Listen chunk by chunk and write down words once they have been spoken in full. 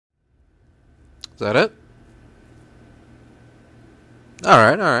that it?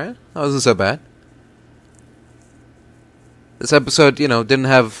 Alright, alright. That wasn't so bad. This episode, you know, didn't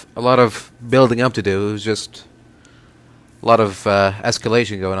have a lot of building up to do. It was just a lot of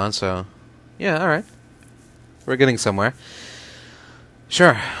escalation going on, so... Yeah, alright. We're getting somewhere.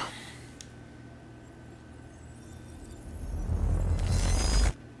 Sure.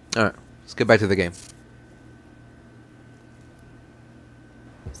 Alright, let's get back to the game.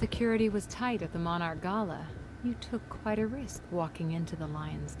 Security was tight at the Monarch Gala. You took quite a risk walking into the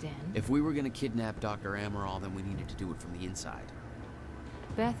lion's den. If we were gonna kidnap Dr. Amaral, then we needed to do it from the inside.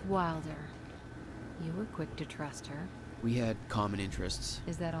 Beth Wilder. You were quick to trust her. We had common interests.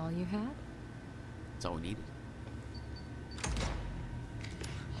 Is that all you had? That's all we needed.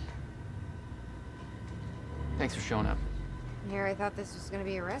 Thanks for showing up. Here, I thought this was gonna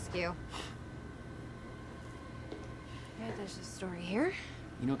be a rescue. Yeah, there's a story here.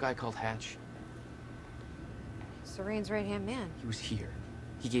 You know a guy called Hatch? Serene's right-hand man. He was here.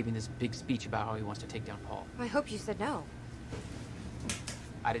 He gave me this big speech about how he wants to take down Paul. I hope you said no.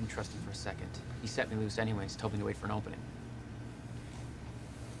 I didn't trust him for a second. He set me loose anyways, told me to wait for an opening.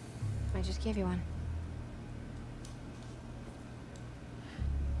 I just gave you one.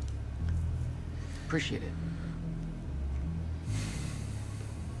 Appreciate it.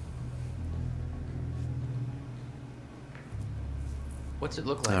 What's it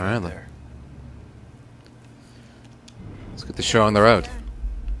look like out there? Let's get the show on the road.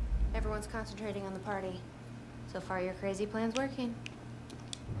 Everyone's concentrating on the party. So far, your crazy plan's working.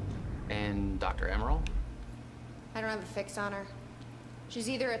 And Dr. Amaral? I don't have a fix on her. She's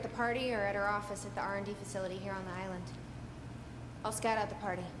either at the party or at her office at the R&D facility here on the island. I'll scout out the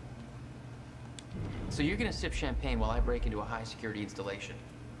party. So you're gonna sip champagne while I break into a high-security installation.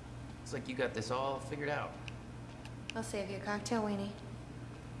 It's like you got this all figured out. I'll save you a cocktail, Weenie.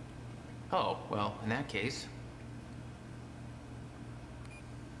 Oh, well, in that case...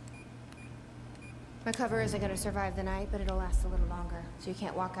 My cover isn't going to survive the night, but it'll last a little longer, so you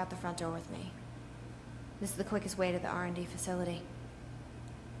can't walk out the front door with me. This is the quickest way to the R&D facility.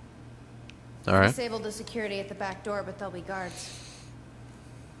 Alright. Disabled the security at the back door, but there'll be guards.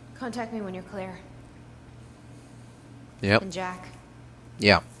 Contact me when you're clear. Yep. And Jack,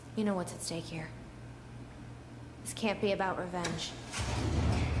 Yeah. you know what's at stake here. This can't be about revenge.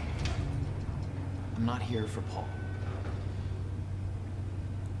 I'm not here for Paul.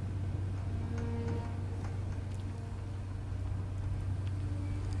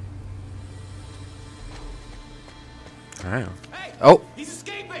 Alright. Hey, Oh! he's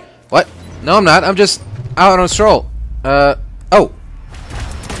escaping! What? No, I'm not. I'm just out on a stroll. Oh!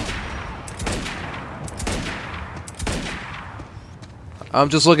 I'm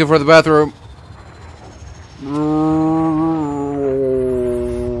just looking for the bathroom.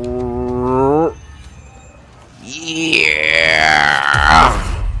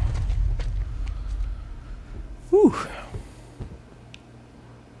 Yeah! Whew.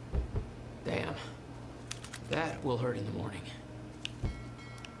 Damn. That will hurt in the morning.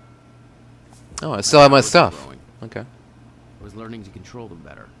 Oh, I still have my was stuff. growing. Okay. I was learning to control them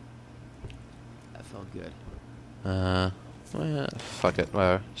better. That felt good. Well, fuck it.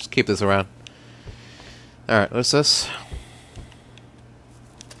 Whatever. Just keep this around. Alright, what's this?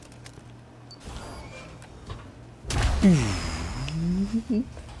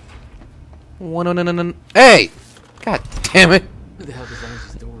 One. Hey! God damn it! Who the hell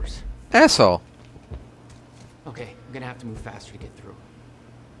designs these doors? Asshole. Okay, I'm gonna have to move faster to get through.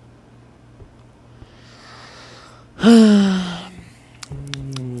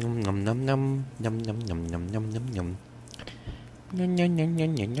 Num num num num num num num num num num. Dun dun dun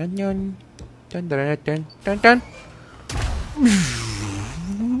dun dun dun dun. Dun dun dun dun dun.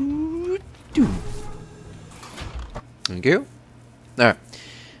 Thank you. Alright.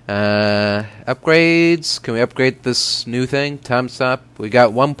 Upgrades. Can we upgrade this new thing? Time stop. We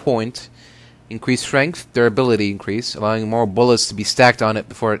got 1 point. Increased strength, durability increase, allowing more bullets to be stacked on it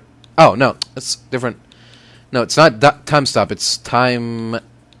before it... Oh, no. That's different. No, it's not time stop. It's time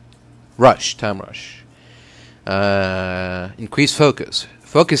rush. Time rush. Increased focus.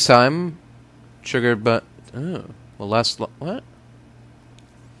 Focus time triggered but... Oh. Will last... What?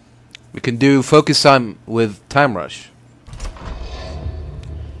 We can do focus time with time rush.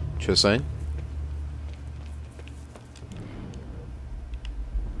 Interesting.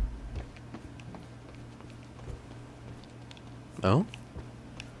 Oh?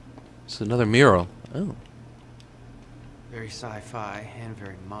 It's another mural. Oh. Very sci-fi and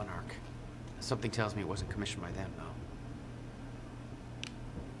very Monarch. Something tells me it wasn't commissioned by them, though.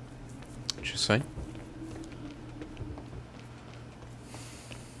 Interesting.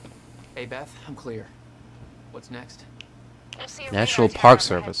 Hey, Beth, I'm clear. What's next? We'll see a National radar Park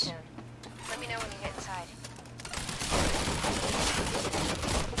tower overhead Service. soon. Let me know when you get inside.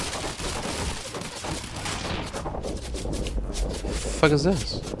 The fuck is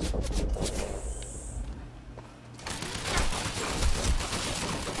this?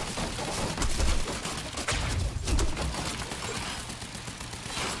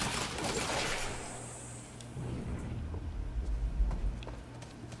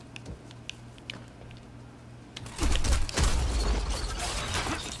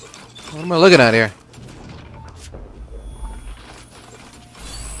 What am I looking at here?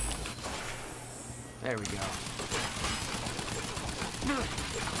 There we go.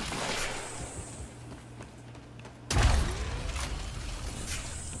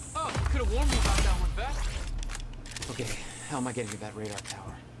 Oh, could have warned me about that one, Beth. Okay, how am I getting to that radar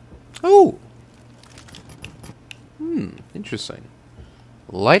tower? Oh! Interesting.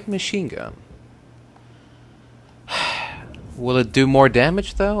 Light machine gun. Will it do more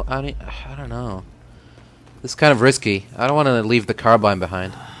damage, though? I don't know. This is kind of risky. I don't want to leave the carbine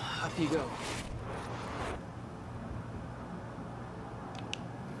behind. Up you go.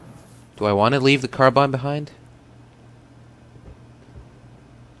 Do I want to leave the carbine behind?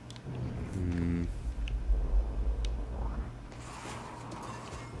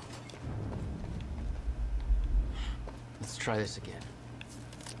 Let's try this again.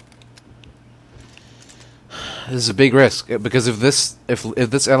 This is a big risk because if this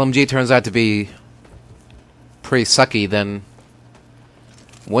LMG turns out to be pretty sucky, then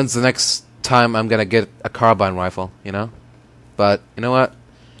when's the next time I'm gonna get a carbine rifle? You know, but you know what?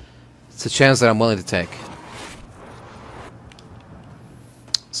 It's a chance that I'm willing to take.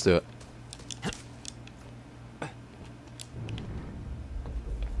 Let's do it.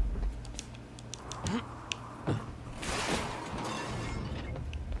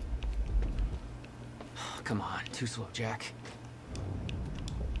 Come on, too slow, Jack.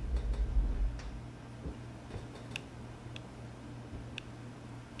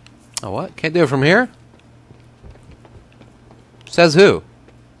 Oh, what? Can't do it from here? Says who?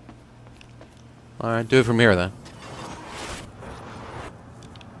 Alright, do it from here then.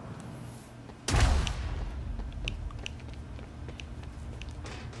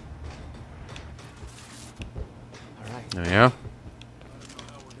 Alright. There we go.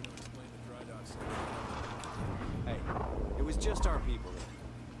 Hey, it was just our people.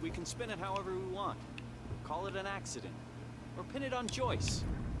 We can spin it however we want. Call it an accident. Or pin it on Joyce.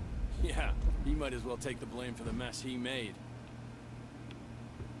 Yeah, he might as well take the blame for the mess he made.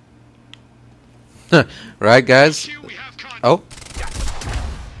 Right, guys? Oh.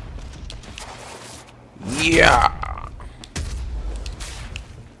 Yeah.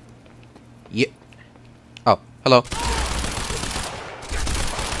 Yeah. Oh, hello.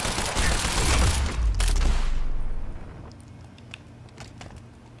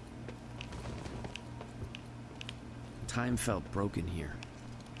 Time felt broken here.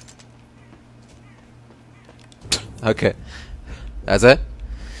 Okay. That's it?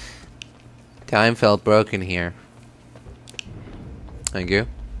 Time felt broken here. Thank you.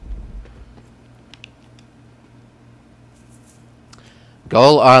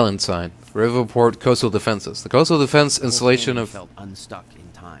 Gull Island sign. Riverport Coastal Defenses. The coastal defense installation of felt unstuck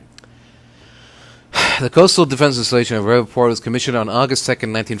in time. the coastal defense installation of Riverport was commissioned on August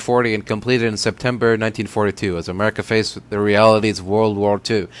 2nd, 1940 and completed in September 1942 as America faced the realities of World War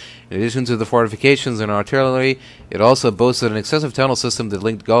II. In addition to the fortifications and artillery, it also boasted an extensive tunnel system that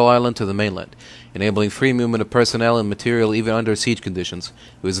linked Gull Island to the mainland, enabling free movement of personnel and material even under siege conditions.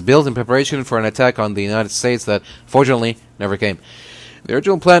 It was built in preparation for an attack on the United States that, fortunately, never came. The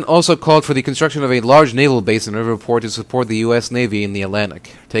original plan also called for the construction of a large naval base in Riverport to support the U.S. Navy in the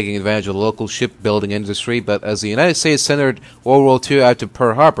Atlantic, taking advantage of the local shipbuilding industry, but as the United States centered World War II out to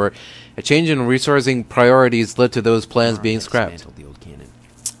Pearl Harbor, a change in resourcing priorities led to those plans being scrapped. The old cannon.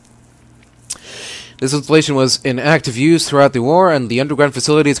 This installation was in active use throughout the war, and the underground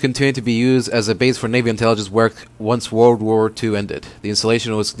facilities continued to be used as a base for Navy intelligence work once World War II ended. The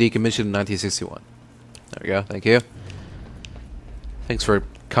installation was decommissioned in 1961. There we go, thank you. Thanks for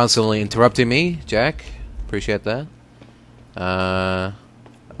constantly interrupting me, Jack. Appreciate that. Oh.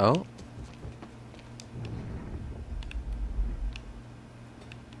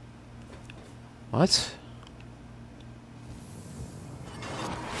 What?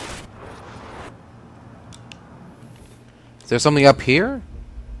 Is there something up here?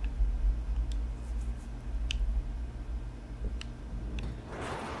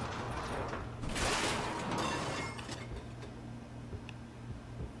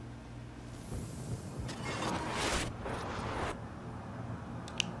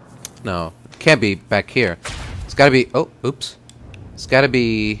 No, it can't be back here. It's gotta be... Oh, oops. It's gotta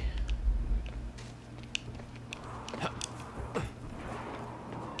be...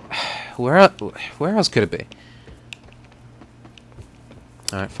 Where else could it be?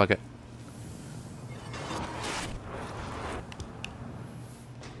 Alright, fuck it.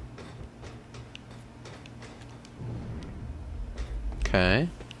 Okay.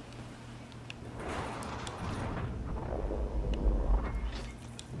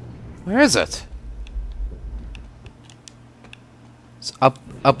 Where is it? It's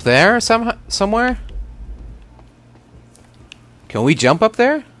up there somewhere? Can we jump up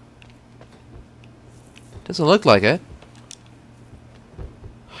there? Doesn't look like it.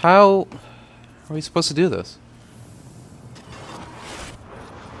 How are we supposed to do this?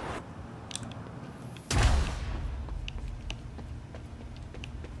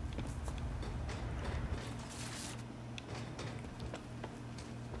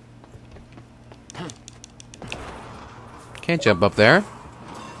 Can't jump up there.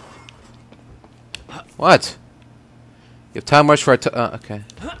 What? You have time rush for okay.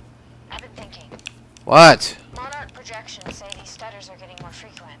 I've been thinking. What? Monarch projections say these stutters are getting more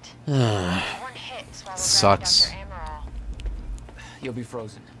frequent. One hits while we're Sucks. grabbing Dr. Amaral. You'll be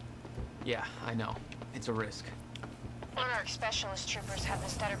frozen. Yeah, I know. It's a risk. Monarch specialist troopers have the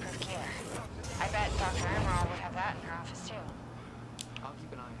stutter-proof gear. I bet Dr. Amaral would have that in her office too. I'll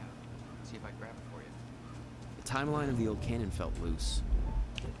keep an eye out. See if I can grab it for you. The timeline of the old cannon felt loose.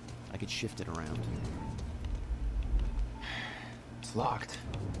 I could shift it around. It's locked.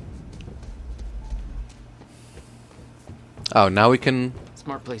 Oh, now we can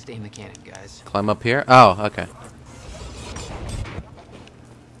Smart place to aim the cannon, guys. climb up here? Oh, okay.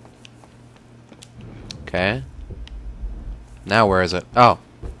 Okay. Now where is it? Oh.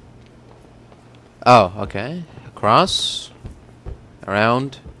 Oh, okay. Across.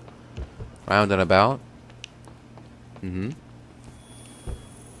 Around. Round and about. Mm-hmm.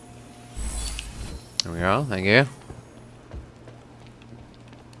 There we go. Thank you.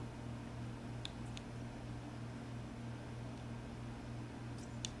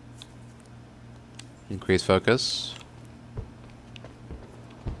 Increase focus.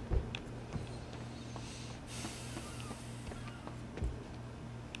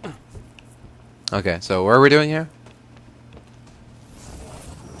 Okay, so what are we doing here?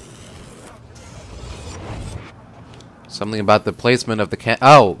 Something about the placement of the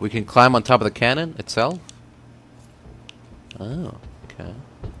oh, we can climb on top of the cannon itself? Oh, okay.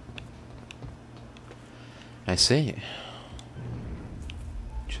 I see.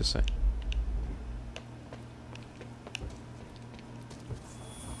 Interesting.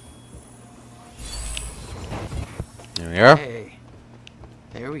 There we are. Hey.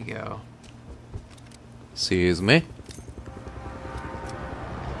 There we go. Excuse me.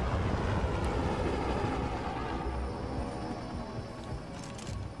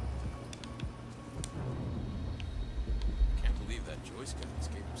 Can't believe that Joyce guy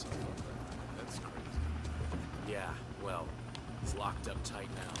escaped himself like that. That's crazy. Yeah, well, he's locked up tight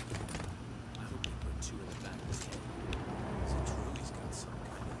now. I hope they put two in the back of his head. So Truly's got some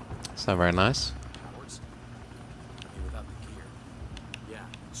kind of It's not very nice. powers. I mean, without the gear. Yeah,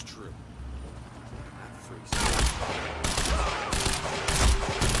 it's true. That freaks.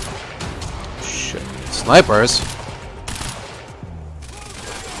 Shit. Snipers?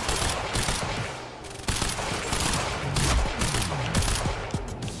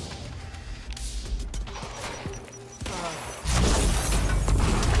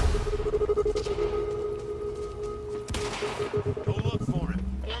 Go look for him.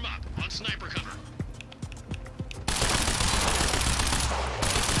 Warm up on sniper cover.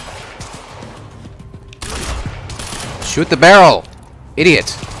 Shoot the barrel!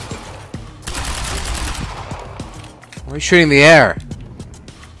 Idiot! Why are you shooting the air?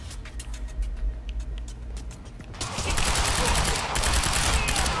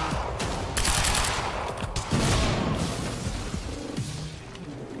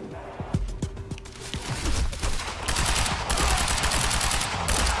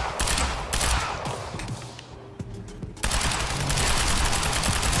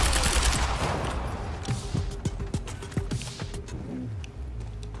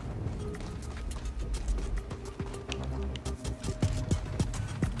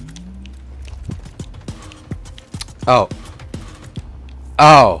 Oh.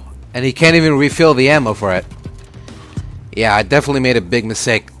 Oh. And he can't even refill the ammo for it. Yeah, I definitely made a big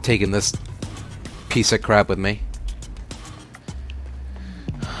mistake taking this piece of crap with me.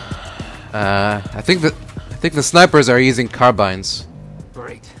 I think the snipers are using carbines.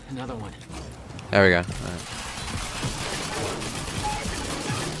 Great. Another one. There we go.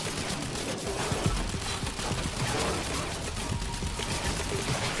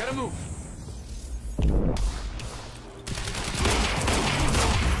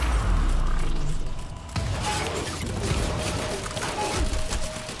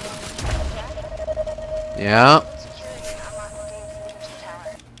 Yeah.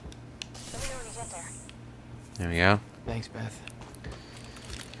 There we go. Thanks, Beth.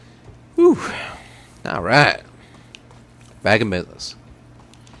 Whew. Alright. Back in business.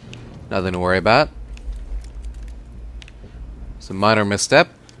 Nothing to worry about. Some minor misstep.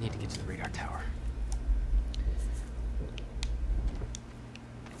 Need to get to the radar tower.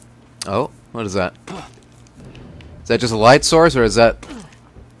 Oh, what is that? Is that just a light source, or is that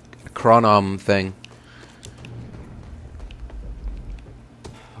a chronom thing?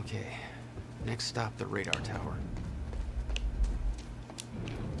 Okay. Next stop, the radar tower.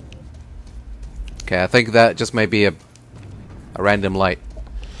 Okay, I think that just may be a random light.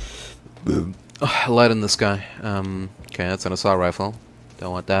 Boom. Oh, light in the sky. Okay, that's an assault rifle.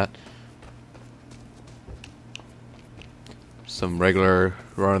 Don't want that. Some regular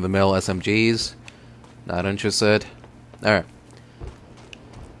run-of-the-mill SMGs. Not interested. Alright.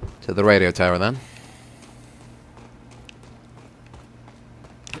 To the radio tower then.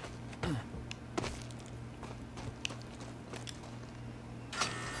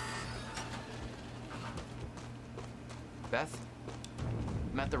 Beth?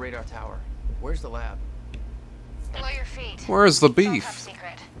 I'm at the radar tower. Where's the lab? Below your feet. Where's the It's all top beef?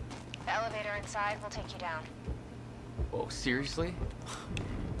 secret. The elevator inside will take you down. Oh, seriously?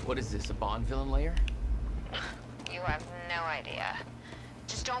 What is this, a Bond villain lair? You have no idea.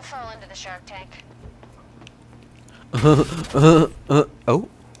 Just don't fall into the shark tank. Oh?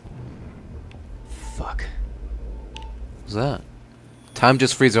 Fuck. What was that? Time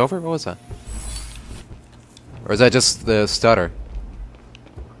just freeze over? What was that? Or is that just the stutter?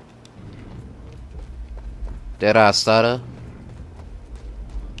 Did I stutter?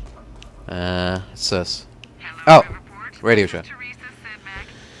 What's this? Oh! Radio show.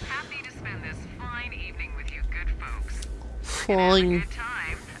 Fine.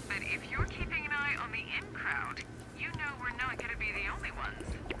 Time, but if you're keeping an eye on the in crowd, you know we're not going to be the only ones.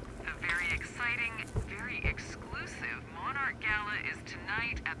 The very exciting, very exclusive Monarch Gala is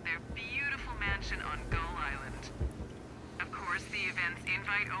tonight at their beautiful mansion on Gull Island. Of course, the event's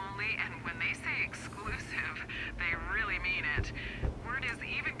invite only, and when they say exclusive, they really mean it. Word is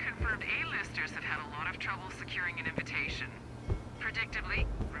even confirmed A-listers have had a lot of trouble securing an invitation. Predictably,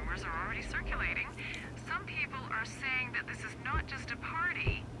 rumors are already circulating. Some people are saying that this is not just a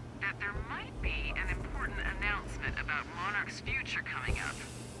party, that there might be an important announcement about Monarch's future coming up.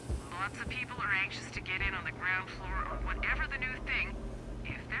 Lots of people are anxious to get in on the ground floor or whatever the new thing,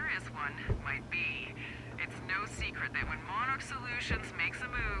 if there is one, might be. It's no secret that when Monarch Solutions makes a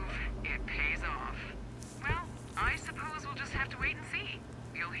move, it pays off. Well, I suppose we'll just have to wait and see.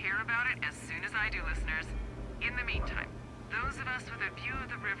 You'll hear about it as soon as I do, listeners. In the meantime, those of us with a view of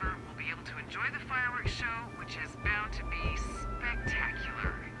the river will be able to enjoy the fireworks show, which is bound to be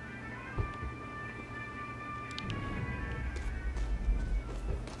spectacular.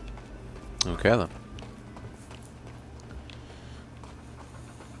 Okay then.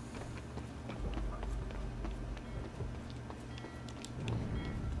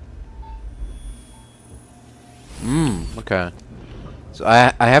 Okay. So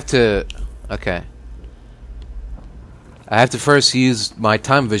I have to... Okay. I have to first use my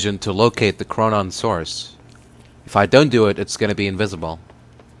time vision to locate the chronon source. If I don't do it, it's gonna be invisible.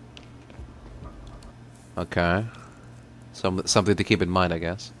 Okay. Something to keep in mind, I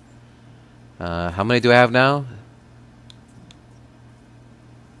guess. How many do I have now?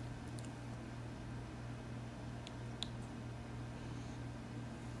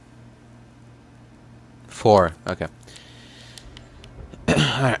 Four. Okay.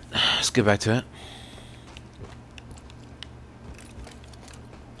 Alright, let's get back to it.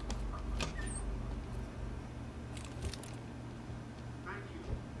 Thank you.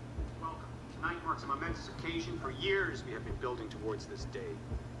 Welcome. Tonight marks a momentous occasion. For years we have been building towards this day.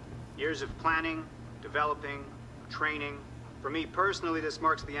 Years of planning, developing, training. For me personally, this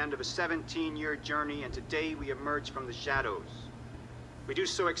marks the end of a 17-year journey, and today we emerge from the shadows. We do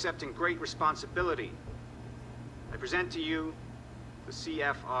so accepting great responsibility. I present to you the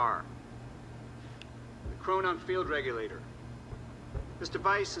CFR, the Chronon Field Regulator. This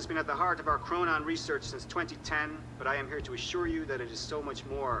device has been at the heart of our chronon research since 2010, but I am here to assure you that it is so much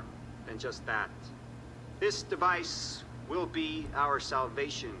more than just that. This device will be our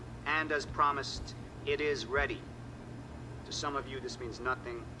salvation, and as promised, it is ready. To some of you, this means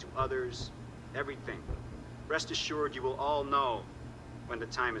nothing. To others, everything. Rest assured, you will all know when the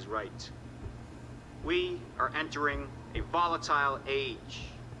time is right. We are entering a volatile age.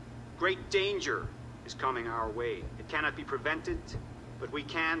 Great danger is coming our way. It cannot be prevented, but we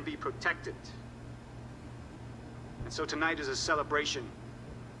can be protected. And so tonight is a celebration.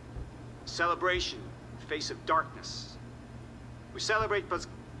 A celebration face of darkness. We celebrate because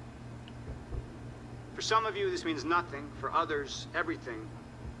for some of you this means nothing, for others everything.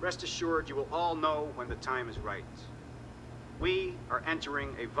 Rest assured you will all know when the time is right. We are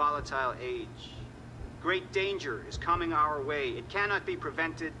entering a volatile age. Great danger is coming our way. It cannot be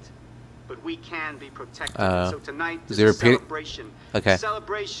prevented, but we can be protected. So tonight is a celebration. Okay.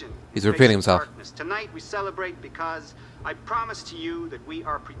 Celebration. He's repeating himself. Darkness. Tonight we celebrate because I promise to you that we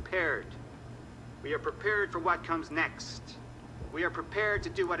are prepared. We are prepared for what comes next. We are prepared to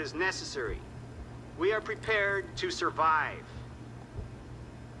do what is necessary. We are prepared to survive.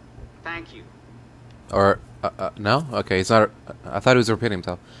 Thank you. Or, no? Okay, he's not... I thought he was repeating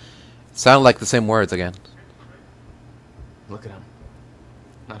himself. It sounded like the same words again. Look at him.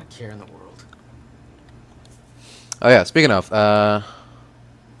 Not a care in the world. Oh yeah, speaking of,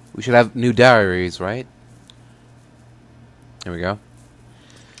 we should have new diaries, right? Here we go.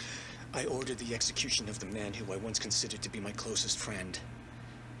 I ordered the execution of the man who I once considered to be my closest friend.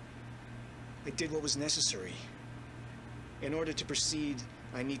 I did what was necessary. In order to proceed,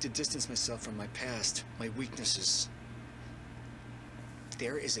 I need to distance myself from my past, my weaknesses.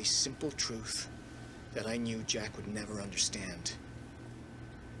 There is a simple truth that I knew Jack would never understand.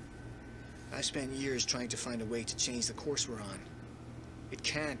 I spent years trying to find a way to change the course we're on. It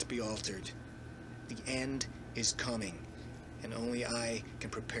can't be altered. The end is coming, and only I can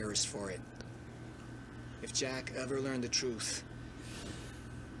prepare us for it. If Jack ever learned the truth,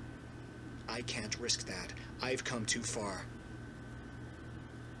 I can't risk that. I've come too far.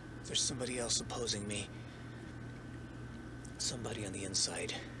 There's somebody else opposing me. Somebody on the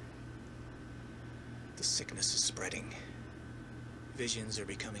inside. The sickness is spreading. Visions are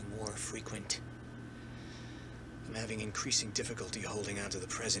becoming more frequent. I'm having increasing difficulty holding on to the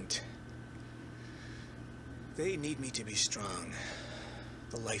present. They need me to be strong.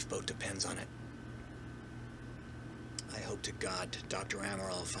 The lifeboat depends on it. I hope to God Dr.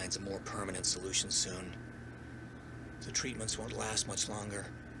 Amaral finds a more permanent solution soon. The treatments won't last much longer.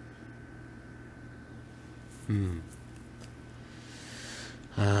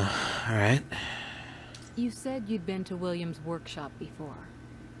 Alright. You said you'd been to William's workshop before.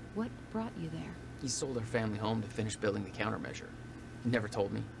 What brought you there? He sold our family home to finish building the countermeasure. He never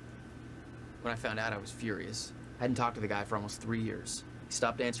told me. When I found out, I was furious. I hadn't talked to the guy for almost 3 years. He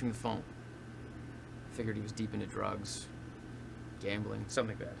stopped answering the phone. I figured he was deep into drugs, gambling,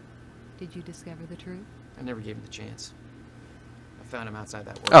 something bad. Did you discover the truth? I never gave him the chance. I found him outside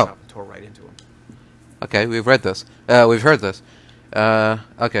that workshop and tore right into him. Okay, we've read this. We've heard this.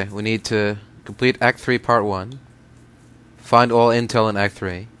 Okay, we need to complete Act 3, Part 1. Find all intel in Act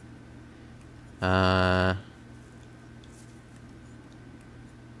 3.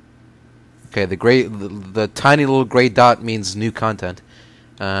 Okay, the tiny little gray dot means new content.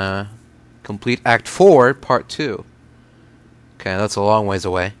 Complete Act 4, Part 2. Okay, that's a long ways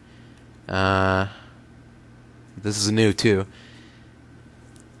away. This is new, too.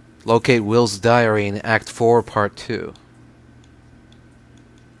 Locate Will's diary in Act 4, Part 2.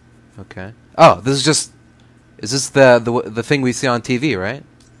 Okay. Oh, this is just... Is this the thing we see on TV, right?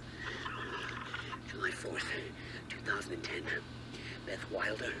 July 4th, 2010. Beth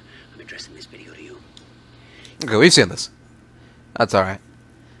Wilder, I'm addressing this video to you. Okay, we've seen this. That's alright.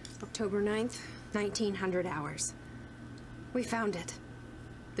 October 9th, 1900 hours. We found it.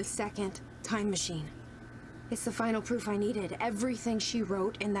 The second time machine. It's the final proof I needed. Everything she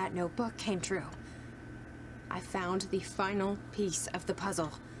wrote in that notebook came true. I found the final piece of the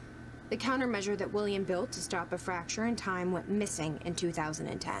puzzle. The countermeasure that William built to stop a fracture in time went missing in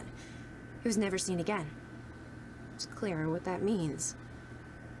 2010. It was never seen again. It's clear what that means.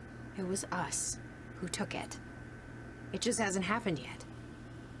 It was us who took it. It just hasn't happened yet.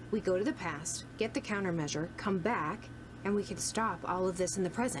 We go to the past, get the countermeasure, come back, and we can stop all of this in the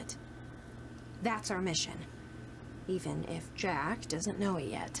present. That's our mission. Even if Jack doesn't know it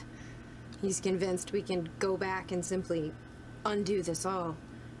yet. He's convinced we can go back and simply undo this all.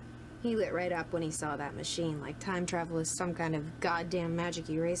 He lit right up when he saw that machine, like time travel is some kind of goddamn magic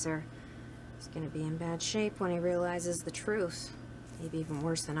eraser. He's gonna be in bad shape when he realizes the truth. Maybe even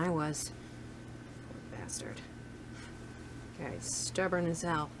worse than I was. Poor bastard. Guy's stubborn as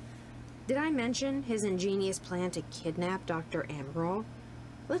hell. Did I mention his ingenious plan to kidnap Dr. Amaral?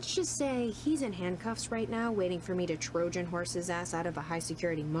 Let's just say he's in handcuffs right now, waiting for me to Trojan horse his ass out of a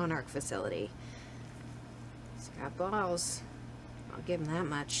high-security Monarch facility. He's got balls. I'll give him that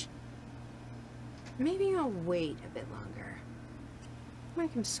much. Maybe I'll wait a bit longer.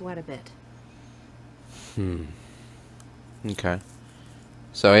 Make him sweat a bit. Okay.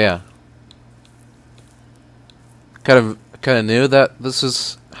 So yeah. Kind of knew that this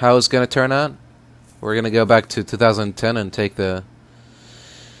is how it's gonna turn out. We're gonna go back to 2010 and take the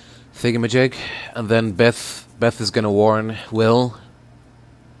thingamajig, and then Beth is gonna warn Will.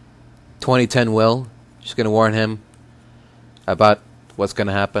 2010 Will. She's gonna warn him about what's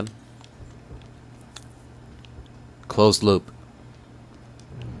gonna happen. Closed loop.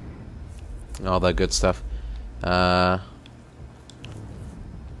 All that good stuff.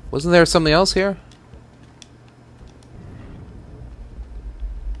 Wasn't there something else here?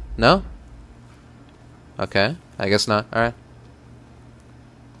 No? Okay, I guess not. Alright.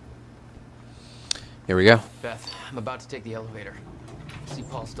 Here we go. Beth, I'm about to take the elevator. See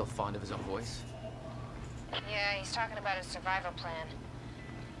Paul's still fond of his own voice? Yeah, he's talking about his survival plan.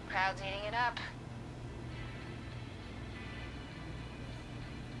 Crowd's eating it up.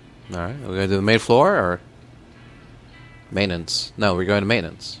 Alright, we're going to do the main floor or maintenance? No, we're going to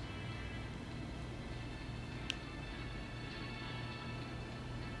maintenance.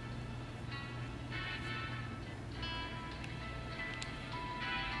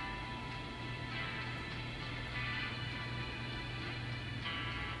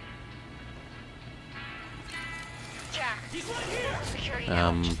 Jack, he's right here. Security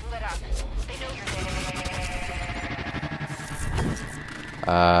now, just lit up. They know you're there.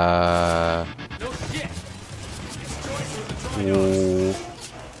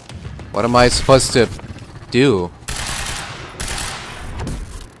 What am I supposed to do?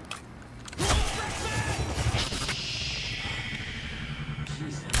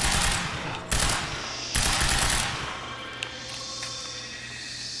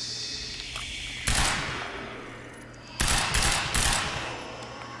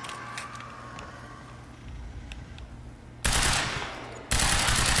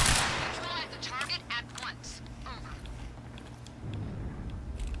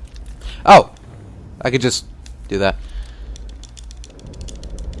 Oh! I could just do that.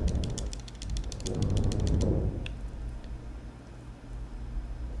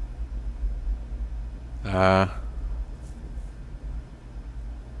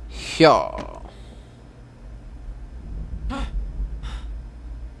 Yeah.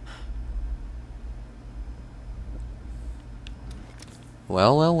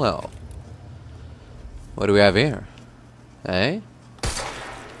 Well, well, well. What do we have here? Eh?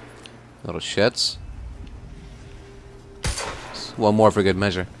 Little shits. One more for good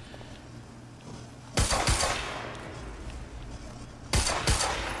measure.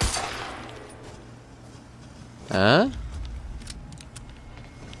 Huh?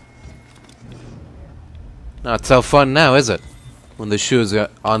 Not so fun now, is it? When the shoe's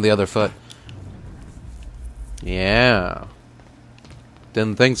on the other foot. Yeah.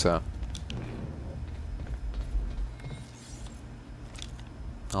 Didn't think so.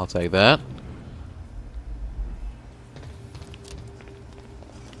 I'll take that.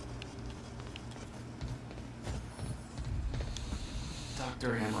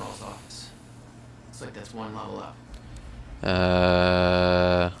 Dr. Amaral's office. Looks like that's one level up.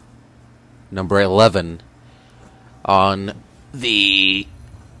 Number 11 on the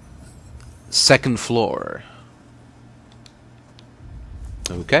second floor.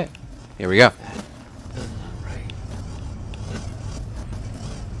 Okay, here we go.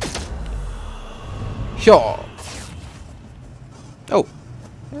 Sure. Oh.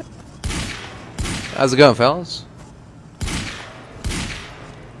 How's it going, fellas?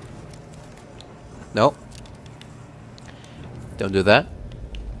 Nope. Don't do that.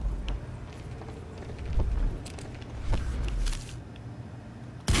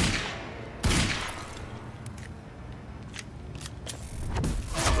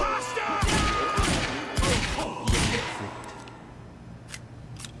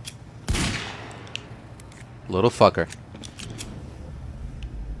 Little fucker.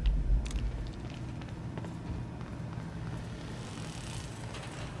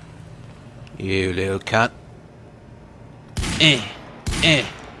 You little cunt.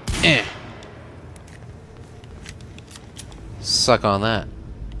 Suck on that.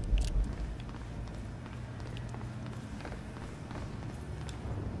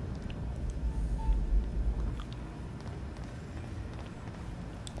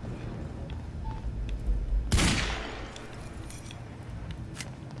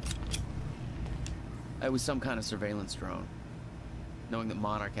 It was some kind of surveillance drone. Knowing that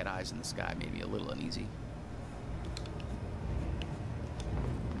Monarch had eyes in the sky made me a little uneasy.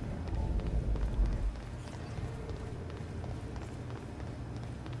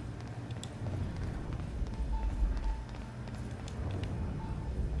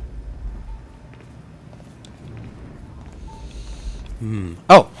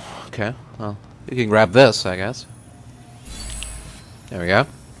 Oh, okay. Well, you can grab this, I guess. There we go.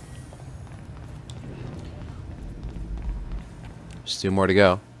 Just 2 more to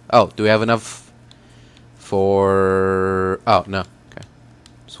go. Oh, do we have enough for... Oh, no. Okay.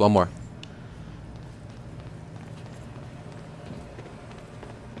 Just 1 more.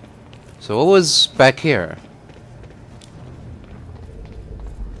 So what was back here?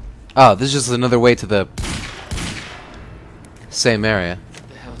 Oh, this is just another way to the same area. What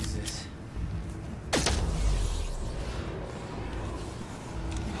the hell is this?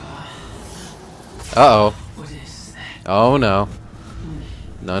 Uh-oh. What is that? Oh, no.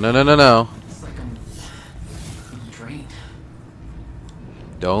 No, no, no, no, no. It's like I'm being drained.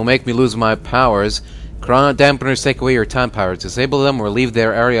 Don't make me lose my powers. Chrono dampeners take away your time powers. Disable them or leave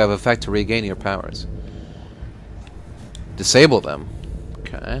their area of effect to regain your powers. Disable them.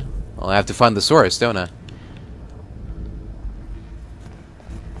 Okay. Well, I have to find the source, don't I?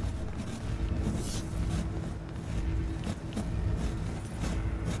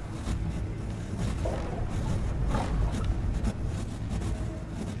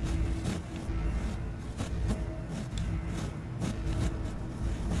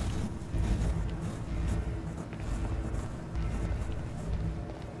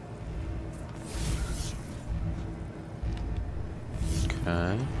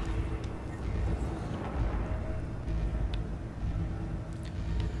 Okay.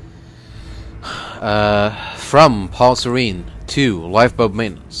 From Paul Serene to Lifeboat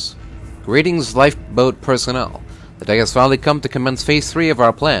Maintenance. Greetings, lifeboat personnel. The day has finally come to commence Phase 3 of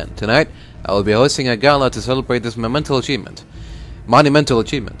our plan. Tonight, I will be hosting a gala to celebrate this monumental achievement,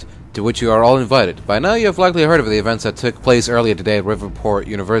 to which you are all invited. By now, you have likely heard of the events that took place earlier today at Riverport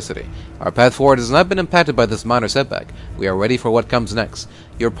University. Our path forward has not been impacted by this minor setback. We are ready for what comes next.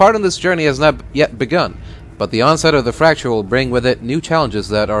 Your part in this journey has not yet begun, but the onset of the fracture will bring with it new challenges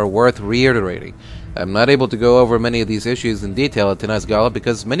that are worth reiterating. I'm not able to go over many of these issues in detail at tonight's gala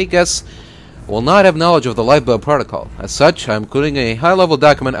because many guests will not have knowledge of the lifeboat protocol. As such, I'm including a high-level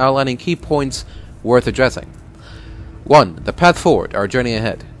document outlining key points worth addressing. 1. The path forward, our journey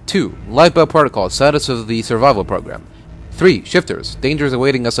ahead. 2. Lifeboat protocol, status of the survival program. 3. Shifters, dangers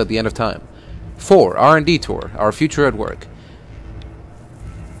awaiting us at the end of time. 4. R&D tour, our future at work.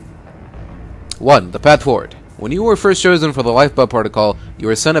 1. The path forward. When you were first chosen for the lifeboat protocol, you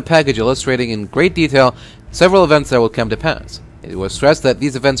were sent a package illustrating in great detail several events that will come to pass. It was stressed that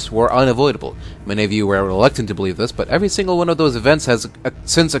these events were unavoidable. Many of you were reluctant to believe this, but every single one of those events has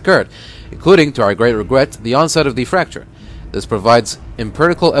since occurred, including, to our great regret, the onset of the fracture. This provides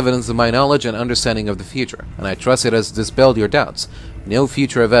empirical evidence of my knowledge and understanding of the future, and I trust it has dispelled your doubts. No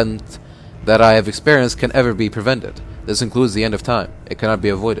future event that I have experienced can ever be prevented. This includes the end of time. It cannot be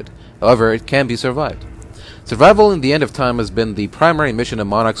avoided. However, it can be survived. Survival in the end of time has been the primary mission of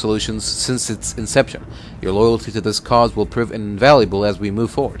Monarch Solutions since its inception. Your loyalty to this cause will prove invaluable as we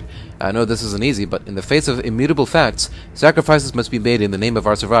move forward. I know this isn't easy, but in the face of immutable facts, sacrifices must be made in the name of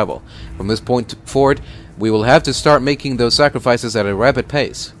our survival. From this point forward, we will have to start making those sacrifices at a rapid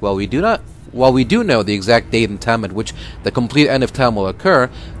pace. While we do know the exact date and time at which the complete end of time will occur,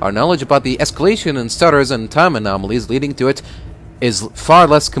 our knowledge about the escalation in stutters and time anomalies leading to it is far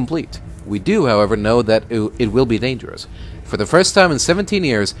less complete. We do, however, know that it will be dangerous. For the first time in 17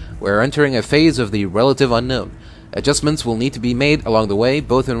 years, we are entering a phase of the relative unknown. Adjustments will need to be made along the way,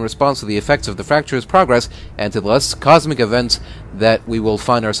 both in response to the effects of the fracture's progress and to the less cosmic events that we will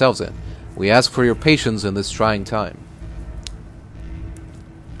find ourselves in. We ask for your patience in this trying time.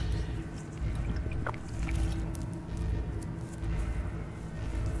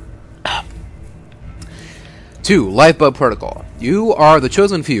 Two, Lifeboat Protocol. You are the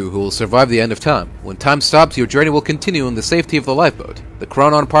chosen few who will survive the end of time. When time stops, your journey will continue in the safety of the lifeboat. The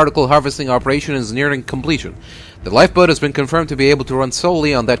Chronon particle harvesting operation is nearing completion. The lifeboat has been confirmed to be able to run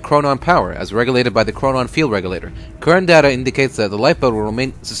solely on that Chronon power, as regulated by the Chronon field regulator. Current data indicates that the lifeboat will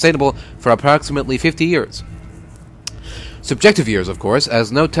remain sustainable for approximately 50 years. Subjective years, of course,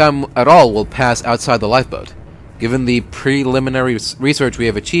 as no time at all will pass outside the lifeboat. Given the preliminary research we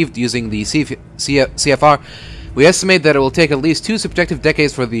have achieved using the CFR, we estimate that it will take at least 2 subjective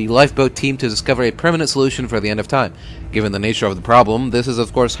decades for the lifeboat team to discover a permanent solution for the end of time. Given the nature of the problem, this is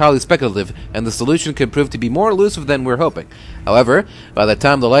of course highly speculative, and the solution could prove to be more elusive than we're hoping. However, by the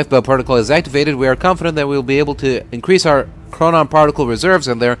time the lifeboat protocol is activated, we are confident that we will be able to increase our Chronon particle reserves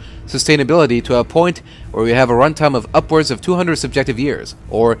and their sustainability to a point where we have a runtime of upwards of 200 subjective years.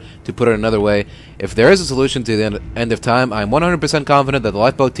 Or, to put it another way, if there is a solution to the end of time, I am 100% confident that the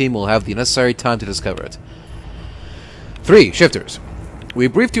lifeboat team will have the necessary time to discover it. 3. Shifters. We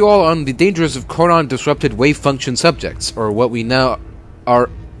briefed you all on the dangers of chronon-disrupted wave function subjects, or what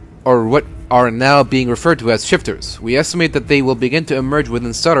are now being referred to as shifters. We estimate that they will begin to emerge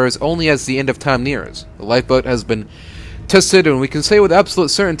within stutters only as the end of time nears. The lifeboat has been tested, and we can say with absolute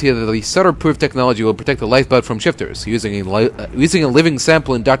certainty that the stutter-proof technology will protect the lifeblood from shifters. Using a living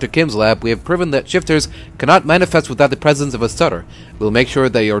sample in Dr. Kim's lab, we have proven that shifters cannot manifest without the presence of a stutter. We'll make sure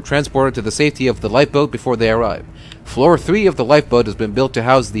they are transported to the safety of the lifeboat before they arrive. Floor 3 of the lifeboat has been built to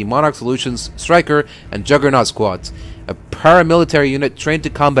house the Monarch Solutions Striker and Juggernaut squads, a paramilitary unit trained to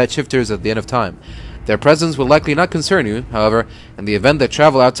combat shifters at the end of time. Their presence will likely not concern you, however, in the event that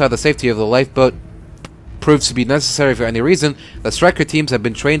travel outside the safety of the lifeboat proves to be necessary for any reason, the Striker teams have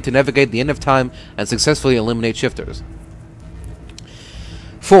been trained to navigate the end of time and successfully eliminate shifters.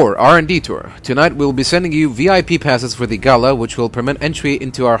 4. R&D Tour. Tonight we will be sending you VIP passes for the Gala, which will permit entry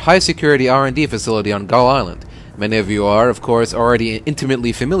into our high-security R&D facility on Gull Island. Many of you are, of course, already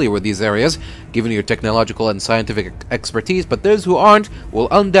intimately familiar with these areas, given your technological and scientific expertise, but those who aren't will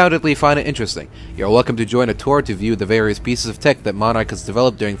undoubtedly find it interesting. You're welcome to join a tour to view the various pieces of tech that Monarch has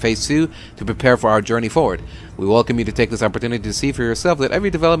developed during Phase 2 to prepare for our journey forward. We welcome you to take this opportunity to see for yourself that every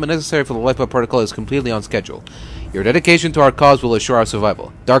development necessary for the Lifeboat Protocol is completely on schedule. Your dedication to our cause will assure our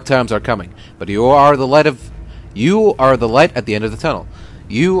survival. Dark times are coming, but you are the light at the end of the tunnel.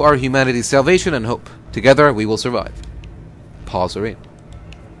 You are humanity's salvation and hope. Together, we will survive. Paul Serene.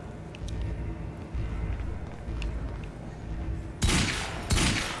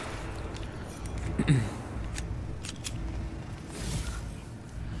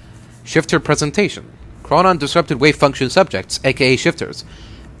 Shifter presentation. Chronon disrupted wave function subjects, aka shifters.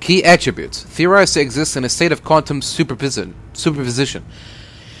 Key attributes. Theorized to exist in a state of quantum superposition.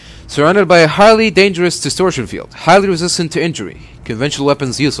 Surrounded by a highly dangerous distortion field. Highly resistant to injury. Conventional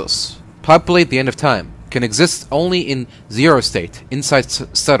weapons useless. Populate the end of time. Can exist only in zero state, inside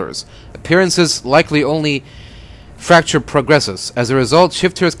stutters. Appearances likely only fracture progresses. As a result,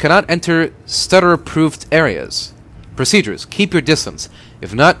 shifters cannot enter stutter-proofed areas. Procedures. Keep your distance.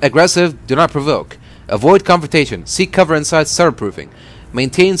 If not aggressive, do not provoke. Avoid confrontation. Seek cover inside stutter-proofing.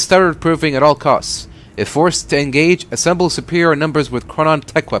 Maintain stutter-proofing at all costs. If forced to engage, assemble superior numbers with Chronon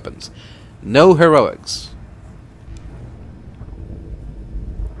tech weapons. No heroics.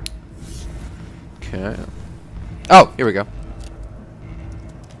 Okay. Oh, here we go.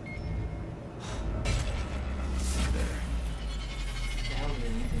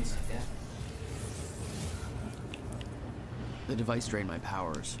 The device drained my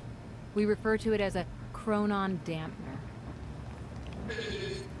powers. We refer to it as a chronon dampener.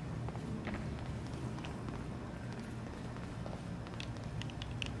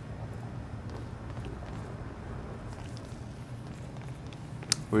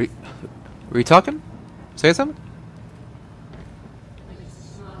 Were you talking? Say something?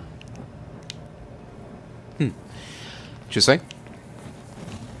 What you say?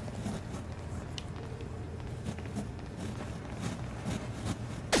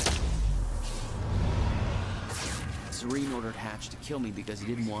 Serene ordered Hatch to kill me because he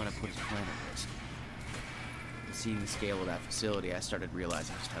didn't want to put his plan at risk. And seeing the scale of that facility, I started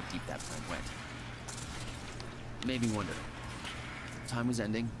realizing just how deep that plan went. It made me wonder. Time was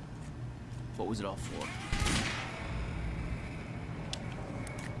ending. What was it all for?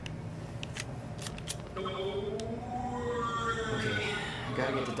 Okay, I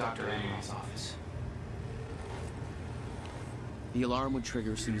gotta get to Dr. Amaral's office. The alarm would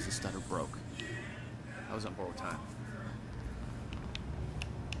trigger as soon as the stutter broke. I was on borrowed time.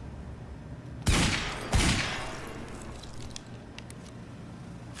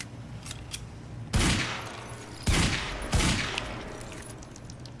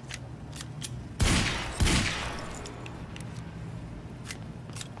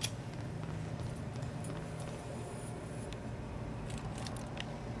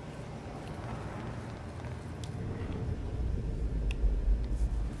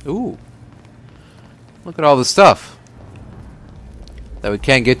 Ooh. Look at all the stuff that we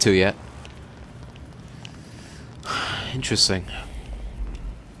can't get to yet. Interesting.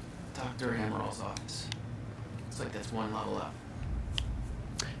 Dr. Amaral's office. It's like that's one level up.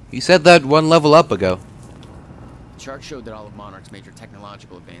 You said that one level up ago. The chart showed that all of Monarch's major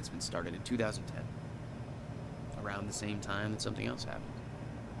technological advancements started in 2010. Around the same time that something else happened.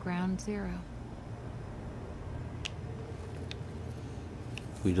 Ground zero.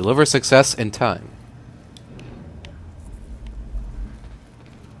 We deliver success in time.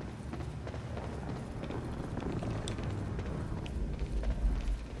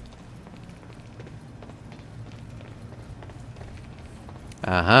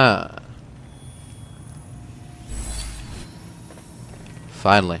 Aha.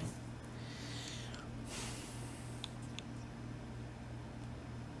 Finally.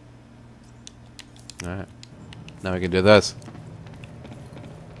 Alright. Now we can do this.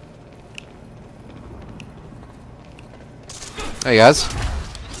 Hey guys.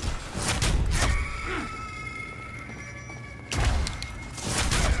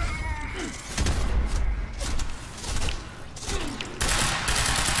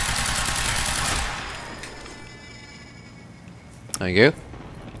 Thank you.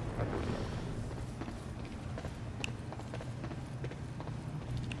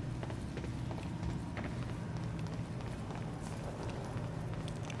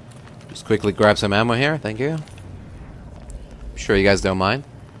 Just quickly grab some ammo here. Thank you. I'm sure you guys don't mind.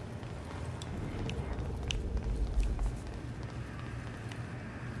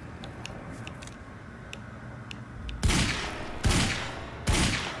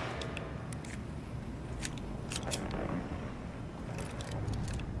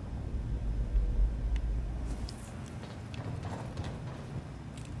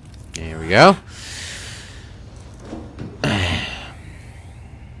 Here we go.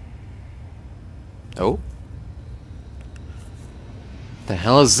 Oh. The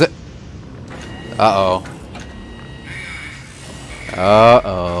hell is it? Uh-oh.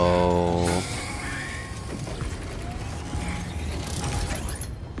 Uh-oh.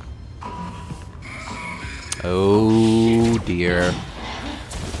 Oh dear.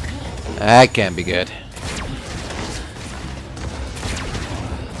 That can't be good.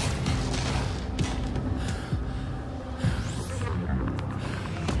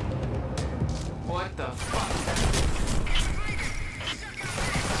 What the fuck?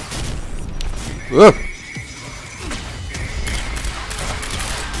 Ugh.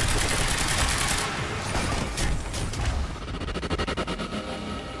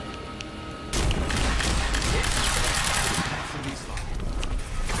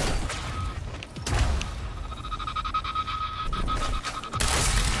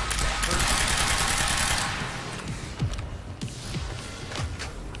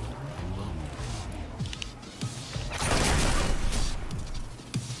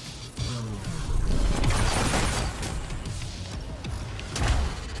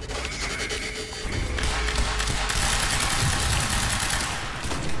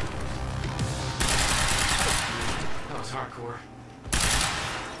 That was hardcore.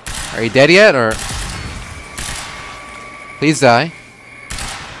 Are you dead yet, or? Please die.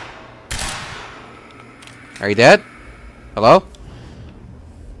 Are you dead? Hello?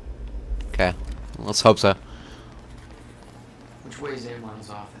 Okay. Let's hope so. Which way is Amron's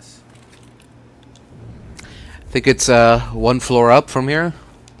office? I think it's one floor up from here.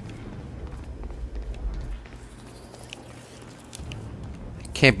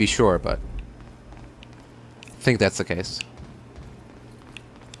 Can't be sure, but I think that's the case.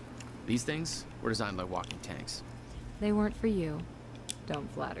 These things were designed like walking tanks. They weren't for you.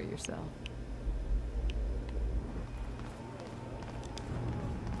 Don't flatter yourself.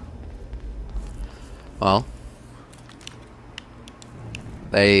 Well,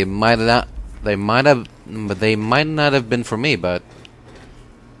 they might not have been for me, but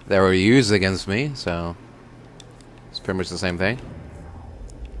they were used against me, so it's pretty much the same thing.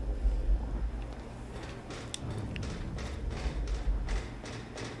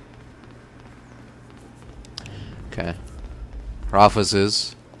 Okay. Our office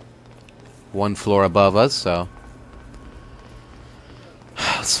is one floor above us, so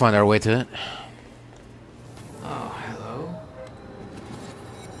let's find our way to it. Oh, hello.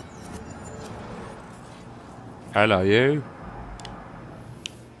 Hello, you.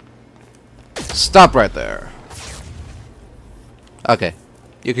 Stop right there. Okay,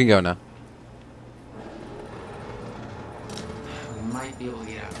 you can go now. We might be able to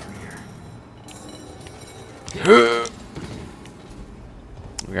get out from here. There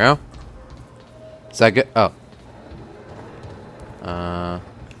we go. Is that good? Oh.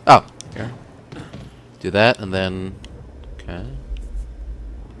 Oh. Here. Do that, and then... Okay.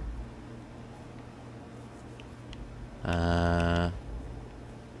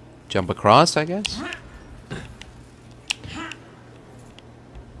 Jump across, I guess?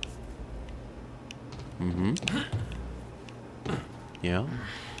 Mm-hmm. Yeah.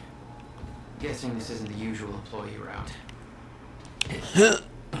 Guessing this isn't the usual employee route.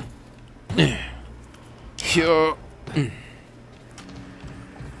 Sure.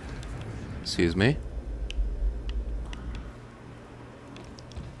 Excuse me.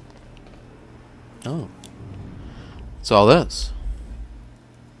 Oh. What's all this?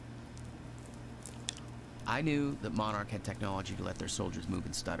 I knew that Monarch had technology to let their soldiers move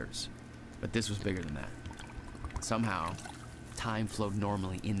in stutters, but this was bigger than that. Somehow, time flowed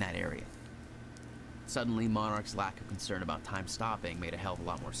normally in that area. Suddenly, Monarch's lack of concern about time stopping made a hell of a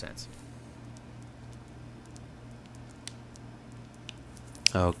lot more sense.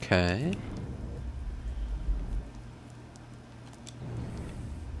 Okay.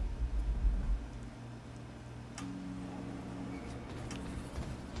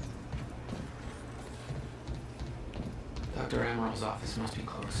 This must be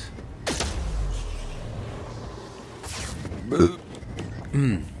close. No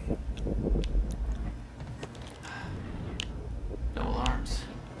alarms.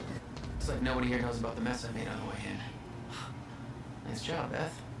 Looks like nobody here knows about the mess I made on the way in. Nice job,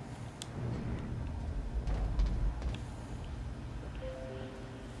 Beth.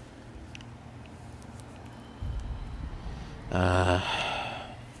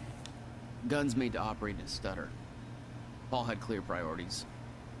 Guns made to operate in a stutter. Paul had clear priorities.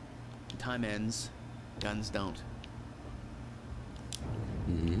 When time ends, guns don't.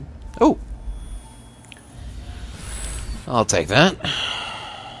 Mm-hmm. Oh! I'll take that.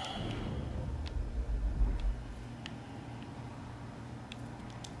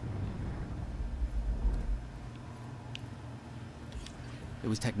 It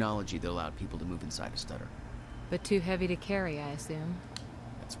was technology that allowed people to move inside a stutter. But too heavy to carry, I assume.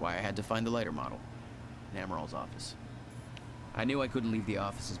 That's why I had to find the lighter model in Amaral's office. I knew I couldn't leave the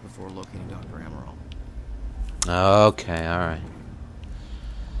offices before locating Dr. Amaral. Okay, alright.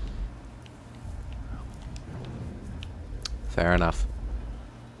 Fair enough.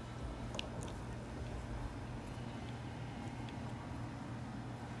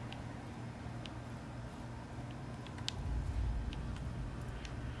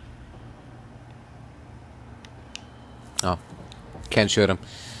 Oh. Can't shoot him.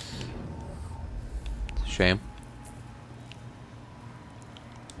 Shame.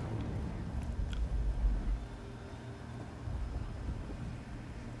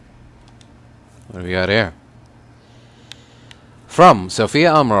 What do we got here? From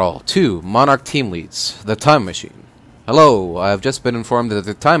Sofia Amaral to Monarch Team Leads, the Time Machine. Hello, I have just been informed that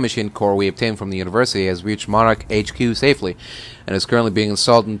the Time Machine core we obtained from the university has reached Monarch HQ safely, and is currently being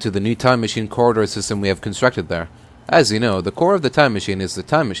installed into the new Time Machine corridor system we have constructed there. As you know, the core of the Time Machine is the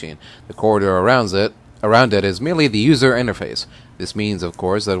Time Machine. The corridor around it is merely the user interface. This means, of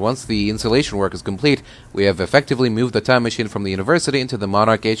course, that once the installation work is complete, we have effectively moved the Time Machine from the university into the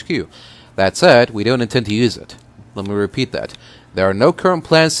Monarch HQ. That said, we don't intend to use it. Let me repeat that. There are no current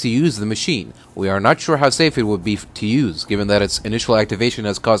plans to use the machine. We are not sure how safe it would be to use, given that its initial activation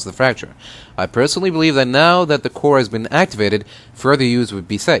has caused the fracture. I personally believe that now that the core has been activated, further use would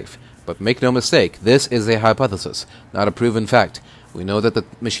be safe. But make no mistake, this is a hypothesis, not a proven fact. We know that the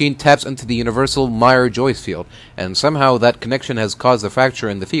machine taps into the universal Meyer-Joyce field, and somehow that connection has caused a fracture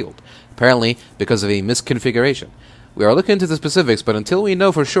in the field, apparently because of a misconfiguration. We are looking into the specifics, but until we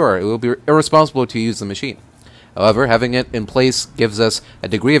know for sure, it will be irresponsible to use the machine. However, having it in place gives us a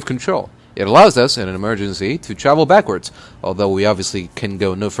degree of control. It allows us, in an emergency, to travel backwards, although we obviously can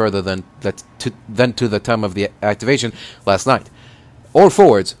go no further than to the time of the activation last night, or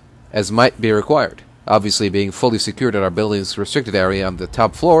forwards, as might be required. Obviously, being fully secured at our building's restricted area on the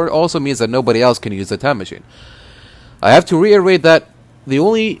top floor also means that nobody else can use the time machine. I have to reiterate that the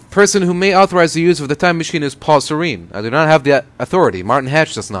only person who may authorize the use of the time machine is Paul Serene. I do not have the authority. Martin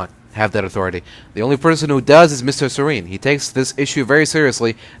Hatch does not have that authority. The only person who does is Mr. Serene. He takes this issue very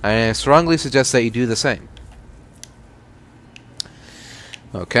seriously, and I strongly suggest that you do the same.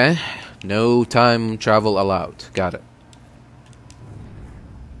 Okay. No time travel allowed. Got it.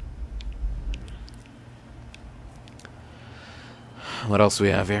 What else do we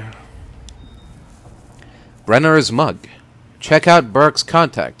have here? Brenner's mug. Check out Burke's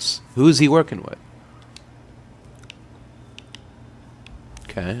contacts. Who's he working with?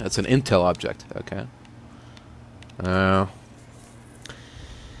 Okay, that's an intel object. Okay.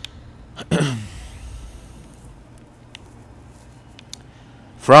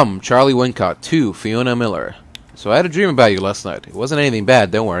 From Charlie Wincott to Fiona Miller. So I had a dream about you last night. It wasn't anything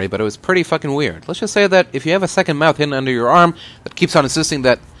bad, don't worry, but it was pretty fucking weird. Let's just say that if you have a second mouth hidden under your arm that keeps on insisting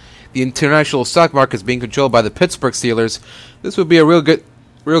that the international stock market is being controlled by the Pittsburgh Steelers, this would be a real good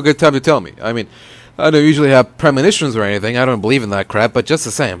time to tell me. I mean, I don't usually have premonitions or anything. I don't believe in that crap, but just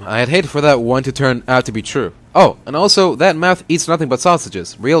the same, I'd hate for that one to turn out to be true. Oh, and also, that mouth eats nothing but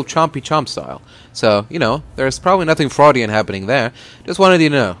sausages, real chompy chomp style. So, you know, there's probably nothing fraudian happening there. Just wanted you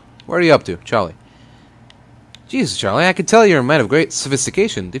to know. What are you up to, Charlie? Jesus, Charlie, I can tell you're a man of great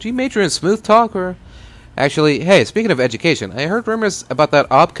sophistication. Did you major in smooth talk, or... Actually, hey, speaking of education, I heard rumors about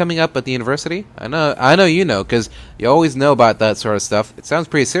that op coming up at the university. I know you know, because you always know about that sort of stuff. It sounds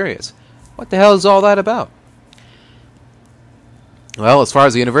pretty serious. What the hell is all that about? Well, as far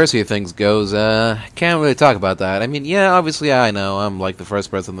as the university things goes, I can't really talk about that. I mean, yeah, obviously I know I'm like the first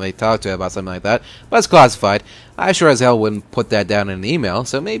person they talk to about something like that, but it's classified. I sure as hell wouldn't put that down in an email,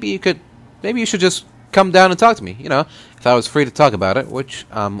 so maybe you should just come down and talk to me, you know, if I was free to talk about it, which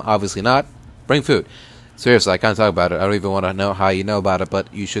I'm obviously not. Bring food. Seriously, I can't talk about it. I don't even want to know how you know about it,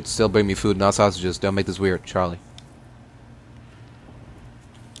 but you should still bring me food, not sausages. Don't make this weird, Charlie.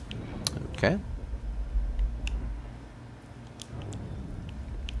 Okay.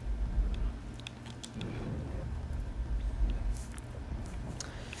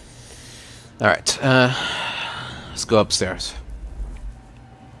 Alright, let's go upstairs.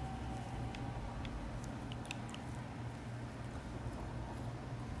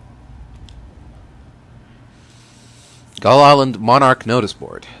 Gull Island Monarch Notice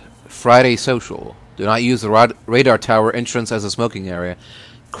Board. Friday Social. Do not use the radar tower entrance as a smoking area.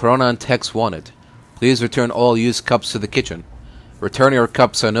 Chronon Text wanted. Please return all used cups to the kitchen. Return your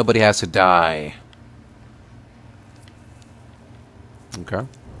cups so nobody has to die. Okay.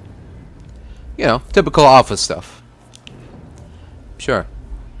 You know, typical office stuff. Sure.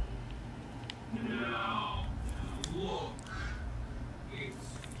 Now, look.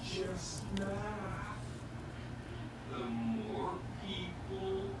 It's just math. The more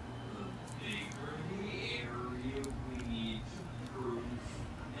people, the bigger the area we need to proof,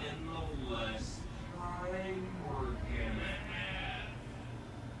 and the less time we're gonna have.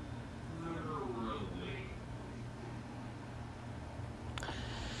 Literally.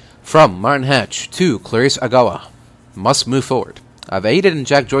 From Martin Hatch to Clarice Agawa. Must move forward. I've aided in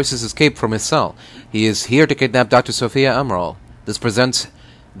Jack Joyce's escape from his cell. He is here to kidnap Dr. Sofia Amaral. This presents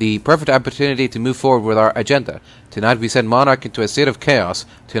the perfect opportunity to move forward with our agenda. Tonight we send Monarch into a state of chaos.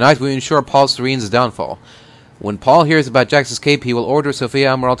 Tonight we ensure Paul Serene's downfall. When Paul hears about Jack's escape, he will order Sofia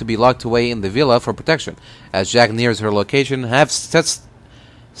Amaral to be locked away in the villa for protection. As Jack nears her location, have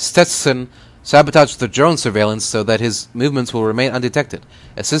Stetson sabotage the drone surveillance so that his movements will remain undetected.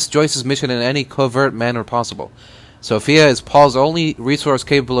 Assist Joyce's mission in any covert manner possible. Sofia is Paul's only resource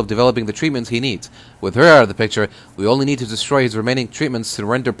capable of developing the treatments he needs. With her out of the picture, we only need to destroy his remaining treatments to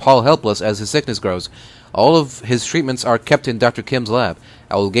render Paul helpless as his sickness grows. All of his treatments are kept in Dr. Kim's lab.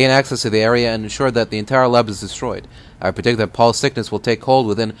 I will gain access to the area and ensure that the entire lab is destroyed. I predict that Paul's sickness will take hold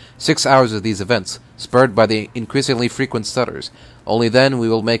within 6 hours of these events, spurred by the increasingly frequent stutters. Only then we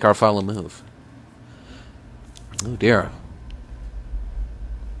will make our final move. Oh dear.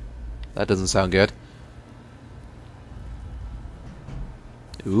 That doesn't sound good.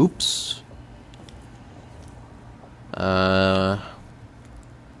 Oops.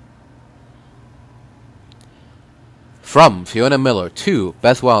 From Fiona Miller to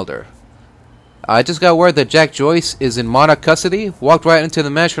Beth Wilder. I just got word that Jack Joyce is in Monarch custody. Walked right into the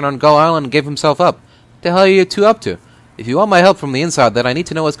mansion on Gull Island and gave himself up. What the hell are you two up to? If you want my help from the inside, then I need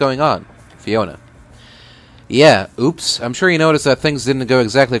to know what's going on. Fiona. Yeah, oops. I'm sure you noticed that things didn't go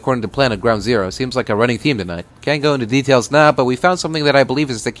exactly according to plan at Ground Zero. Seems like a running theme tonight. Can't go into details now, but we found something that I believe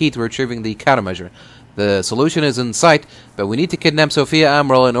is the key to retrieving the countermeasure. The solution is in sight, but we need to kidnap Sofia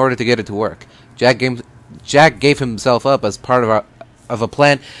Amaral in order to get it to work. Jack gave himself up as part of a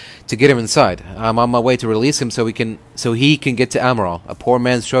plan to get him inside. I'm on my way to release him so he can get to Amaral, a poor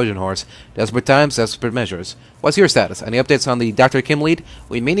man's Trojan horse. Desperate times, desperate measures. What's your status? Any updates on the Dr. Kim lead?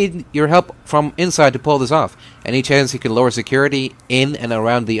 We may need your help from inside to pull this off. Any chance you can lower security in and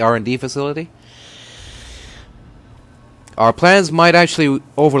around the R&D facility? Our plans might actually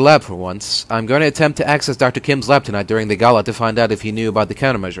overlap for once. I'm going to attempt to access Dr. Kim's lab tonight during the gala to find out if he knew about the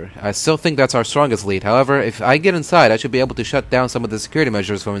countermeasure. I still think that's our strongest lead. However, if I get inside, I should be able to shut down some of the security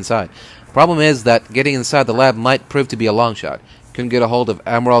measures from inside. Problem is that getting inside the lab might prove to be a long shot. Couldn't get a hold of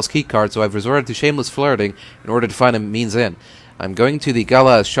Amaral's keycard, so I've resorted to shameless flirting in order to find a means in. I'm going to the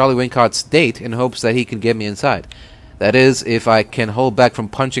gala as Charlie Wincott's date in hopes that he can get me inside. That is, if I can hold back from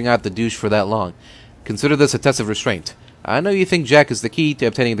punching out the douche for that long. Consider this a test of restraint. I know you think Jack is the key to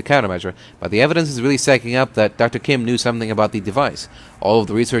obtaining the countermeasure, but the evidence is really stacking up that Dr. Kim knew something about the device. All of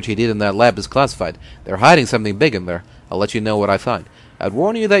the research he did in that lab is classified. They're hiding something big in there. I'll let you know what I find. I'd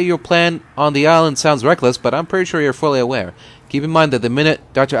warn you that your plan on the island sounds reckless, but I'm pretty sure you're fully aware. Keep in mind that the minute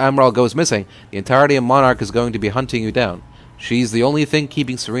Dr. Amaral goes missing, the entirety of Monarch is going to be hunting you down. She's the only thing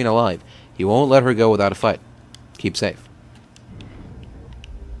keeping Serene alive. He won't let her go without a fight. Keep safe.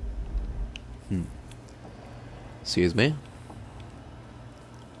 Excuse me.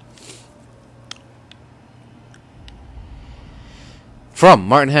 From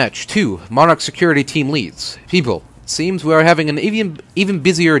Martin Hatch to Monarch Security Team Leads. People, it seems we are having an even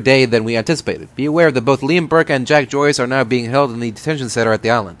busier day than we anticipated. Be aware that both Liam Burke and Jack Joyce are now being held in the detention center at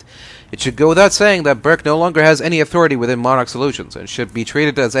the island. It should go without saying that Burke no longer has any authority within Monarch Solutions and should be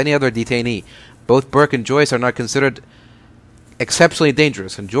treated as any other detainee. Both Burke and Joyce are not considered exceptionally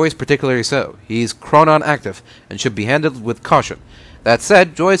dangerous, and Joyce particularly so. He's chronon active and should be handled with caution. That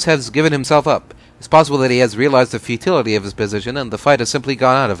said, Joyce has given himself up. It's possible that he has realized the futility of his position and the fight has simply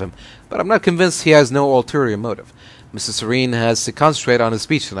gone out of him, but I'm not convinced he has no ulterior motive. Mr. Serene has to concentrate on his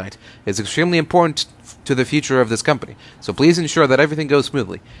speech tonight. It's extremely important to the future of this company, so please ensure that everything goes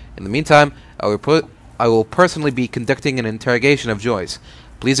smoothly. In the meantime, I will personally be conducting an interrogation of Joyce.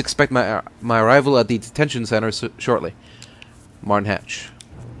 Please expect my arrival at the detention center shortly. Martin Hatch.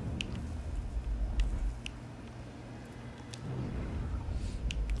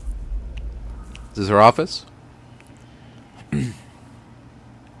 Is this her office?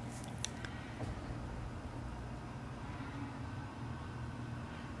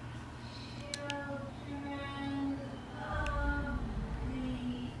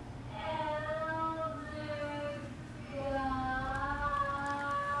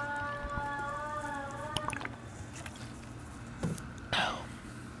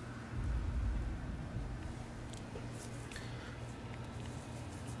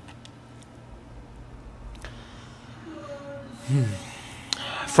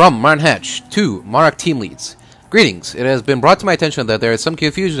 From Martin Hatch to Monarch team leads. Greetings. It has been brought to my attention that there is some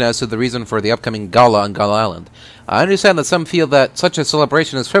confusion as to the reason for the upcoming gala on Gala Island. I understand that some feel that such a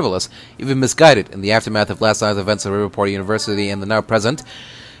celebration is frivolous, even misguided, in the aftermath of last night's events at Riverport University and the now present,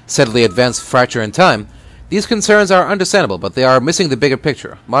 steadily advanced fracture in time. These concerns are understandable, but they are missing the bigger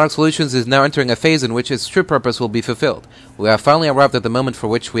picture. Monarch Solutions is now entering a phase in which its true purpose will be fulfilled. We have finally arrived at the moment for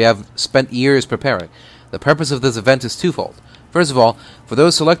which we have spent years preparing. The purpose of this event is twofold. First of all, for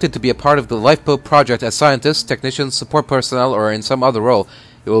those selected to be a part of the Lifeboat project as scientists, technicians, support personnel, or in some other role,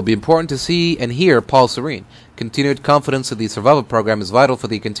 it will be important to see and hear Paul Serene. Continued confidence in the survival program is vital for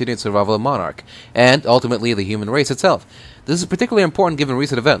the continued survival of Monarch, and, ultimately, the human race itself. This is particularly important given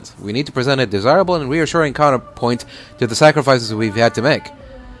recent events. We need to present a desirable and reassuring counterpoint to the sacrifices we've had to make.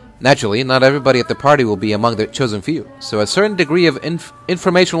 Naturally, not everybody at the party will be among the chosen few, so a certain degree of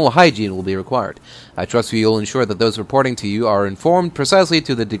informational hygiene will be required. I trust you'll ensure that those reporting to you are informed precisely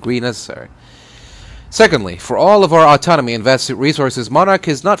to the degree necessary. Secondly, for all of our autonomy and vast resources, Monarch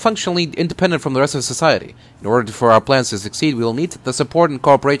is not functionally independent from the rest of society. In order for our plans to succeed, we will need the support and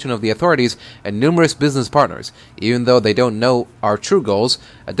cooperation of the authorities and numerous business partners. Even though they don't know our true goals,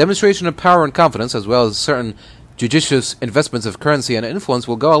 a demonstration of power and confidence, as well as certain judicious investments of currency and influence,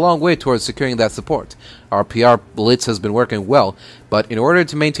 will go a long way towards securing that support. Our PR blitz has been working well, but in order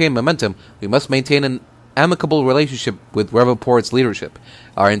to maintain momentum, we must maintain an amicable relationship with Riverport's leadership.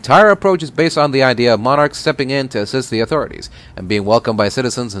 Our entire approach is based on the idea of Monarch stepping in to assist the authorities, and being welcomed by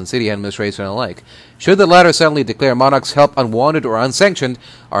citizens and city administration alike. Should the latter suddenly declare Monarch's help unwanted or unsanctioned,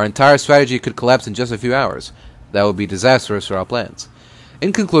 our entire strategy could collapse in just a few hours. That would be disastrous for our plans.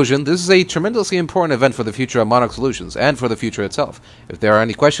 In conclusion, this is a tremendously important event for the future of Monarch Solutions, and for the future itself. If there are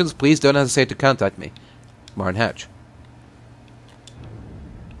any questions, please don't hesitate to contact me. Martin Hatch.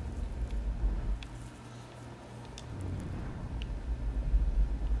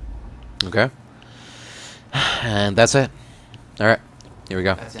 Okay. And that's it. Alright, here we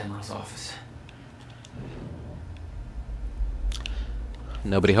go. That's Amaral's office.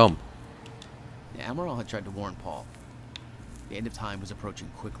 Nobody home. Yeah, Amaral had tried to warn Paul. The end of time was approaching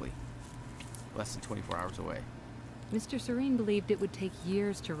quickly. Less than 24 hours away. Mr. Serene believed it would take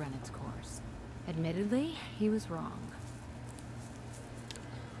years to run its course. Admittedly, he was wrong.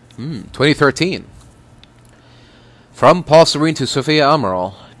 2013. From Paul Serene to Sofia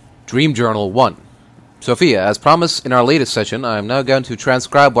Amaral. Dream Journal 1. Sophia, as promised in our latest session, I am now going to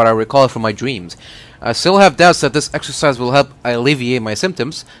transcribe what I recall from my dreams. I still have doubts that this exercise will help alleviate my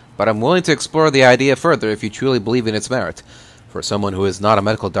symptoms, but I'm willing to explore the idea further if you truly believe in its merit. For someone who is not a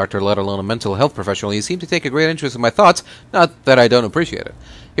medical doctor, let alone a mental health professional, you seem to take a great interest in my thoughts, not that I don't appreciate it.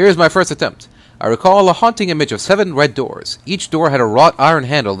 Here is my first attempt. I recall a haunting image of 7 red doors. Each door had a wrought iron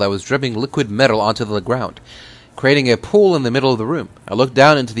handle that was dripping liquid metal onto the ground, creating a pool in the middle of the room. I looked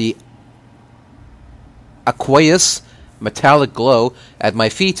down into the aqueous metallic glow at my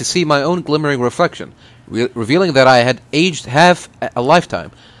feet to see my own glimmering reflection, revealing that I had aged half a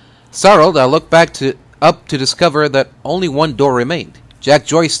lifetime. Startled, I looked up to discover that only one door remained. Jack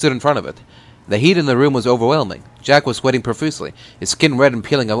Joyce stood in front of it. The heat in the room was overwhelming. Jack was sweating profusely, his skin red and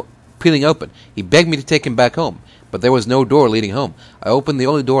peeling open. He begged me to take him back home, but there was no door leading home. I opened the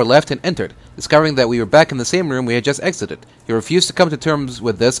only door left and entered, discovering that we were back in the same room we had just exited. He refused to come to terms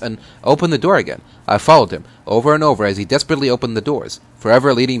with this and opened the door again. I followed him, over and over, as he desperately opened the doors,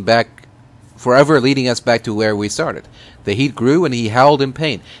 forever leading us back to where we started. The heat grew and he howled in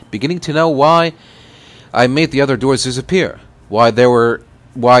pain, beginning to know why I made the other doors disappear, why there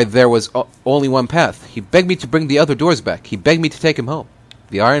was only one path. He begged me to bring the other doors back. He begged me to take him home.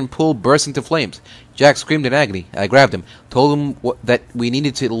 The iron pool burst into flames. Jack screamed in agony. I grabbed him, told him that we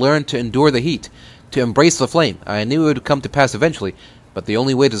needed to learn to endure the heat, to embrace the flame. I knew it would come to pass eventually, but the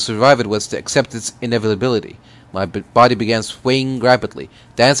only way to survive it was to accept its inevitability. My body began swaying rapidly,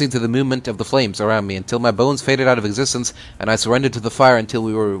 dancing to the movement of the flames around me until my bones faded out of existence and I surrendered to the fire until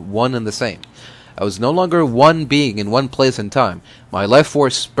we were one and the same. I was no longer one being in one place and time. My life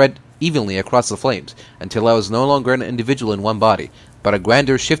force spread evenly across the flames until I was no longer an individual in one body, but a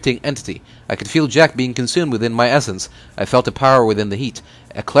grander shifting entity. I could feel Jack being consumed within my essence. I felt a power within the heat,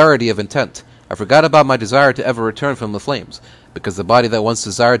 a clarity of intent. I forgot about my desire to ever return from the flames, because the body that once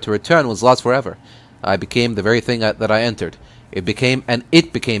desired to return was lost forever. I became the very thing that I entered. It became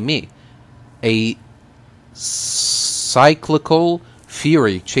me. A cyclical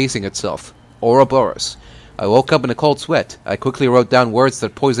fury chasing itself. Ouroboros. I woke up in a cold sweat. I quickly wrote down words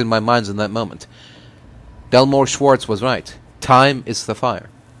that poisoned my mind in that moment. Delmore Schwartz was right. Time is the fire.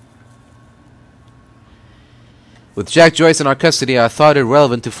 With Jack Joyce in our custody, I thought it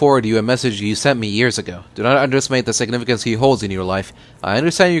relevant to forward you a message you sent me years ago. Do not underestimate the significance he holds in your life. I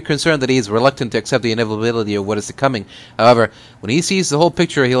understand your concern that he is reluctant to accept the inevitability of what is coming. However, when he sees the whole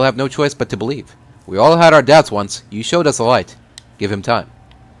picture, he'll have no choice but to believe. We all had our doubts once. You showed us the light. Give him time.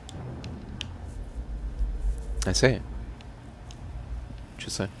 I say it.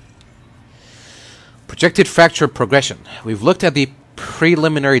 Interesting. Projected fracture progression. We've looked at the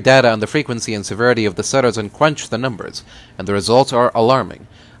preliminary data on the frequency and severity of the stutters and crunched the numbers, and the results are alarming.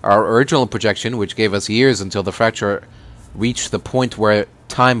 Our original projection, which gave us years until the fracture reached the point where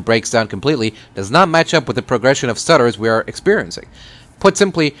time breaks down completely, does not match up with the progression of stutters we are experiencing. Put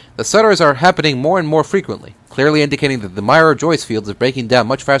simply, the stutters are happening more and more frequently, clearly indicating that the Meyer-Joyce field is breaking down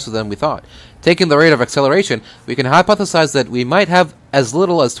much faster than we thought. Taking the rate of acceleration, we can hypothesize that we might have as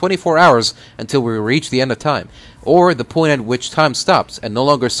little as 24 hours until we reach the end of time, or the point at which time stops and no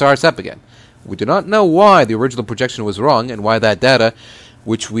longer starts up again. We do not know why the original projection was wrong, and why that data,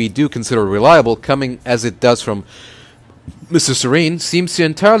 which we do consider reliable, coming as it does from Mr. Serene, seems to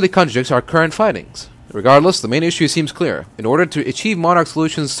entirely contradict our current findings. Regardless, the main issue seems clear. In order to achieve Monarch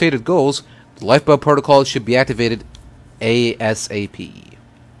Solutions' stated goals, the lifeboat protocol should be activated ASAP.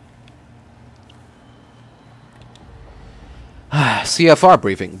 CFR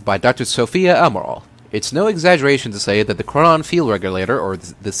briefing by Dr. Sofia Amaral. It's no exaggeration to say that the Chronon Field Regulator, or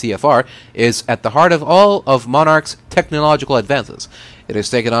the CFR, is at the heart of all of Monarch's technological advances. It has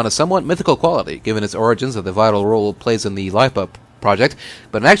taken on a somewhat mythical quality, given its origins and the vital role it plays in the lifeboat project,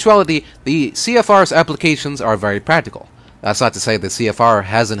 but in actuality, the CFR's applications are very practical. That's not to say the CFR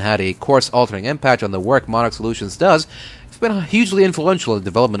hasn't had a course-altering impact on the work Monarch Solutions does. It's been hugely influential in the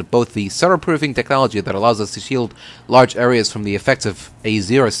development of both the stutter-proofing technology that allows us to shield large areas from the effects of a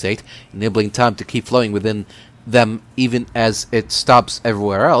zero state, enabling time to keep flowing within them even as it stops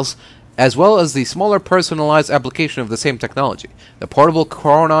everywhere else, as well as the smaller personalized application of the same technology, the portable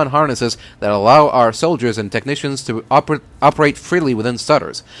Chronon harnesses that allow our soldiers and technicians to operate freely within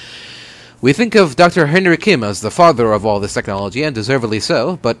stutters. We think of Dr. Henry Kim as the father of all this technology, and deservedly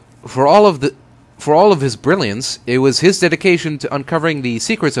so, but for all of his brilliance, it was his dedication to uncovering the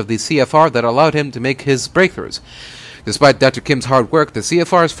secrets of the CFR that allowed him to make his breakthroughs. Despite Dr. Kim's hard work, the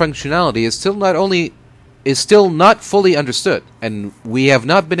CFR's functionality is still not fully understood, and we have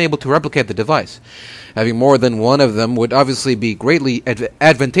not been able to replicate the device. Having more than one of them would obviously be greatly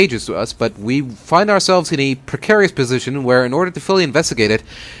advantageous to us, but we find ourselves in a precarious position where, in order to fully investigate it,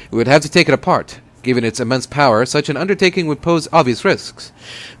 we would have to take it apart. Given its immense power, such an undertaking would pose obvious risks.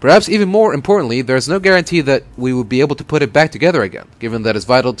 Perhaps even more importantly, there is no guarantee that we would be able to put it back together again, given that it's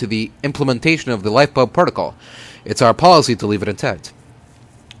vital to the implementation of the lifeboat protocol. It's our policy to leave it intact.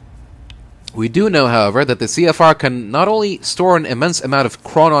 We do know, however, that the CFR can not only store an immense amount of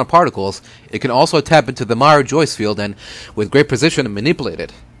Chronon particles, it can also tap into the Meyer-Joyce field and, with great precision, manipulate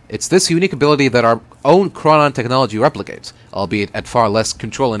it. It's this unique ability that our own Chronon technology replicates, albeit at far less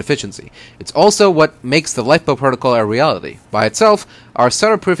control and efficiency. It's also what makes the lifeboat protocol a reality. By itself, our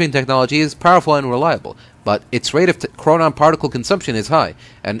stutter-proofing technology is powerful and reliable, but its rate of Chronon particle consumption is high,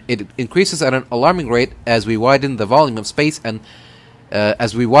 and it increases at an alarming rate as we widen the volume of space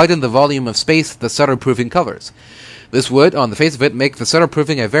the stutter-proofing covers. This would, on the face of it, make the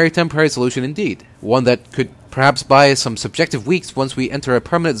stutter-proofing a very temporary solution indeed, one that could perhaps buy some subjective weeks once we enter a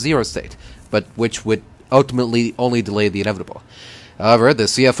permanent zero state, but which would ultimately only delay the inevitable. However, the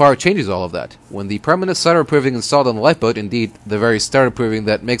CFR changes all of that. When the permanent stutter-proofing installed on the lifeboat, indeed the very stutter-proofing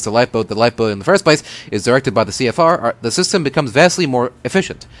that makes the lifeboat in the first place, is directed by the CFR, the system becomes vastly more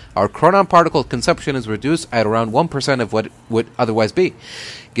efficient. Our Chronon particle consumption is reduced at around 1% of what it would otherwise be.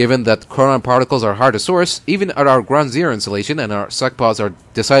 Given that Chronon particles are hard to source, even at our ground zero installation and our suck pods are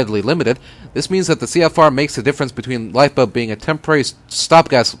decidedly limited, This means that the CFR makes the difference between lifeboat being a temporary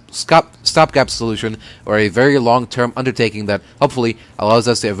stopgap solution or a very long-term undertaking that hopefully allows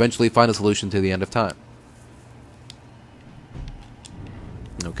us to eventually find a solution to the end of time.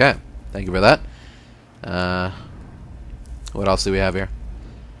 Okay, thank you for that. What else do we have here?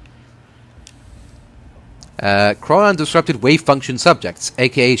 Chronon disrupted wave function subjects,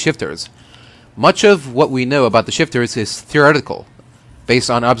 aka shifters. Much of what we know about the shifters is theoretical, based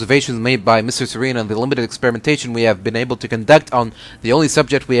on observations made by Mr. Serene and the limited experimentation we have been able to conduct on the only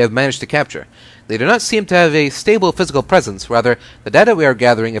subject we have managed to capture. They do not seem to have a stable physical presence. Rather, the data we are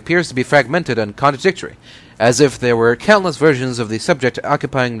gathering appears to be fragmented and contradictory, as if there were countless versions of the subject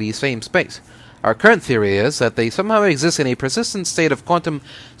occupying the same space. Our current theory is that they somehow exist in a persistent state of quantum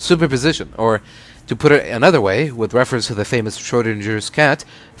superposition, or, to put it another way, with reference to the famous Schrodinger's cat,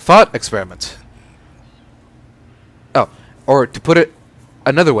 thought experiment. Or to put it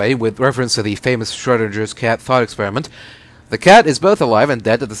another way, with reference to the famous Schrodinger's cat thought experiment, the cat is both alive and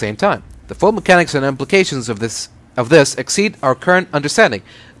dead at the same time. The full mechanics and implications of this exceed our current understanding,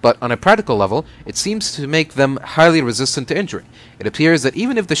 but on a practical level, it seems to make them highly resistant to injury. It appears that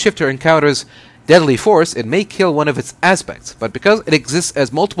even if the shifter encounters deadly force, it may kill one of its aspects, but because it exists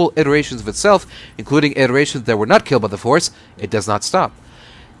as multiple iterations of itself, including iterations that were not killed by the force, it does not stop.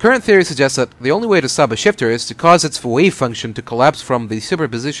 Current theory suggests that the only way to stop a shifter is to cause its wave function to collapse from the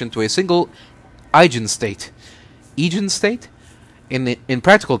superposition to a single eigenstate. Eigenstate? In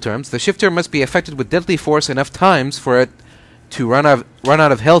practical terms, the shifter must be affected with deadly force enough times for it to run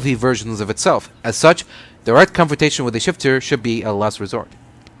out of healthy versions of itself. As such, direct confrontation with the shifter should be a last resort.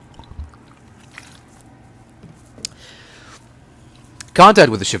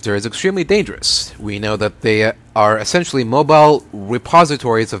 Contact with the shifter is extremely dangerous. We know that they are essentially mobile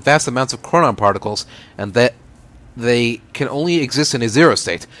repositories of vast amounts of chronon particles, and that they can only exist in a zero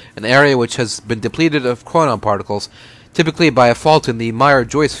state, an area which has been depleted of chronon particles, typically by a fault in the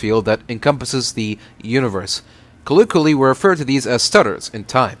Meyer-Joyce field that encompasses the universe. Colloquially, we refer to these as stutters in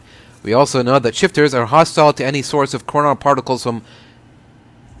time. We also know that shifters are hostile to any source of chronon particles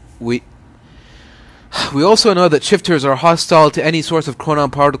We also know that shifters are hostile to any source of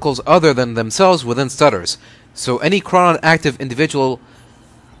chronon particles other than themselves within stutters, so any chronon-active individual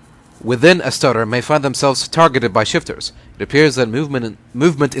within a stutter may find themselves targeted by shifters. It appears that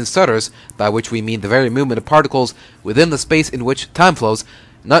movement in stutters, by which we mean the very movement of particles within the space in which time flows,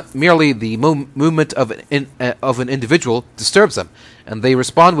 not merely the movement of an individual, disturbs them, and they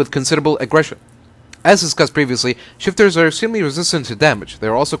respond with considerable aggression. As discussed previously, shifters are extremely resistant to damage. They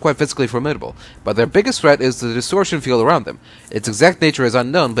are also quite physically formidable, but their biggest threat is the distortion field around them. Its exact nature is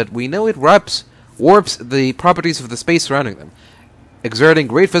unknown, but we know it warps the properties of the space surrounding them, exerting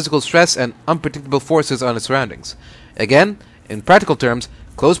great physical stress and unpredictable forces on its surroundings. Again, in practical terms,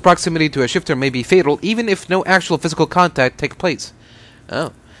 close proximity to a shifter may be fatal even if no actual physical contact takes place.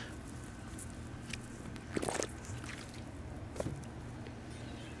 Oh.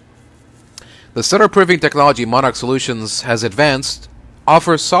 The stutter-proofing technology Monarch Solutions has advanced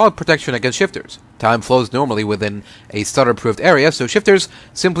offers solid protection against shifters. Time flows normally within a stutter-proofed area, so shifters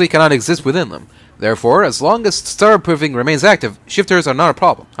simply cannot exist within them. Therefore, as long as stutter-proofing remains active, shifters are not a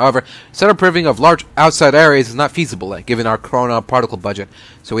problem. However, stutter-proofing of large outside areas is not feasible, given our chronon particle budget,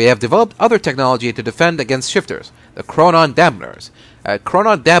 so we have developed other technology to defend against shifters, the chronon dampeners. A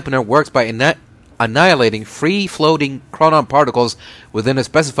chronon dampener works by annihilating free-floating chronon particles within a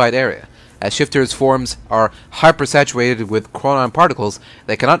specified area. As shifters' forms are hypersaturated with chronon particles,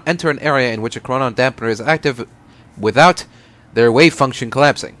 they cannot enter an area in which a chronon dampener is active without their wave function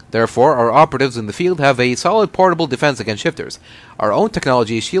collapsing. Therefore, our operatives in the field have a solid portable defense against shifters. Our own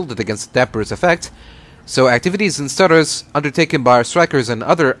technology is shielded against the dampener's effect, so activities in stutters undertaken by our strikers and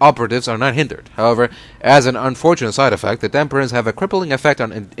other operatives are not hindered. However, as an unfortunate side effect, the dampeners have a crippling effect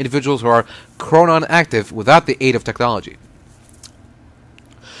on individuals who are chronon active without the aid of technology.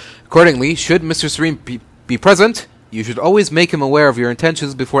 Accordingly, should Mr. Serene be present, you should always make him aware of your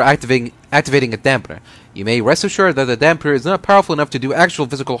intentions before activating a dampener. You may rest assured that the dampener is not powerful enough to do actual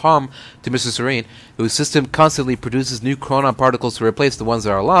physical harm to Mr. Serene, whose system constantly produces new chronon particles to replace the ones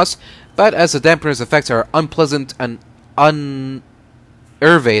that are lost, but as the dampener's effects are unpleasant and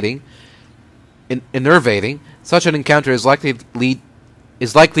enervating, such an encounter is likely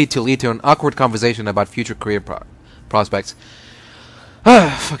to lead to an awkward conversation about future career prospects.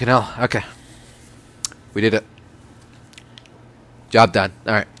 Fucking hell. Okay. We did it. Job done.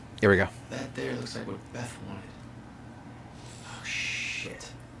 Alright. Here we go. That there looks like what Beth wanted. Oh,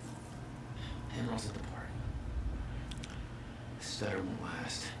 shit. Emerald's at the party. The stutter won't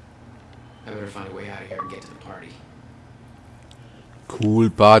last. I better find a way out of here and get to the party.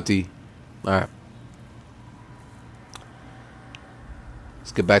 Cool party. Alright.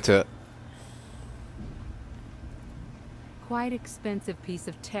 Let's get back to it. Quite expensive piece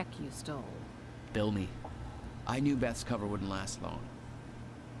of tech you stole. Bill me. I knew Beth's cover wouldn't last long.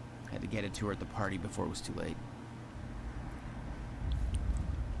 Had to get it to her at the party before it was too late.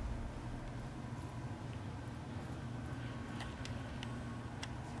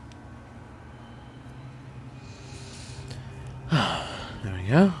 There we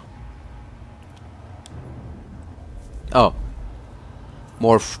go. Oh.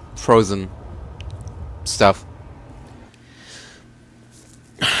 More frozen stuff.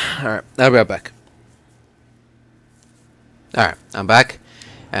 Alright, I'll be right back. Alright, I'm back.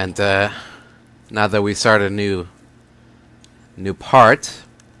 And now that we started a new part,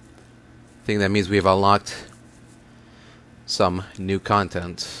 I think that means we've unlocked some new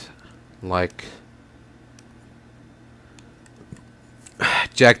content. Like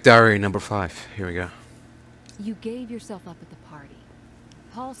Jack Diary number 5. Here we go. You gave yourself up at the party.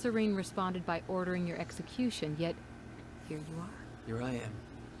 Paul Serene responded by ordering your execution, yet here you are. Here I am.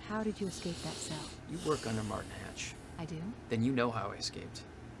 How did you escape that cell? You work under Martin Hatch. I do? Then you know how I escaped.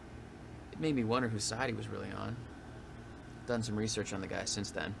 It made me wonder whose side he was really on. Done some research on the guy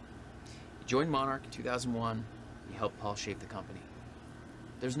since then. He joined Monarch in 2001. He helped Paul shape the company.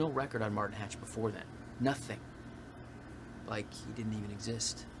 There's no record on Martin Hatch before then. Nothing. Like he didn't even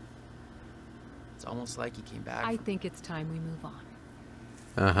exist. It's almost like he came back. I think it's time we move on.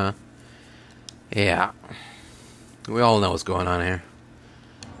 Uh-huh. Yeah. We all know what's going on here.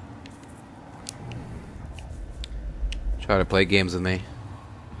 Try to play games with me.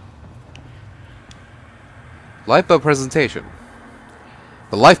 Lifeboat presentation.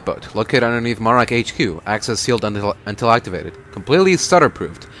 The lifeboat, located underneath Monarch HQ, access sealed until activated. Completely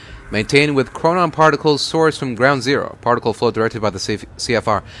stutter-proofed. Maintained with chronon particles sourced from ground zero. Particle flow directed by the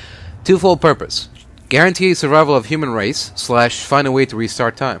CFR. Twofold purpose. Guarantee survival of human race / find a way to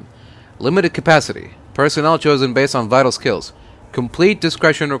restart time. Limited capacity. Personnel chosen based on vital skills. Complete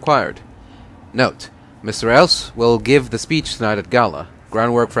discretion required. Note. Mr. S will give the speech tonight at Gala.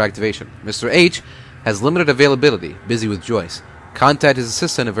 Groundwork for activation. Mr. H has limited availability. Busy with Joyce. Contact his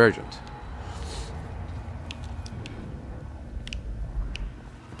assistant if urgent.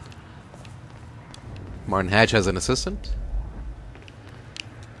 Martin Hatch has an assistant?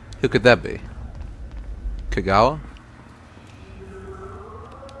 Who could that be? Kagawa?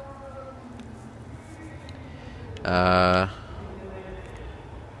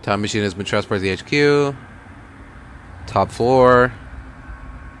 Time machine has been transported to the HQ. Top floor.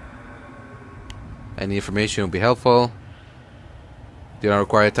 Any information will be helpful. Do not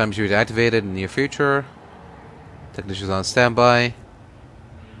require a time machine to be activated in the near future. Technicians on standby.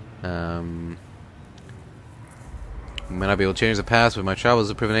 We may not be able to change the past, but my travels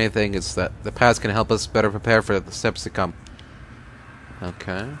have proven anything. It's that the past can help us better prepare for the steps to come.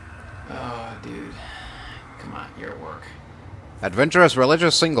 Okay. Oh, dude. Come on, you're at work. Adventurous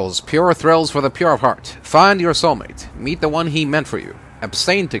religious singles, pure thrills for the pure of heart. Find your soulmate. Meet the one he meant for you.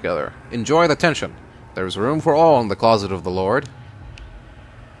 Abstain together. Enjoy the tension. There is room for all in the closet of the Lord.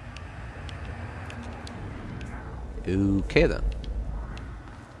 Okay then.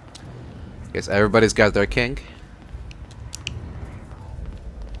 Guess everybody's got their kink.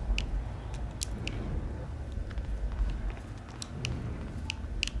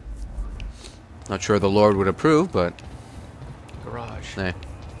 Not sure the Lord would approve, but Garage. hey.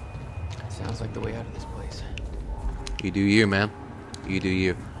 Sounds like the way out of this place. You do you, man. You do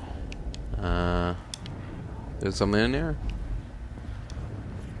you. There's something in there?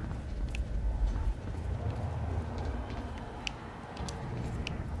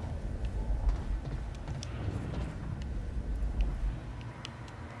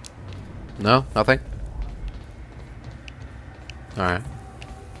 No? Nothing? Alright.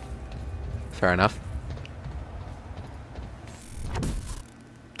 Fair enough.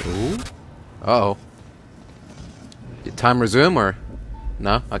 Ooh. Uh-oh. Did time resume or?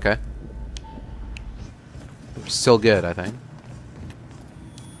 No? Okay. We're still good, I think.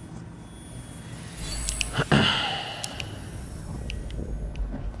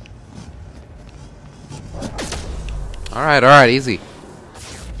 Alright, easy.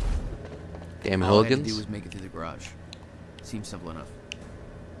 Damn All I had to hooligans. do was make it through the garage. Seems simple enough.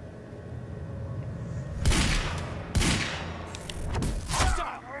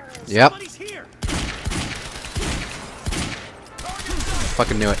 Yep.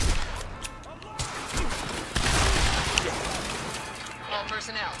 Fucking knew it. All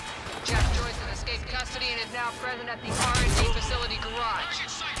personnel. Jack Joyce has escaped custody and is now present at the R&D facility garage.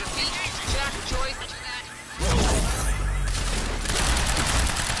 Repeat, Jack Joyce.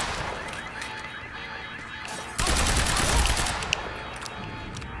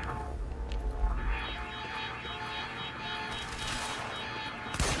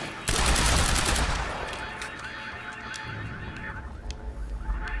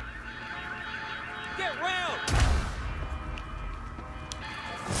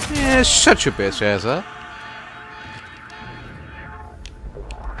 Yeah, shut your bitch ass up.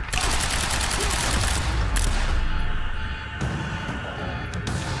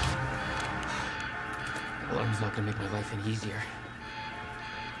 Alarm's not gonna make my life any easier.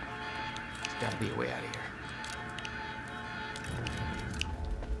 There's gotta be a way out of here.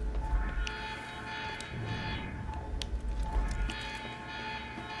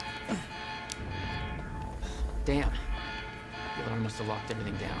 Damn. The alarm must have locked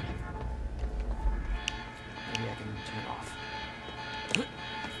everything down. Maybe I can turn it off.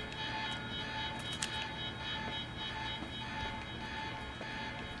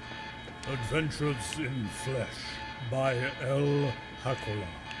 Adventures in Flesh by L. Hakola.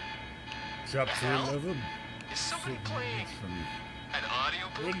 Chapter 11. Is somebody playing an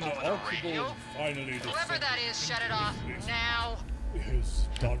audiobook When the over the Archibald radio? finally Whoever that is, shut it off now. His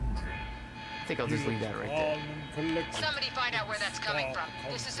dungeon. I think I'll just leave that right there. Somebody find out where that's coming from.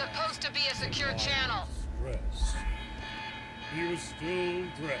 This is supposed to be a secure channel. Dressed. He was still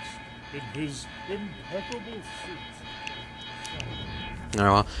dressed in his impeccable suit. Oh,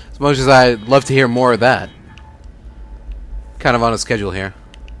 well, as much as I'd love to hear more of that. Kind of on a schedule here.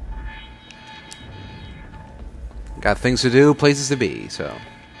 Got things to do, places to be, so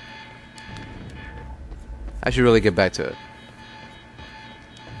I should really get back to it.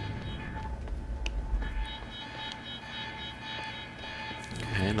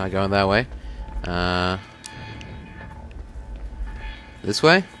 Okay, not going that way. This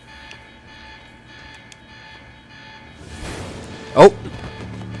way? Oh!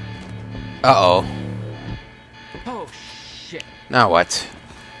 Uh-oh. Oh, shit. Now what?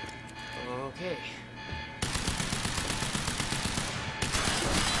 Okay.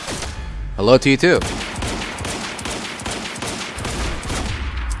 Hello to you too.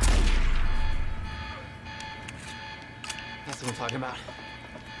 That's what I'm talking about.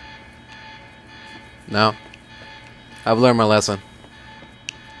 No. I've learned my lesson.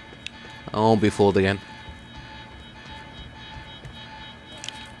 I won't be fooled again.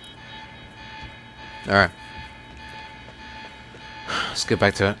 Alright. Let's get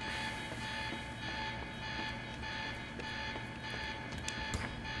back to it.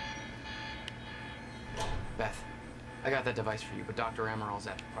 Beth, I got that device for you, but Dr. Amaral's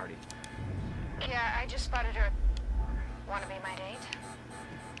at the party. Yeah, I just spotted her. Want to be my date?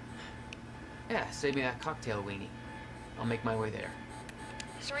 Yeah, save me that cocktail weenie. I'll make my way there.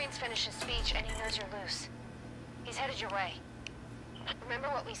 Serene's finished his speech and he knows you're loose. He's headed your way. Remember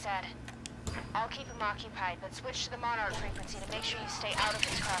what we said. I'll keep him occupied, but switch to the Monarch frequency to make sure you stay out of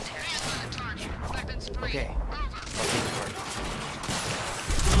his crosshairs. Weapons free. Okay. I'll take the target.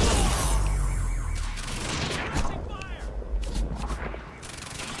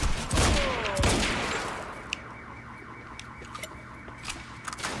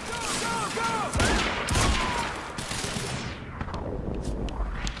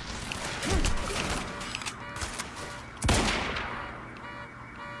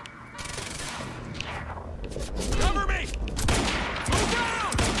 Cover me! Move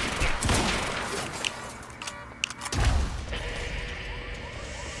down!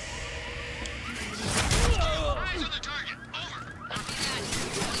 Eyes on the target. Over. Copy that.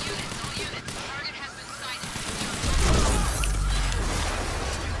 All units. Target has been sighted.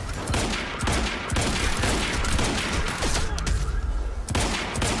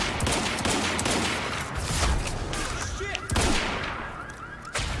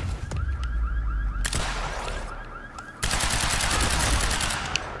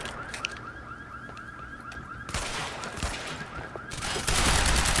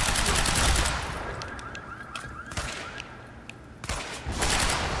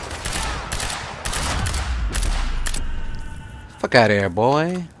 Fuck out of here,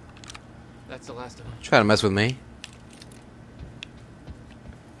 boy. That's the last of them. Try to mess with me.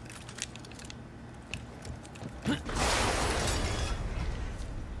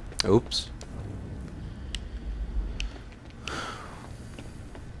 Oops.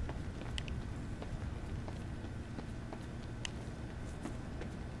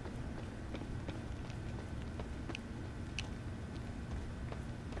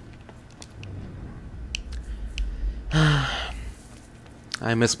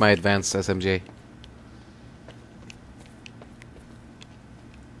 I miss my advanced SMG.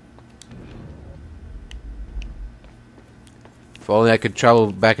 If only I could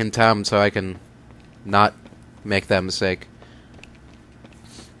travel back in time so I can not make that mistake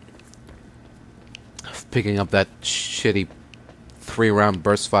of picking up that shitty 3-round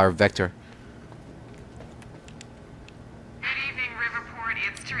burst fire vector. Good evening, Riverport.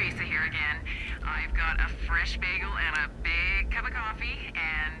 It's Teresa here again. I've got a fresh bagel and a big cup of coffee,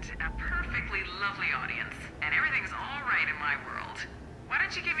 and lovely audience, and everything's all right in my world. Why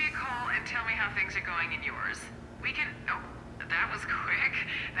don't you give me a call and tell me how things are going in yours? We can... Oh, that was quick.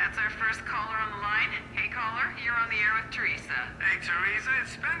 That's our first caller on the line. Hey, caller, you're on the air with Teresa. Hey, Teresa,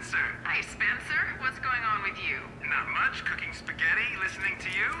 it's Spencer. Hi, Spencer. What's going on with you? Not much. Cooking spaghetti, listening to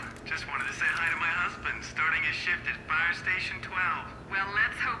you. Just wanted to say hi to my husband, starting his shift at Fire Station 12. Well,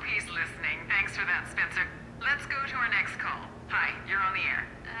 let's hope he's listening. Thanks for that, Spencer. Let's go to our next call. Hi, you're on the air.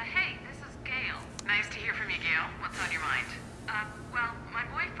 Hey, this is Gail. Nice to hear from you, Gail. What's on your mind? Well, my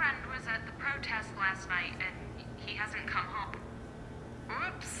boyfriend was at the protest last night, and he hasn't come home.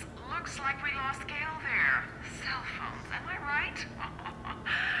 Oops, looks like we lost Gail there. Cell phones, am I right?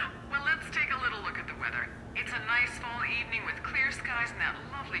 Well, let's take a little look at the weather. It's a nice fall evening with clear skies and that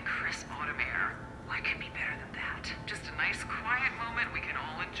lovely crisp autumn air. What could be better than that? Just a nice quiet moment we can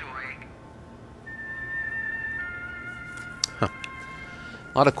all enjoy. Huh.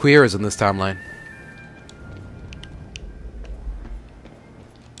 A lot of queers in this timeline.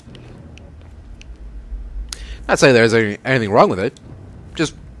 Not saying there's anything wrong with it.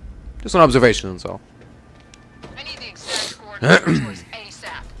 Just an observation, that's all. I need the exact coordinates for choice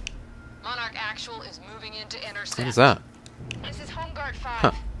ASAP. Monarch Actual is moving in to intercept. What is that? This is Home Guard 5.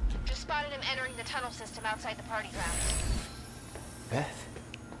 Huh. Just spotted him entering the tunnel system outside the party grounds. Beth?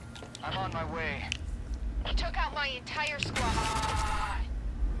 I'm on my way. He took out my entire squad.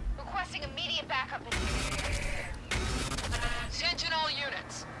 Requesting immediate backup in Attention all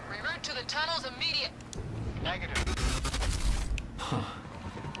units. Reroute to the tunnels immediate. Negative. Huh.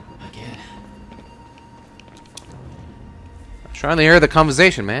 Again. I'm trying to hear the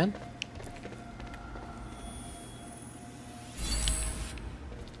conversation, man.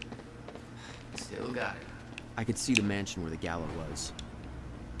 Still got it. I could see the mansion where the gala was.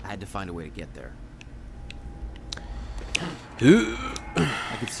 I had to find a way to get there.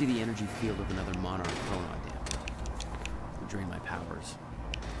 I could see the energy field of another Monarch Gala dam. It would drain my powers.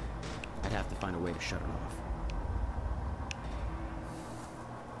 I'd have to find a way to shut it off.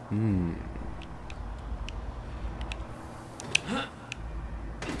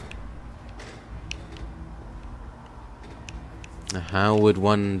 How would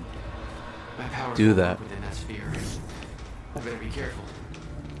one do that? Within that sphere. I better be careful.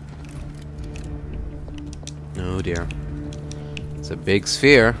 Oh dear. It's a big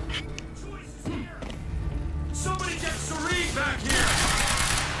sphere. Somebody get Serene back here!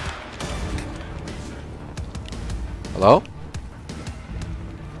 Hello?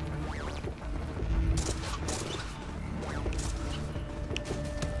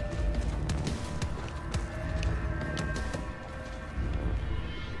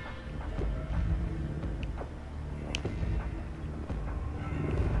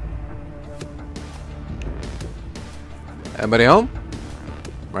 Anybody home?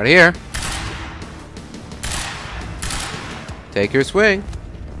 Right here. Take your swing.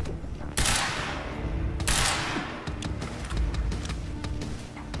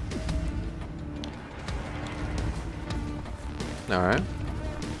 All right.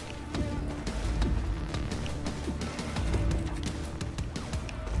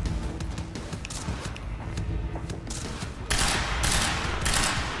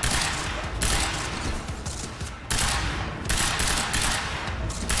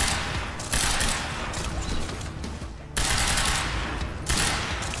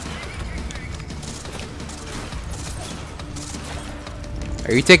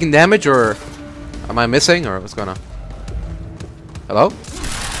 Are you taking damage, or am I missing, or what's going on? Hello?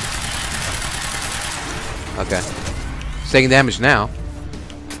 Okay. He's taking damage now.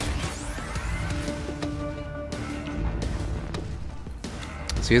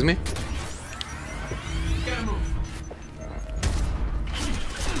 Excuse me? Gotta move.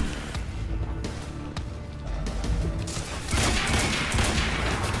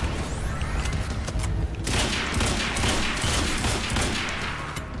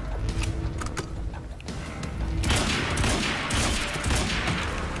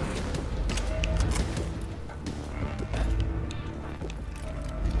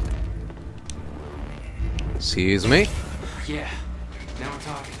 Excuse me? Yeah. Now we're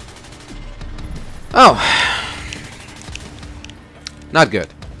talking. Oh. Not good.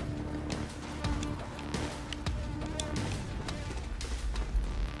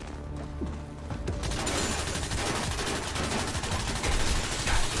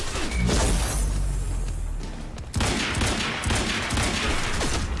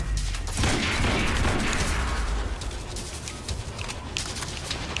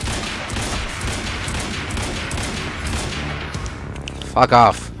 Fuck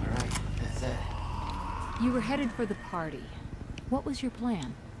off. You were headed for the party. What was your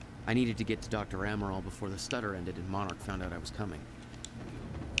plan? I needed to get to Dr. Amaral before the stutter ended and Monarch found out I was coming.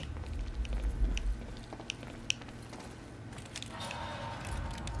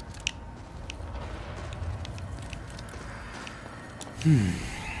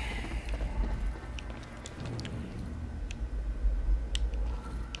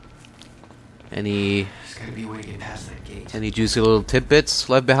 Any There's gotta be a way to get past that gate. any juicy little tidbits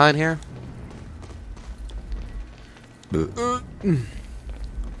left behind here?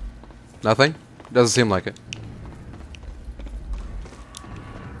 Nothing? Doesn't seem like it.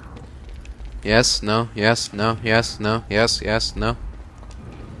 Yes, no, yes, no, yes, no, yes, yes, no.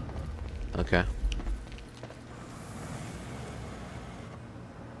 Okay.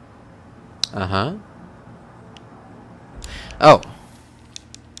 Uh-huh. Oh.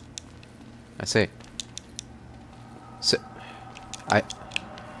 I see. So,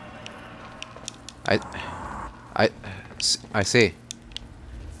 I see.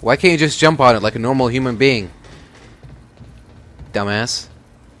 Why can't you just jump on it like a normal human being? Dumbass.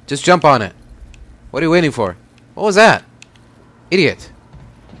 Just jump on it. What are you waiting for? What was that? Idiot.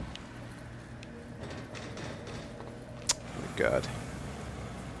 Oh my god.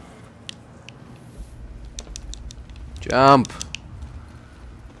 Jump.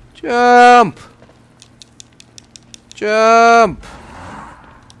 Jump. Jump.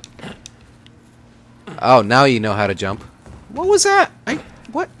 Oh, now you know how to jump. What was that?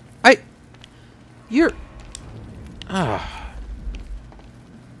 You're... Ah.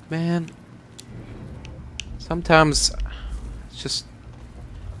 Man. Sometimes... It's just...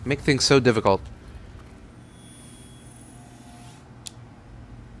 Make things so difficult.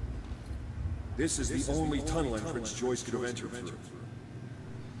 This is the only tunnel entrance Joyce could have entered through.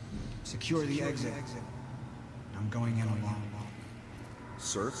 Secure the exit. I'm going in alone.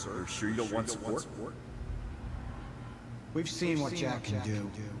 Sir, are you sure you don't want support? We've seen what Jack can do.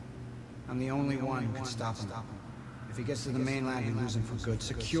 I'm the only one who can stop him. If he gets to the mainland, we lose him for good.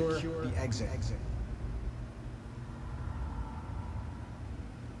 Secure the exit.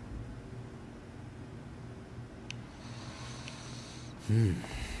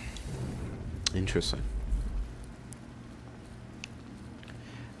 Interesting.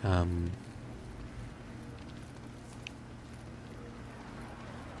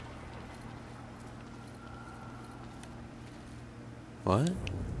 What?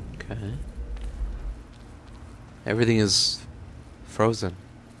 Okay. Everything is frozen.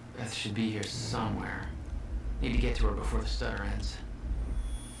 Beth should be here somewhere. Need to get to her before the stutter ends.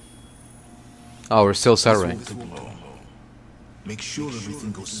 Oh, we're still stuttering. Make sure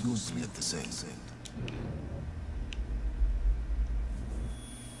everything goes smoothly at this end.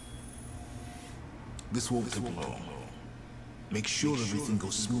 This won't take long. Make sure everything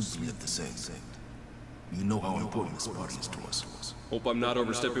goes smoothly at this end. You know how important this party is to us. Hope I'm not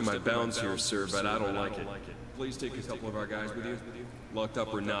overstepping my bounds here, sir, but I don't like it. Please take a couple of our guys with you. Locked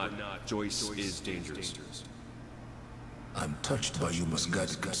up or not, Joyce is dangerous. I'm touched by your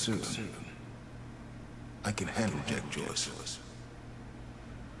misguided concern. I can handle Jack Joyce.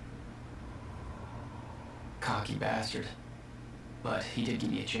 Cocky bastard. But he did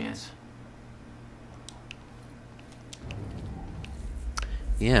give me a chance.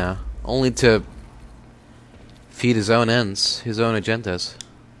 Yeah, only to feed his own ends, his own agendas.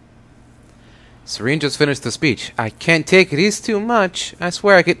 Serene just finished the speech. I can't take it, he's too much. I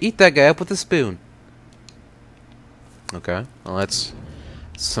swear I could eat that guy up with a spoon. Okay, well that's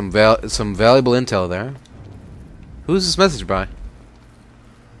some valuable intel there. Who's this message by?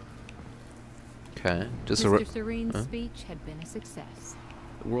 Okay, just Mr. Serene's speech had been a success.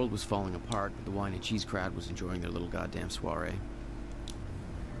 The world was falling apart, but the wine and cheese crowd was enjoying their little goddamn soiree.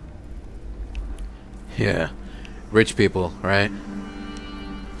 Yeah, rich people, right?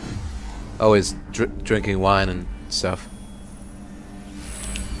 Always drinking wine and stuff.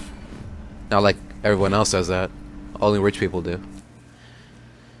 Not like everyone else does that. Only rich people do.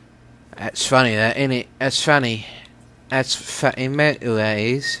 That's funny, that ain't it? That's funny. That's fucking mental, that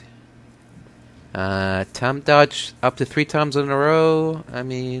is. Time dodge up to 3 times in a row. I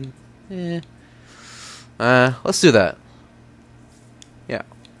mean, let's do that. Yeah.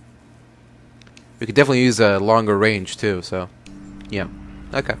 We could definitely use a longer range too, so yeah.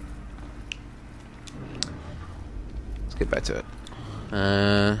 Okay. Let's get back to it.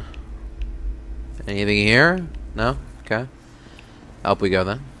 Anything here? No? Okay. Up we go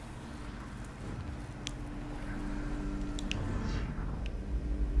then.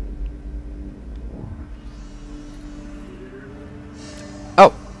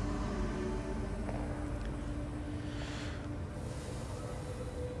 Oh!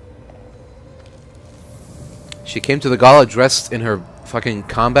 She came to the gala dressed in her fucking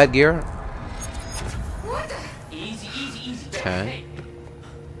combat gear. Easy, easy, easy. Okay. Hey.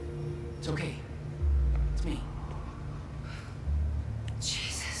 It's okay. It's me.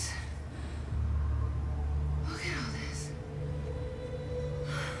 Jesus. Look at all this.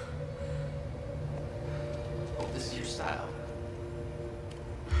 Hope this is your style.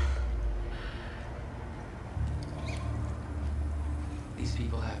 These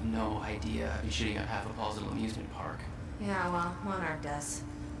people have no idea I've been shooting at half of Paul's little amusement park. Yeah, well, Monarch does.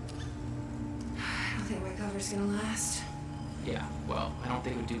 I don't think my cover's gonna last. Yeah, well, I don't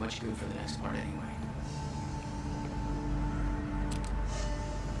think it would do much good for the next part anyway.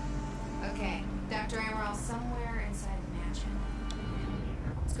 Okay, Dr. Amaral somewhere inside the mansion.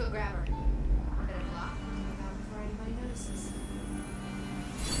 Let's go grab her. Better lock and out before anybody notices.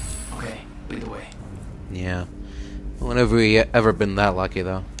 Okay, lead the way. Yeah. When have we ever been that lucky,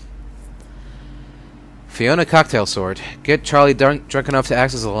 though? Fiona cocktail sword. Get Charlie drunk enough to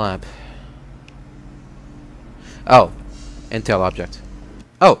access the lab. Oh. Intel object.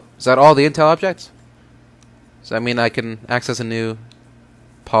 Oh, is that all the intel objects? Does that mean I can access a new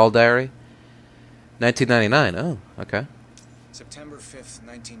Paul diary? 1999. Oh, okay. September 5th,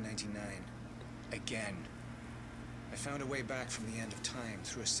 1999. Again. I found a way back from the end of time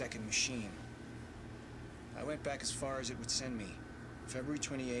through a second machine. I went back as far as it would send me. February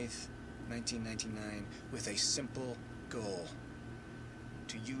 28th, 1999, with a simple goal.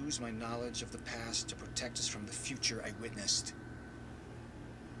 To use my knowledge of the past to protect us from the future I witnessed.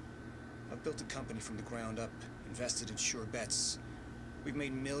 I've built a company from the ground up, invested in sure bets. We've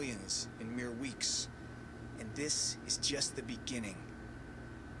made millions in mere weeks. And this is just the beginning.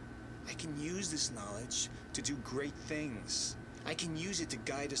 I can use this knowledge to do great things. I can use it to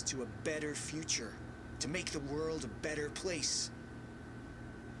guide us to a better future. To make the world a better place.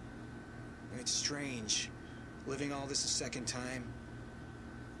 And it's strange, living all this a second time,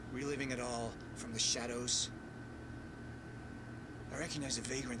 reliving it all from the shadows. I recognized a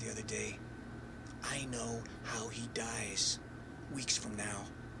vagrant the other day. I know how he dies, weeks from now.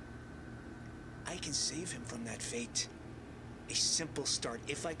 I can save him from that fate. A simple start.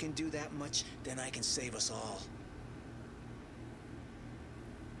 If I can do that much, then I can save us all.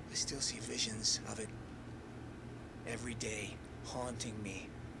 I still see visions of it. Every day, haunting me.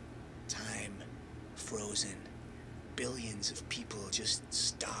 Time frozen. Billions of people just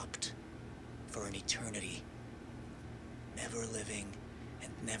stopped for an eternity. Never living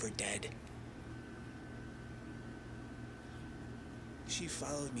and never dead. She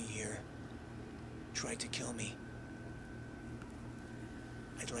followed me here. Tried to kill me.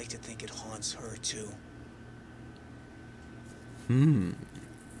 I'd like to think it haunts her too. Who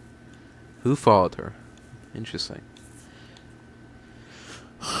followed her? Interesting.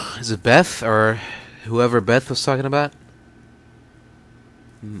 Is it Beth or whoever Beth was talking about?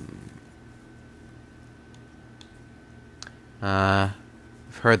 I've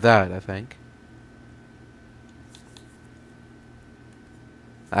heard that, I think.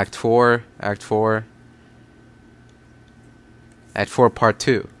 Act 4, Act 4. Act 4 Part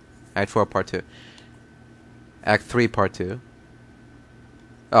 2. Act 4 Part 2. Act 3 Part 2.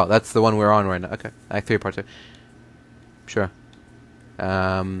 Oh, that's the one we're on right now. Okay. Act 3 Part 2. Sure.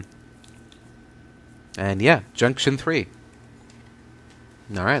 And yeah, Junction 3.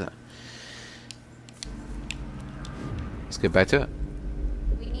 Alright then. Let's get back to it.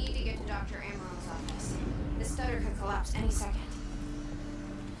 We need to get to Dr. Amaral's office. The stutter could collapse any second.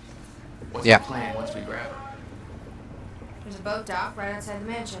 What's the plan once we grab her? There's a boat dock right outside the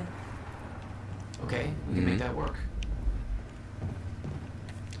mansion. Okay, we can make that work.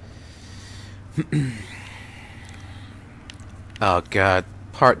 Oh god,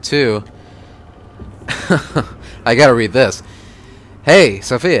 Part 2. I gotta read this. Hey,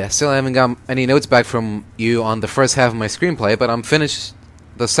 Sofia, still haven't got any notes back from you on the first half of my screenplay, but I'm finished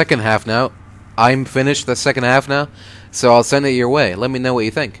the second half now. I'm finished the second half now, so I'll send it your way. Let me know what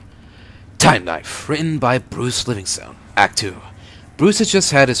you think. Time Knife, written by Bruce Livingstone. Act 2. Bruce has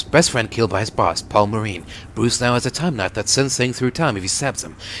just had his best friend killed by his boss, Paul Marine. Bruce now has a time knife that sends things through time if he stabs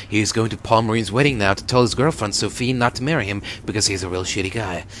him. He is going to Paul Marine's wedding now to tell his girlfriend, Sophie, not to marry him because he's a real shitty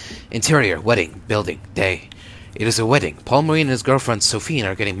guy. Interior, wedding, building, day. It is a wedding. Paul Marine and his girlfriend, Sophie,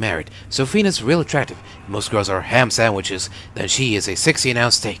 are getting married. Sophie is real attractive. Most girls are ham sandwiches, then she is a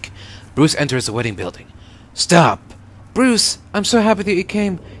 16-ounce steak. Bruce enters the wedding building. Stop! Bruce, I'm so happy that you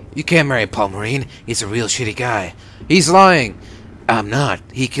came. You can't marry Paul Marine. He's a real shitty guy. He's lying. I'm not.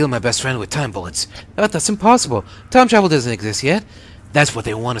 He killed my best friend with time bullets. That's impossible. Time travel doesn't exist yet. That's what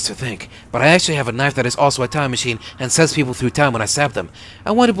they want us to think. But I actually have a knife that is also a time machine and sends people through time when I stab them.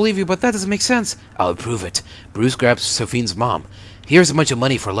 I want to believe you, but that doesn't make sense. I'll prove it. Bruce grabs Sophine's mom. Here's a bunch of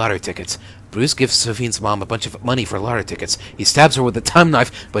money for lottery tickets. Bruce gives Sophine's mom a bunch of money for lottery tickets. He stabs her with a time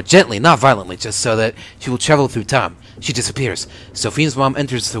knife, but gently, not violently, just so that she will travel through time. She disappears. Sophine's mom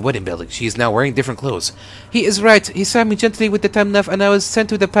enters the wedding building. She is now wearing different clothes. He is right. He stabbed me gently with the time knife, and I was sent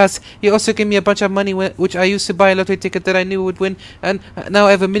to the past. He also gave me a bunch of money, which I used to buy a lottery ticket that I knew would win, and now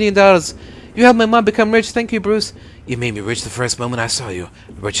I have $1 million. You helped my mom become rich. Thank you, Bruce. You made me rich the first moment I saw you.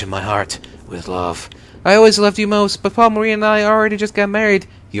 Rich in my heart. With love. I always loved you most, but Paul Marie and I already just got married.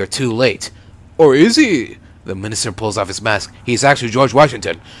 You're too late. Or is he? The minister pulls off his mask. He's actually George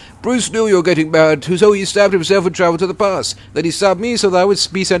Washington. Bruce knew you were getting bad, so he stabbed himself and traveled to the past. Then he stabbed me so that I would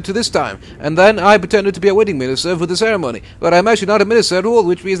be sent to this time. And then I pretended to be a wedding minister for the ceremony. But I'm actually not a minister at all,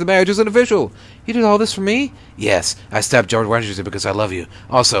 which means the marriage is unofficial. You did all this for me? Yes, I stabbed George Washington because I love you.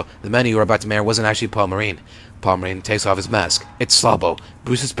 Also, the man you were about to marry wasn't actually Paul Marine. Paul Marine takes off his mask. It's Slabo,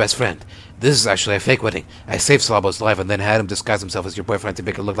 Bruce's best friend. This is actually a fake wedding. I saved Slabo's life and then had him disguise himself as your boyfriend to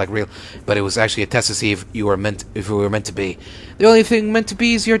make it look like real, but it was actually a test to see if we were meant to be. The only thing meant to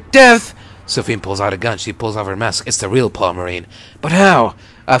be is your death! Sophie pulls out a gun. She pulls off her mask. It's the real Paul Marine. But how?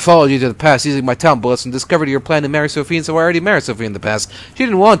 I followed you to the past using my town bullets and discovered your plan to marry Sophie, and so I already married Sophie in the past. She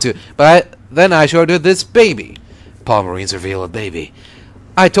didn't want to, but then I showed her this baby. Paul Marine's reveal a baby.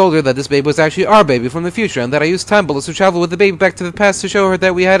 I told her that this baby was actually our baby from the future, and that I used time bullets to travel with the baby back to the past to show her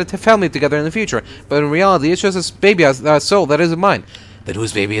that we had a family together in the future. But in reality, it's just this baby I sold that isn't mine. Then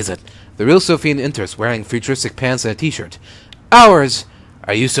whose baby is it? The real Sophie enters, wearing futuristic pants and a t-shirt. Ours!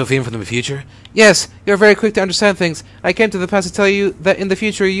 Are you Sophie from the future? Yes, you're very quick to understand things. I came to the past to tell you that in the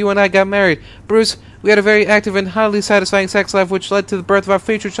future you and I got married. Bruce, we had a very active and highly satisfying sex life which led to the birth of our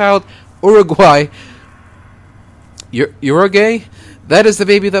future child, Uruguay. Uruguay? That is the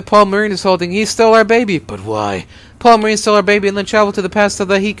baby that Paul Marine is holding. He stole our baby. But why? Paul Marine stole our baby and then traveled to the past so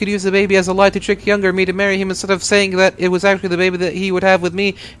that he could use the baby as a lie to trick younger me to marry him instead of saying that it was actually the baby that he would have with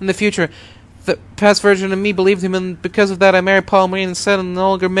me in the future. The past version of me believed him, and because of that I married Paul Marine instead and no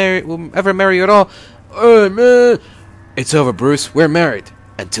longer will ever marry you at all. It's over, Bruce. We're married.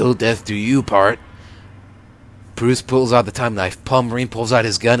 Until death do you part. Bruce pulls out the time knife. Paul Marine pulls out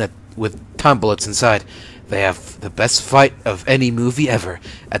his gun with time bullets inside. They have the best fight of any movie ever.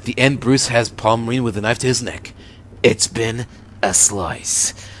 At the end, Bruce has Paul Marine with a knife to his neck. It's been a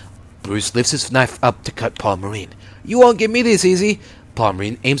slice. Bruce lifts his knife up to cut Paul Marine. You won't get me this easy. Paul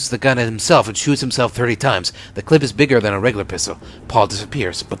Marine aims the gun at himself and shoots himself 30 times. The clip is bigger than a regular pistol. Paul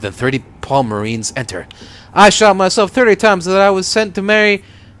disappears, but then 30 Paul Marines enter. I shot myself 30 times so that I was sent to many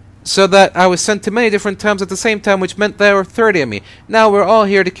different times at the same time, which meant there were 30 of me. Now we're all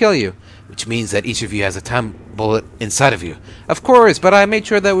here to kill you. Which means that each of you has a time bullet inside of you. Of course, but I made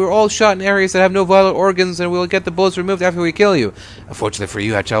sure that we were all shot in areas that have no vital organs, and we'll get the bullets removed after we kill you. Unfortunately for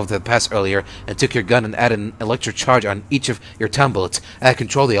you, I traveled to the past earlier and took your gun and added an electric charge on each of your time bullets. I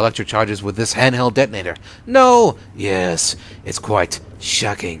control the electric charges with this handheld detonator. No! Yes, it's quite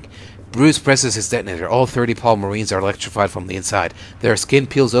shocking. Bruce presses his detonator. All 30 Paul Marines are electrified from the inside. Their skin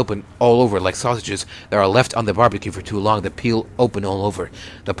peels open all over like sausages that are left on the barbecue for too long that peel open all over.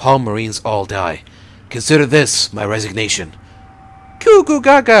 The Paul Marines all die. Consider this my resignation. Cuckoo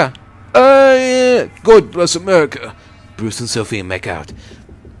gaga! God bless America! Bruce and Sophie make out.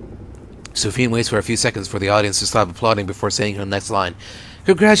 Sophie waits for a few seconds for the audience to stop applauding before saying her next line.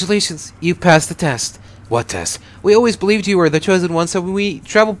 Congratulations, you passed the test. What test? We always believed you were the chosen one, so we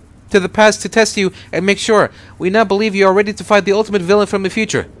traveled to the past to test you and make sure. We now believe you are ready to fight the ultimate villain from the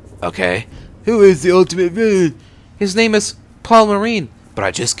future. Okay. Who is the ultimate villain? His name is Paul Marine. But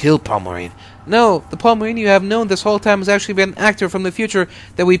I just killed Paul Marine. No, the Paul Marine you have known this whole time has actually been an actor from the future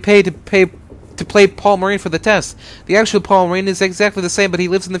that we paid to play Paul Marine for the test. The actual Paul Marine is exactly the same, but he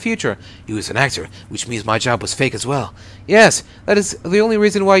lives in the future. He was an actor, which means my job was fake as well. Yes, that is the only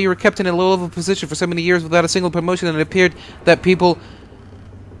reason why you were kept in a low-level position for so many years without a single promotion, and it appeared that people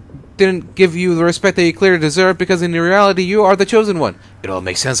didn't give you the respect that you clearly deserve, because in reality you are the chosen one. It all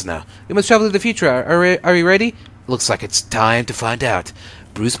makes sense now. We must travel to the future. Are you ready? Looks like it's time to find out.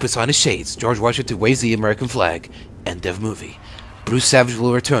 Bruce puts on his shades. George Washington waves the American flag. End of movie. Bruce Savage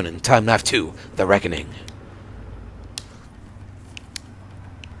will return in Time Knife 2, The Reckoning.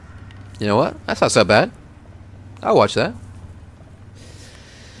 You know what? That's not so bad. I'll watch that.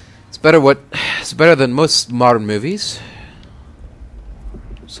 It's better than most modern movies.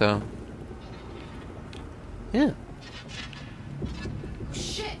 So, yeah.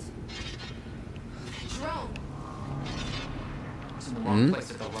 Shit! Drone. It's in the wrong place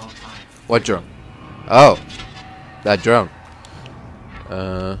at the wrong time. What drone? Oh, that drone.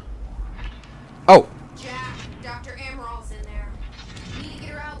 Oh. Jack, Dr. Amaral's in there. We need to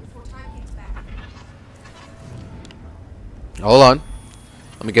get her out before time gets back. Hold on.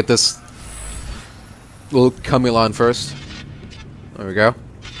 Let me get this little cummy on first. There we go.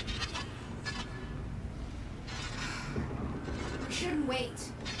 We shouldn't wait.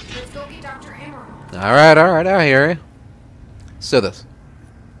 Let's go get Dr. Amaral. Alright, I hear you. Let's do this.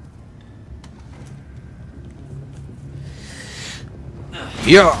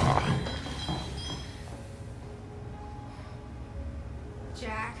 Yeah!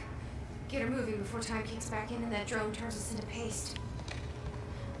 Jack, get her moving before time kicks back in and that drone turns us into paste.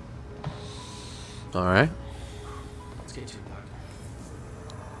 Alright. Let's get you, Doctor.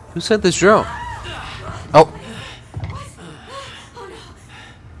 Who said this drone? Oh. Oh no.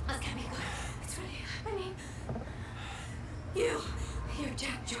 That's gonna be good. It's really, I mean, you're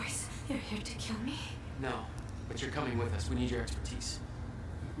Jack Joyce. You're here to kill me? No, but you're coming with us. We need your expertise.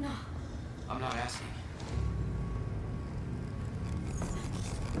 No. I'm not asking.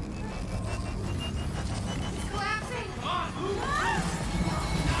 It's collapsing.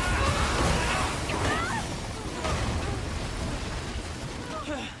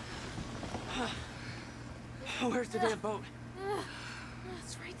 Where's the damn boat?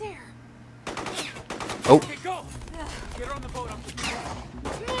 It's right there. Oh. Okay, go! Get her on the boat. Come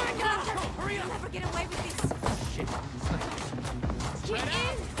on, Doctor. Hurry up. You'll never get away with this. Shit. Get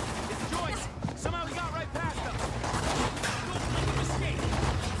in. It's Joyce. Somehow we got right past them. Don't let them escape.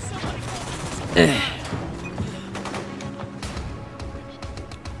 Somebody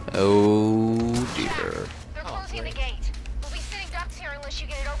Oh dear. They're closing the gate. We'll be sitting ducks here unless you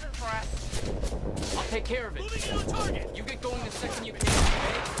get it open for us. I'll take care of it. Moving in on target. You get going the second you can,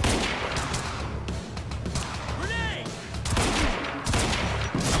 okay? Grenade!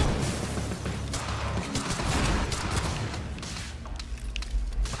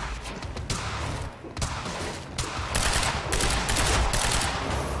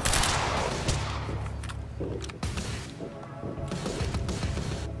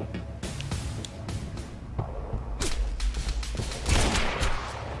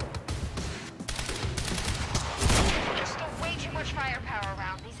 There's still way too much firepower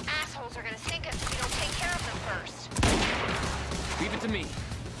around. These assholes are gonna sink us if we don't take care of them first. Leave it to me.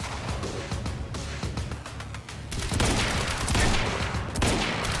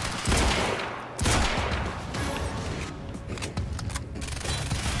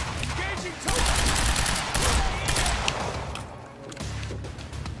 Engaging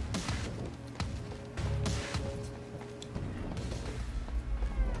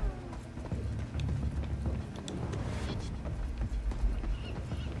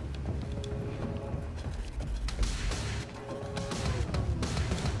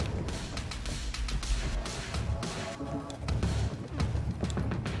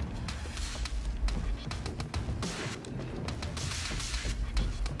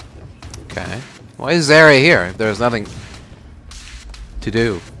Okay. Why is Zara here if there's nothing to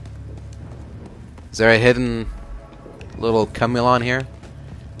do? Is there a hidden little cumulon here?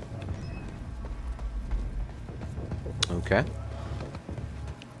 Okay.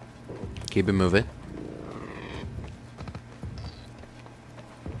 Keep it moving.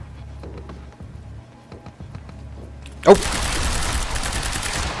 Oh!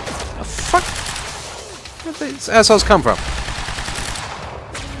 The fuck? Where did these assholes come from?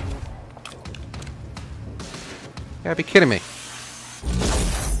 You gotta be kidding me.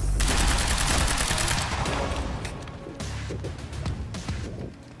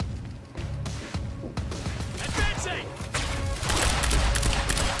 Advancing!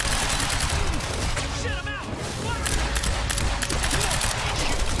 Shit, I'm out!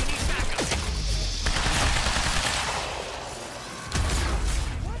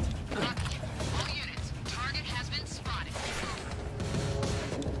 All units, target has been spotted.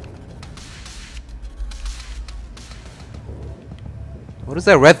 What is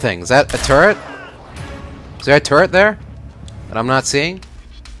that red thing? Is that a turret? Is there a turret there that I'm not seeing?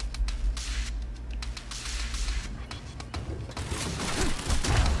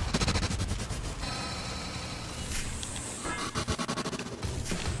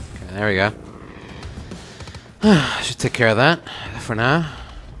 Okay, there we go. I should take care of that for now.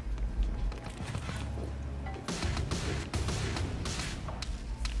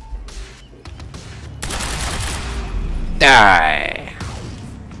 Die!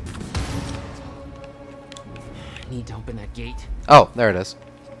 I need to open that gate. Oh, there it is.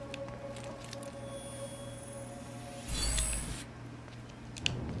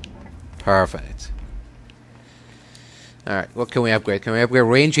 Perfect. Alright, what can we upgrade? Can we upgrade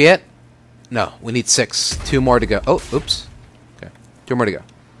range yet? No, we need 6. 2 more to go. Oh, oops. Okay, 2 more to go.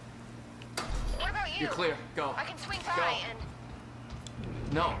 What about you? You're clear. Go. I can swing by and...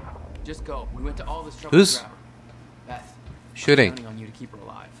 No, just go. We went to all this trouble Who's- to grab her. Beth, Shooting. I'm counting on you to keep her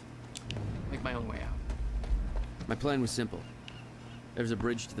alive. Make my own way out. My plan was simple. There was a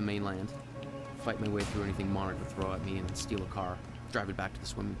bridge to the mainland. Fight my way through anything Monarch would throw at me and then steal a car. Drive it back to the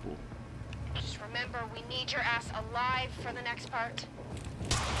swimming pool. Just remember, we need your ass alive for the next part.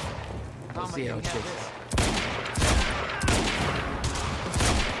 We'll see how it shakes out.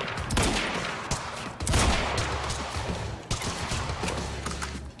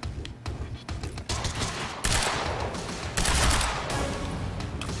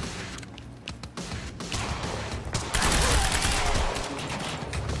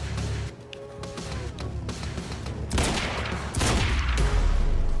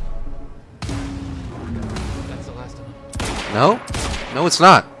 No? No, it's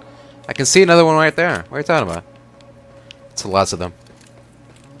not. I can see another one right there. What are you talking about? It's lots of them.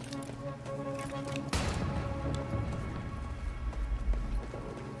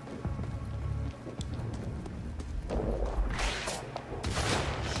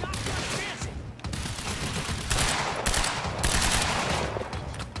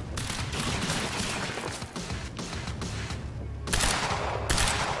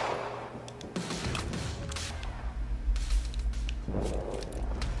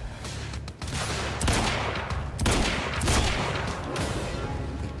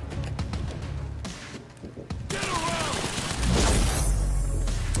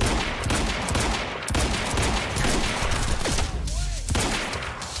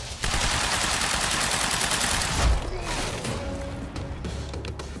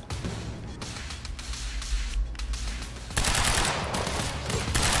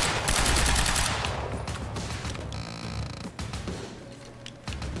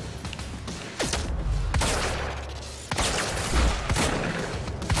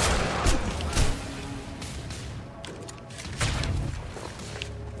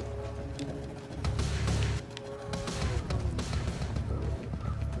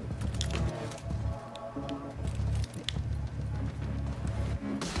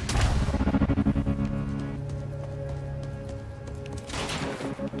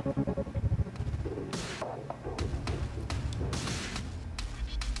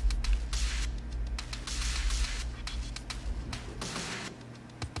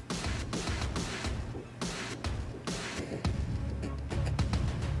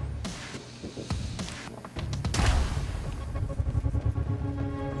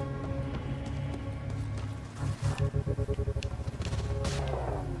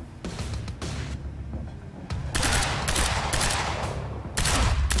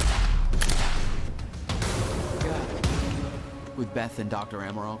 With Beth and Dr.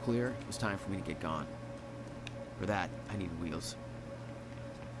 Amaral clear, it was time for me to get gone. For that, I needed wheels.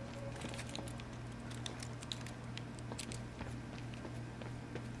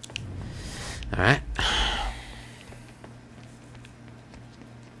 Alright.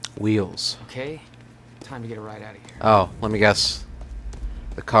 Wheels. Okay, time to get a ride out of here. Oh, let me guess.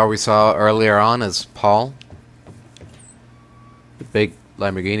 The car we saw earlier on is Paul? The big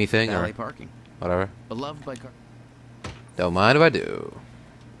Lamborghini thing? Valet or parking. whatever. Beloved by car. Don't mind if I do.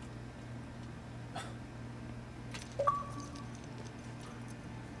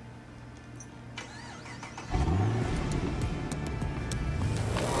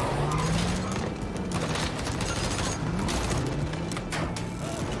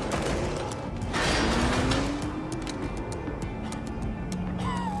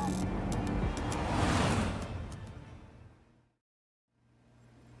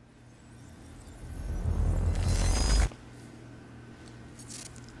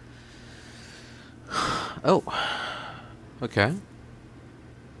 Oh. Okay.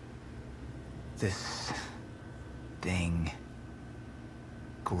 This thing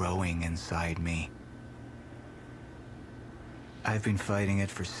growing inside me. I've been fighting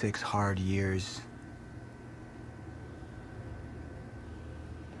it for 6 hard years.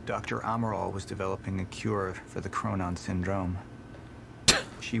 Dr. Amaral was developing a cure for the Cronon syndrome.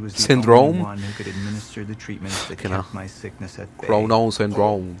 She was the only one who could administer the treatments that kept my sickness at bay. Cronon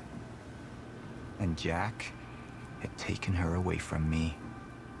syndrome. And Jack had taken her away from me.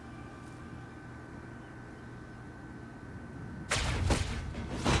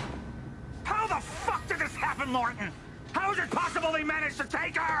 How the fuck did this happen, Morton? How is it possible they managed to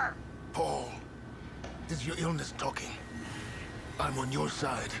take her? Paul, this is your illness talking. I'm on your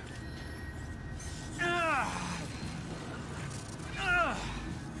side.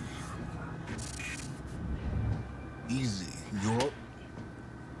 Easy, you're...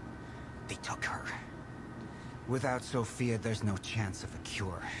 They took her. Without Sofia, there's no chance of a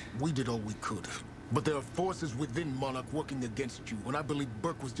cure. We did all we could. But there are forces within Monarch working against you, and I believe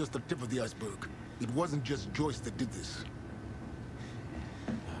Burke was just the tip of the iceberg. It wasn't just Joyce that did this.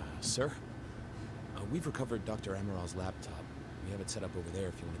 Sir? We've recovered Dr. Amaral's laptop. We have it set up over there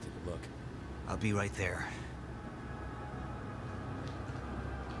if you want to take a look. I'll be right there.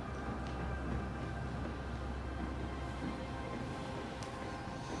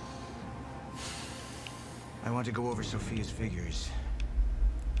 I want to go over Sofia's figures.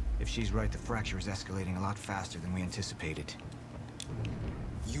 If she's right, the fracture is escalating a lot faster than we anticipated.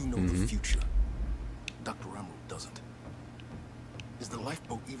 You know the future. Dr. Amaral doesn't. Is the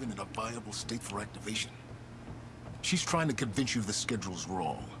lifeboat even in a viable state for activation? She's trying to convince you the schedule's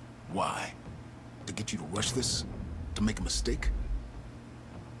wrong. Why? To get you to rush this? To make a mistake?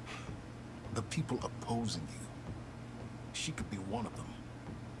 The people opposing you. She could be one of them.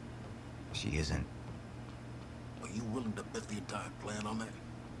 She isn't. Are you willing to bet the entire plan on that?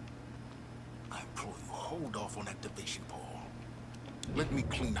 I implore you, hold off on activation, Paul. Let me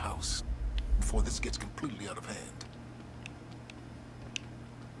clean house before this gets completely out of hand.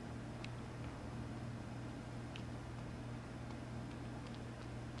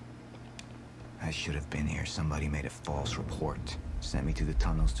 I should have been here. Somebody made a false report. Sent me to the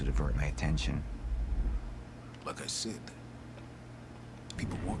tunnels to divert my attention. Like I said,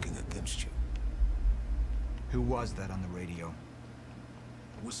 people working against you. Who was that on the radio?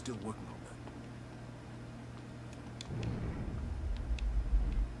 We're still working on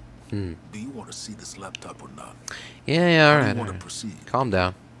that. Do you want to see this laptop or not? Yeah, How alright. do you want to proceed? Calm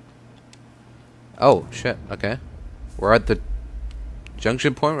down. Oh, shit, okay. We're at the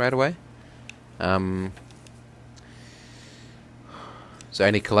junction point right away. Is there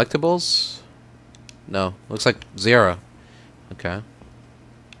any collectibles? No. Looks like 0. Okay.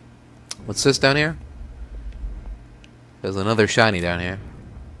 What's this down here? There's another shiny down here.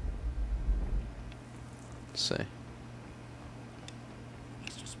 Let's see.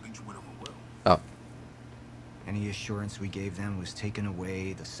 Oh. Any assurance we gave them was taken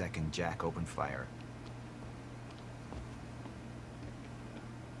away the second Jack opened fire.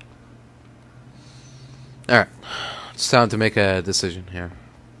 Alright. It's time to make a decision here.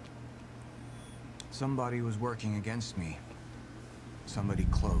 Somebody was working against me. Somebody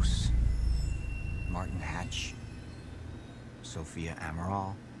close. Martin Hatch. Sofia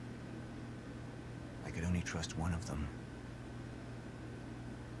Amaral. I could only trust one of them.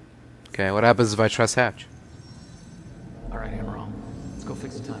 Okay, what happens if I trust Hatch? Alright, Amaral. Let's go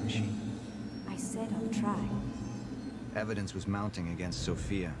fix the time machine. I said I'll try. Evidence was mounting against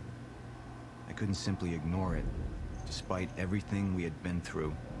Sofia. I couldn't simply ignore it, despite everything we had been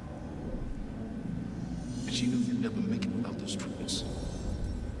through. And she knew you'd never make it without those treatments.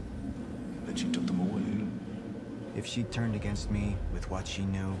 And then she took them away. If she turned against me with what she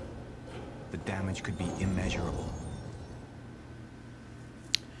knew, the damage could be immeasurable.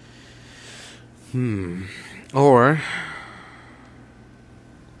 Or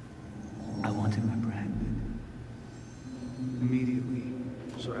I wanted my brand. Immediately.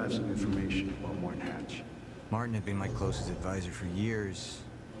 So I have some information about Martin Hatch. Martin had been my closest advisor for years.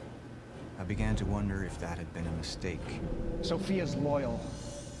 I began to wonder if that had been a mistake. Sofia's loyal.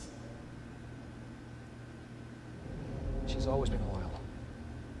 She's always been loyal.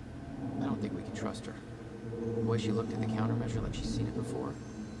 I don't think we can trust her. The way she looked at the countermeasure like she's seen it before.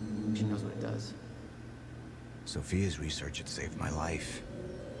 She knows what it does. Sofia's research had saved my life.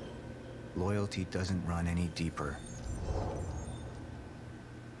 Loyalty doesn't run any deeper.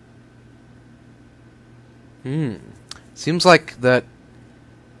 Seems like that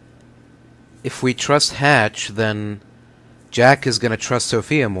if we trust Hatch, then Jack is gonna trust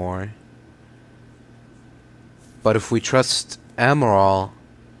Sofia more. But if we trust Amaral,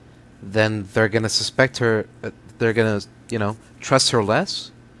 then they're gonna suspect her. They're gonna, you know, trust her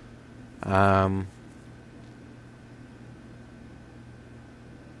less. I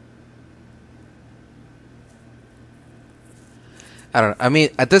don't know. I mean,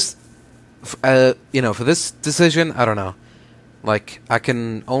 at this, you know, for this decision, I don't know. Like, I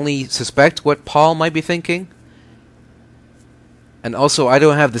can only suspect what Paul might be thinking. And also, I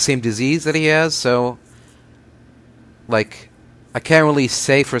don't have the same disease that he has, so... Like, I can't really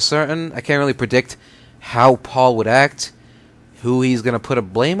say for certain. I can't really predict how Paul would act, who he's going to put a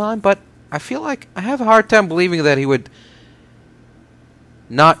blame on, but I feel like I have a hard time believing that he would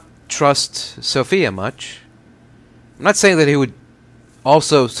not trust Sofia much. I'm not saying that he would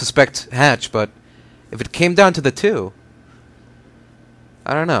also suspect Hatch, but if it came down to the two,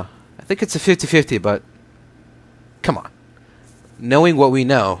 I don't know. I think it's a 50-50, but come on. Knowing what we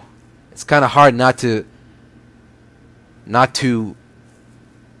know, it's kind of hard not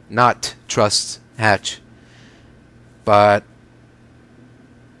trust Hatch. But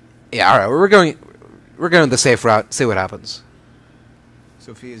yeah, all right, we're going the safe route. See what happens.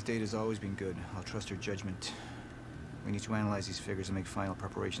 Sofia's data's always been good. I'll trust her judgment. We need to analyze these figures and make final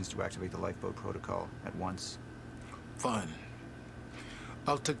preparations to activate the lifeboat protocol at once. Fine.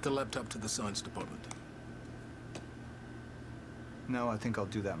 I'll take the laptop to the science department. No, I think I'll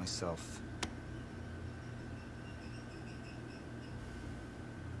do that myself.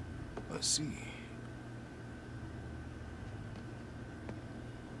 I see.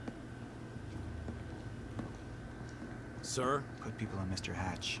 Sir? Put people on Mr.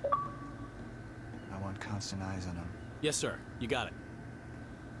 Hatch. I want constant eyes on him. Yes, sir. You got it.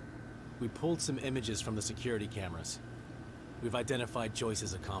 We pulled some images from the security cameras. We've identified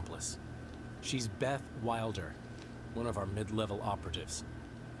Joyce's accomplice. She's Beth Wilder, one of our mid-level operatives.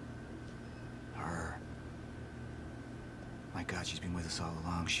 Her. My God, she's been with us all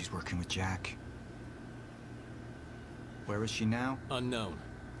along. She's working with Jack. Where is she now? Unknown.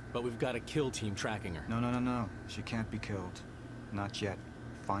 But we've got a kill team tracking her. No. She can't be killed. Not yet.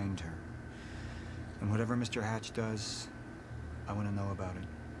 Find her. And whatever Mr. Hatch does, I want to know about it.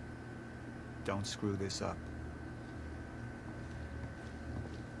 Don't screw this up.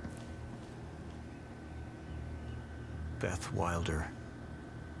 Beth Wilder.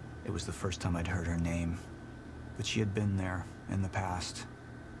 It was the first time I'd heard her name, but she had been there in the past.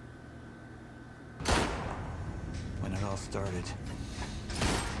 When it all started.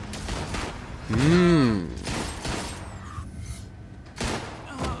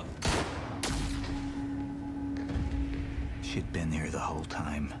 She'd been there the whole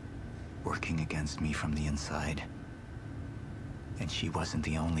time, working against me from the inside. And she wasn't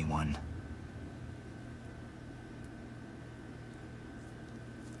the only one.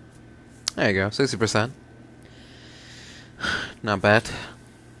 There you go, 60%. Not bad.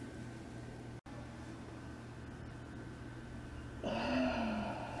 The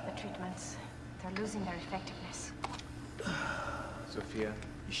treatments, they're losing their effectiveness. Sofia,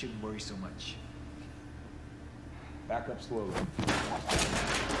 you shouldn't worry so much. Back up slowly.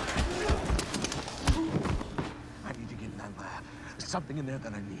 I need to get in that lab. There's something in there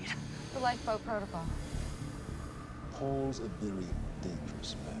that I need. The lifeboat protocol. Paul's a very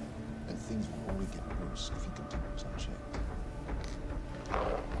dangerous man, and things will only get worse if he continues unchecked.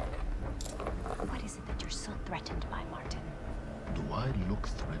 What is it that you're so threatened by, Martin? Do I look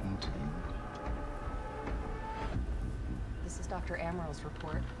threatened to you? This is Dr. Amaral's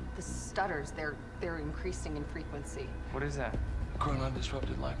report. The stutters, they're increasing in frequency. What is that? Current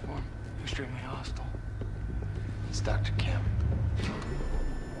undisrupted life form. Extremely hostile. It's Dr. Kim.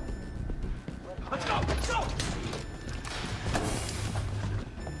 Let's go! Let's go!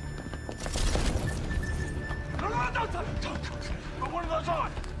 No, don't! Put one of those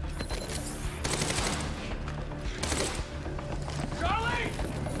on! Charlie!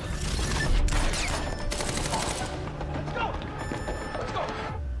 Let's go! Let's go!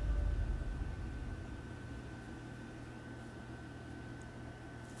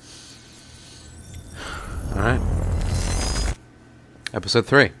 Alright. Episode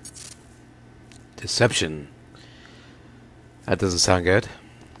 3. Deception. That doesn't sound good.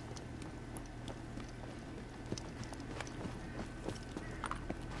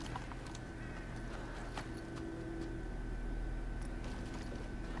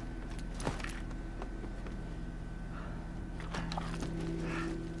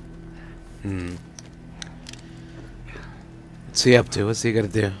 What's he up to? What's he gonna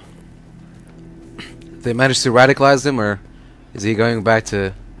do? Did they manage to radicalize him, or is he going back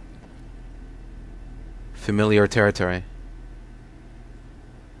to familiar territory?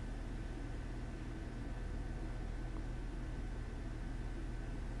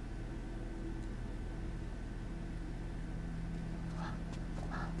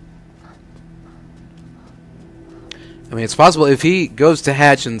 I mean, it's possible if he goes to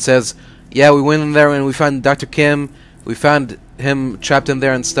Hatch and says, yeah, we went in there and we found Dr. Kim, we found him trapped in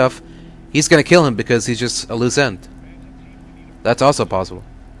there and stuff, he's gonna kill him because he's just a loose end. That's also possible.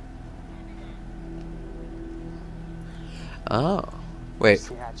 Oh. Wait.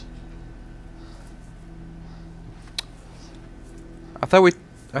 I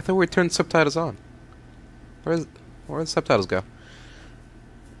thought we turned subtitles on. Where the subtitles go?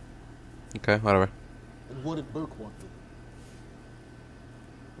 Okay, whatever. And what did Burke want with it?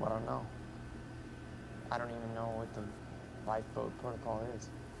 I don't know. I don't even know what the lifeboat protocol is.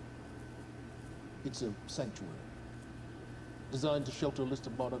 It's a sanctuary. Designed to shelter a list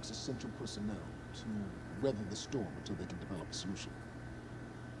of Monarch's essential personnel to weather the storm until they can develop a solution.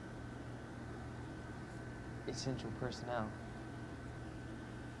 Essential personnel.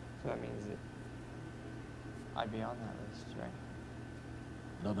 So that means that I'd be on that list, right?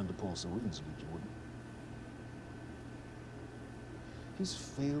 Not under Paul Serene's reach, wouldn't. He's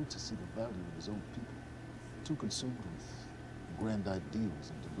failed to see the value of his own people, too consumed with grand ideals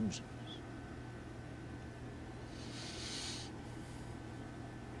and delusions.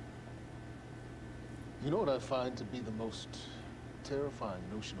 You know what I find to be the most terrifying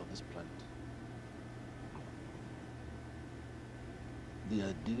notion on this planet? The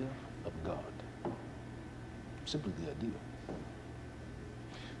idea of God. Simply the idea.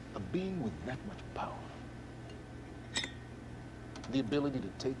 A being with that much power. The ability to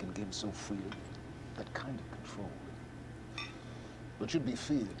take and give so freely. That kind of control. But should be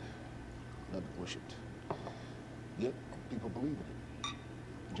feared, not worshipped. Yet, people believe in it.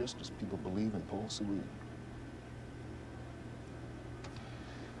 Just as people believe in Paul Serene.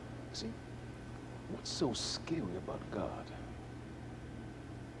 See, what's so scary about God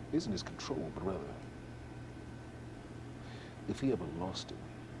isn't his control, but rather, if he ever lost it.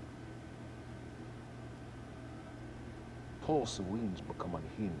 Paul Serene's become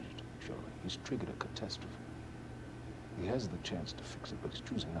unhinged, Charlie. He's triggered a catastrophe. He has the chance to fix it, but he's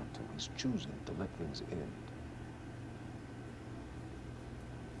choosing not to. He's choosing to let things end.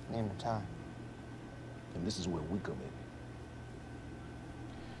 Name the time. And this is where we come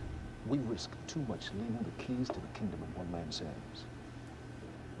in. We risk too much leaving the keys to the kingdom in one man's hands.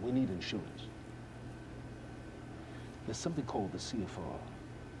 We need insurance. There's something called the CFR.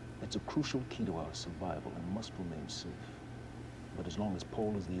 It's a crucial key to our survival and must remain safe. But as long as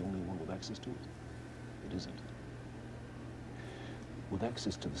Paul is the only one with access to it, it isn't. With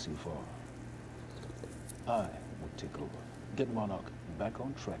access to the CFR, I would take over, get Monarch back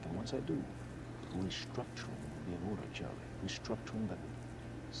on track, and once I do, restructuring will be in order, Charlie. Restructuring that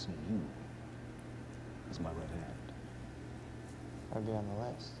would see you as my right hand. I'd be on the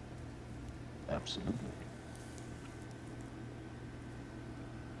list. Absolutely.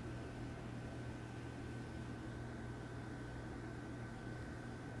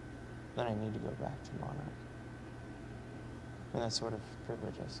 Then I need to go back to Monarch. And that sort of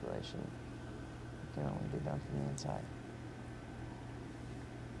privilege isolation can only be done from the inside.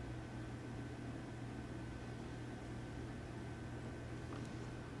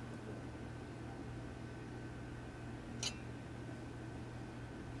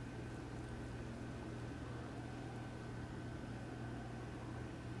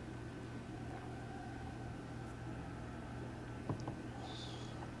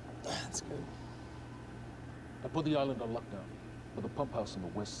 That's good. I put the island on lockdown, but the pump house on the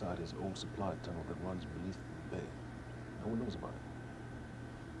west side is an old supply tunnel that runs beneath the bay. No one knows about it.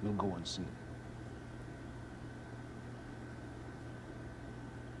 We'll go unseen.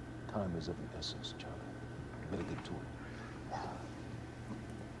 Time is of the essence, Charlie. Better get to it.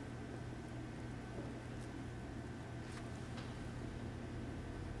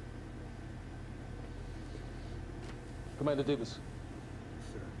 Commander Davis.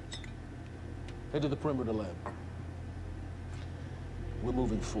 Head to the perimeter lab. We're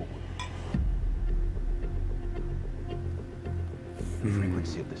moving forward. The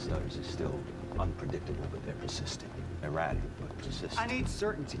frequency of the stutters is still unpredictable, but they're persistent. Erratic, but persistent. I need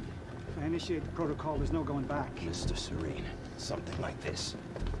certainty. If I initiate the protocol, there's no going back. Mr. Serene, something like this.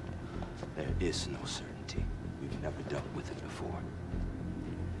 There is no certainty. We've never dealt with it before.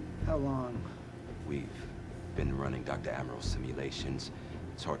 How long? We've been running Dr. Amaral's simulations.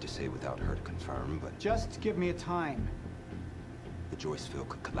 It's hard to say without her to confirm, but... Just give me a time. The Joyce field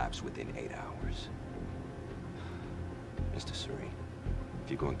could collapse within 8 hours. Mr. Serene,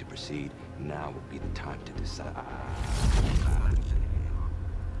 if you're going to proceed, now would be the time to decide.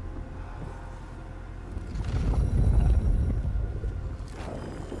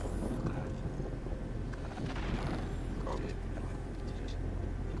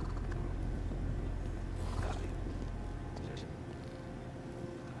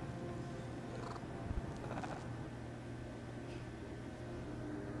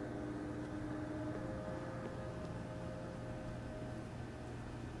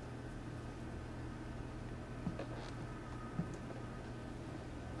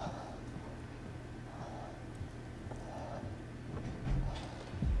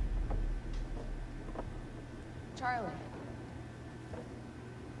 Charlie.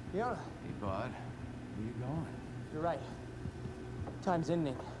 Fiona. Hey, bud. Where you going? You're right. Time's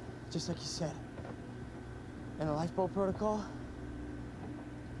ending, just like you said. And the lifeboat protocol?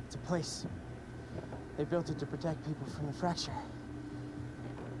 It's a place. They built it to protect people from the fracture.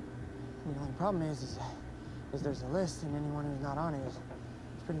 And the only problem is there's a list, and anyone who's not on it is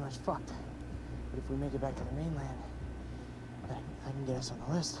pretty much fucked. But if we make it back to the mainland, I can get us on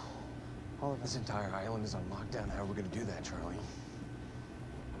the list. All of us. This entire island is on lockdown. How are we gonna do that, Charlie?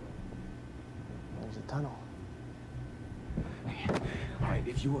 There's a tunnel.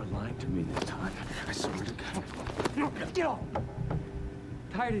 If you are lying to me this time, I swear to God. Get off!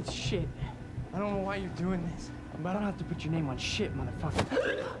 Tired of this shit. I don't know why you're doing this, but I don't have to put your name on shit,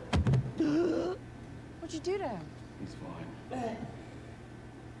 motherfucker. What'd you do to him? He's fine.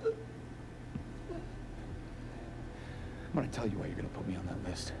 I'm gonna tell you why you're gonna put me on that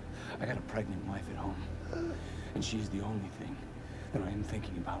list. I got a pregnant wife at home, and she's the only thing that I am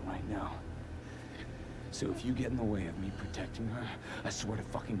thinking about right now. So if you get in the way of me protecting her, I swear to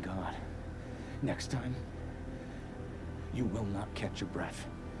fucking God, next time, you will not catch your breath.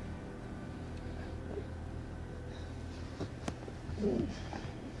 Lead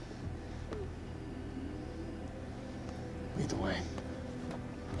the way.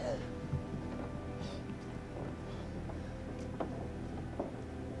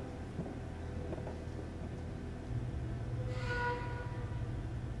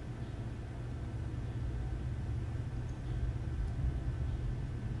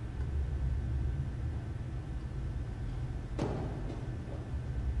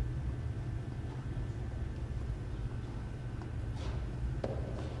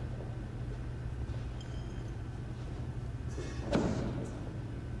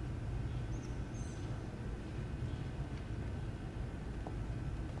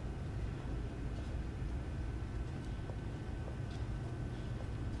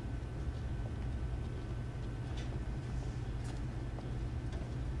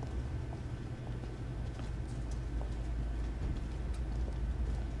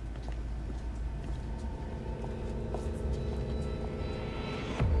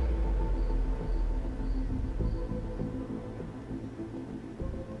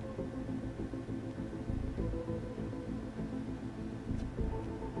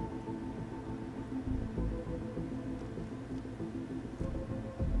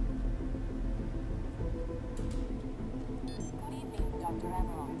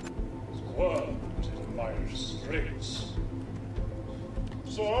 Squirmed in my straits.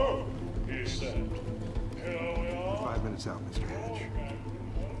 So, he said, here we are. 5 minutes out, Mr. Hatch.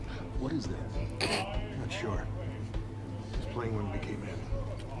 What is that? Not sure. Just playing when we came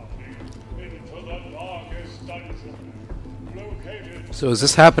in. Into the darkest dungeon, located. So is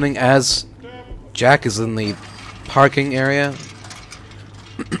this happening as Jack is in the parking area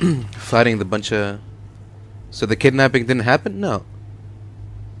fighting the bunch of... So the kidnapping didn't happen? No.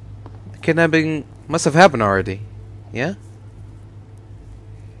 The kidnapping must have happened already. Yeah?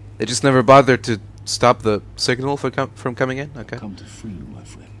 They just never bothered to stop the signal from coming in? Okay. Come to free you, my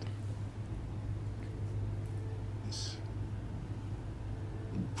friend. This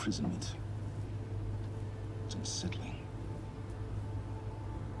imprisonment is unsettling.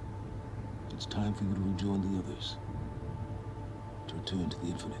 It's time for you to rejoin the others. To return to the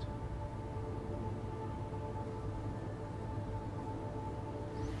infinite.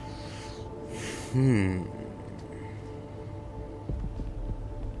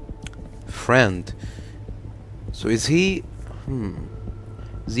 Friend. So is he...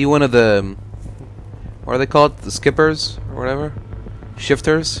 Is he one of the... What are they called? The skippers? Or whatever?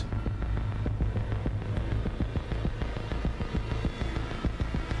 Shifters?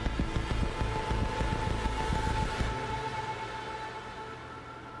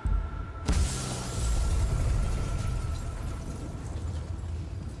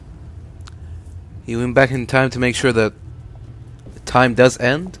 He went back in time to make sure that time does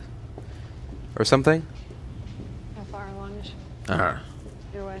end? Or something? How far along is she?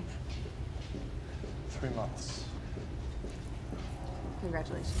 Your wife? 3 months.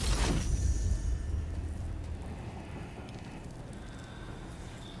 Congratulations.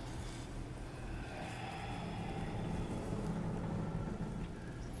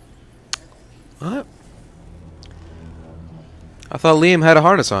 What? I thought Liam had a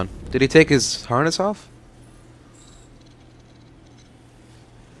harness on. Did he take his harness off?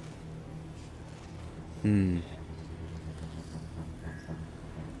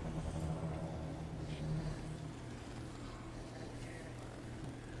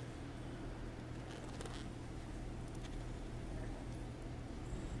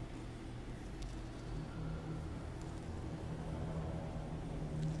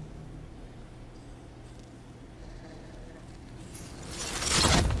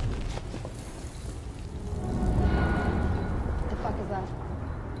 The fuck is that?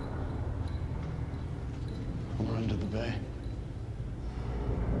 We're under the bay.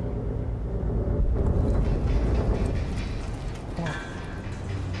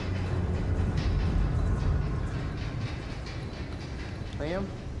 Liam?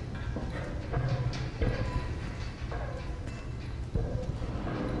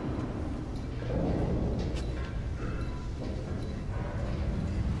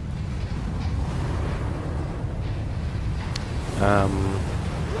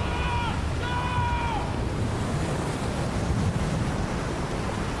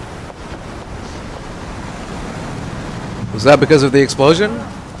 Was that because of the explosion?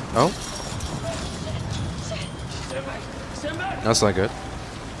 Oh. That's not good.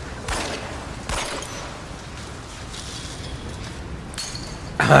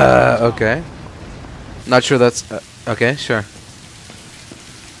 Okay. Not sure that's... okay, sure.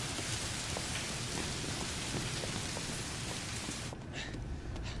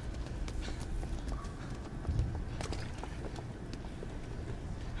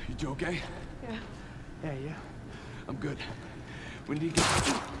 You okay? Yeah. Yeah, yeah. I'm good. We need to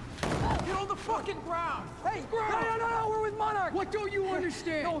get on the fucking ground! Hey, no, we're with Monarch! What don't you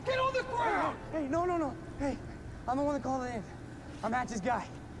understand? No, get on the ground! Hey, no. Hey, I'm the one that called it in. I'm Hatch's guy.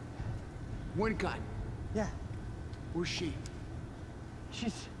 Wincott. Yeah. Where's she?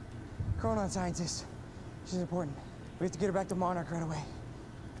 She's a chronon scientist. She's important. We have to get her back to Monarch right away.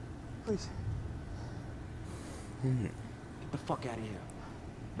 Please. Get the fuck out of here.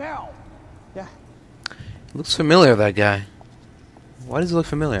 Now! Yeah. Looks familiar, that guy. Why does he look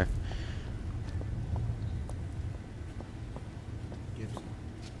familiar?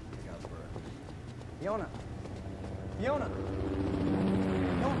 Fiona. Fiona.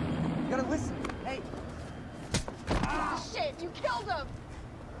 Fiona, you gotta listen. Hey. Ah, shit, you killed him!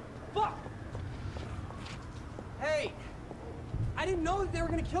 Fuck! Hey! I didn't know that they were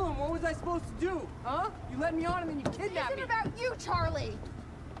gonna kill him. What was I supposed to do? Huh? You let me on and then you kidnapped me. It's about you, Charlie!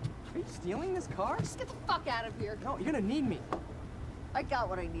 Are you stealing this car? Just get the fuck out of here. No, you're gonna need me. I got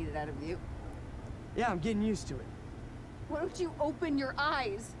what I needed out of you. Yeah, I'm getting used to it. Why don't you open your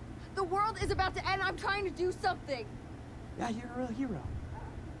eyes? The world is about to end. I'm trying to do something. Yeah, you're a real hero.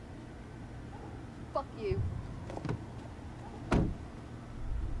 Fuck you.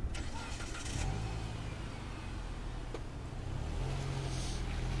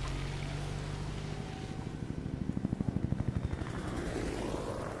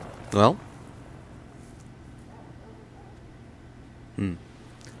 Well?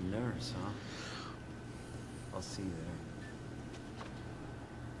 Nurse, huh? I'll see you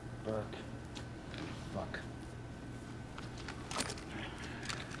there. Burke. Fuck.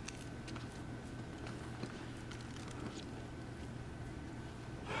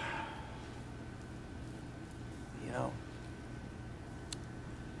 You know,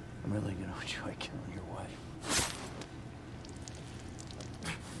 I'm really gonna enjoy killing your wife.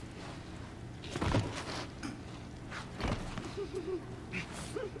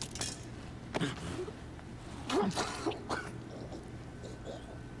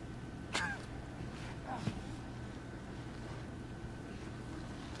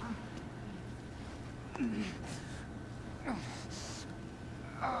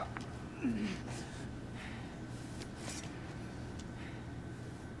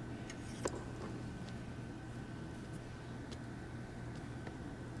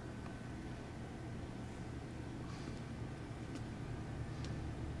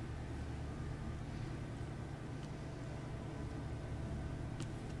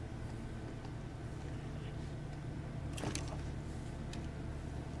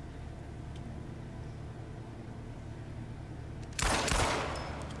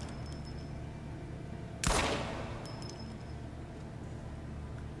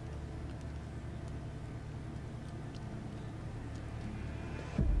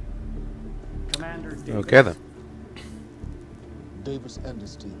 Commander Davis. Okay then. Davis and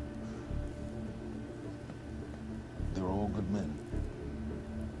his team. They're all good men.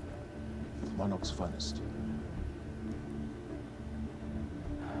 Monarch's finest.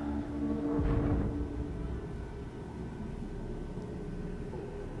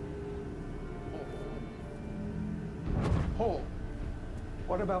 Hole.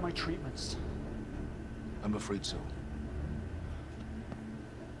 What about my treatments? I'm afraid so.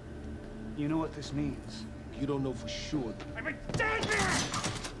 You know what this means? You don't know for sure. I'm a dead man!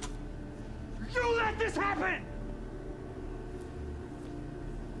 You let this happen!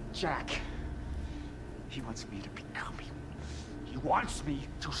 Jack. He wants me to become him. He wants me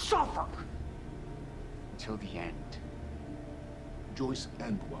to suffer. Until the end. Joyce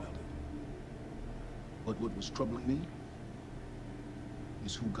and Wilder. But what was troubling me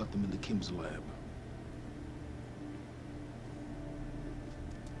is who got them into Kim's lab.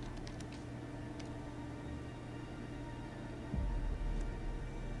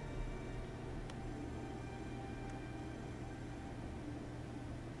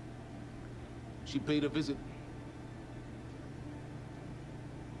 She paid a visit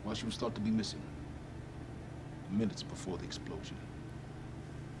while she was thought to be missing, minutes before the explosion.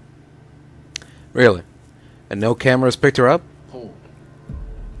 Really? And no cameras picked her up? Paul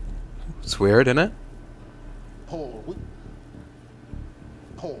It's weird, isn't it? Paul,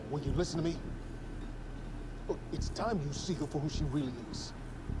 will you listen to me? Look, it's time you see her for who she really is.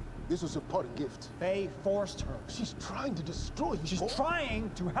 This was a parting gift. They forced her. She's trying to destroy you. She's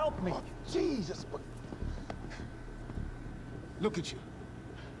trying to help me. Oh, Jesus, but... Look at you.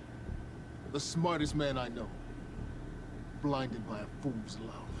 The smartest man I know. Blinded by a fool's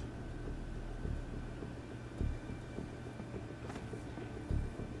love.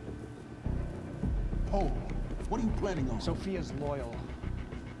 Paul, what are you planning on? Sofia's loyal.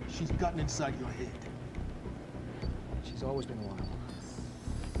 She's gotten inside your head. She's always been loyal.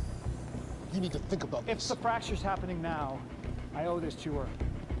 You need to think about this. If the fracture's happening now, I owe this to her.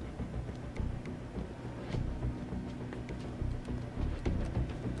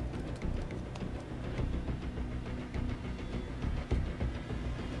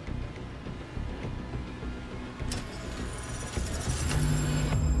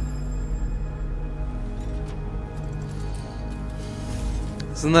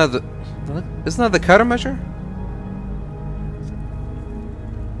 Isn't that the countermeasure?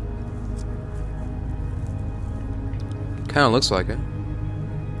 Kind of looks like it.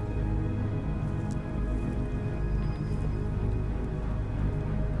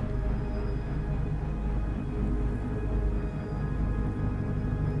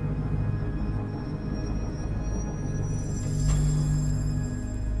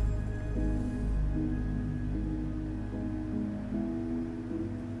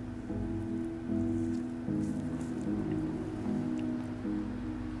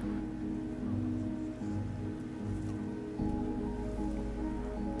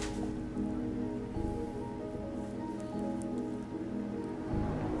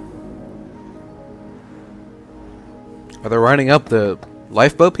 Are they writing up the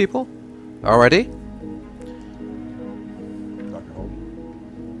lifeboat people already? Dr. Hogan?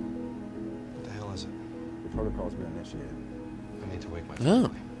 What the hell is it? The protocol's been initiated. I need to wake my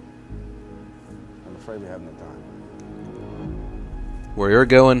family. I'm afraid we have no time. Where you're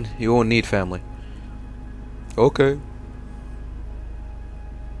going, you won't need family. Okay.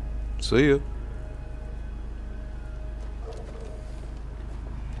 See ya.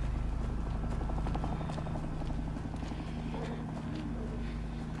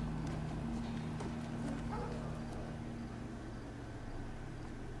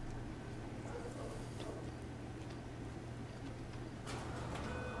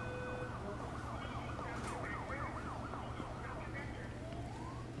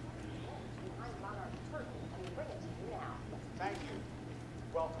 Thank you.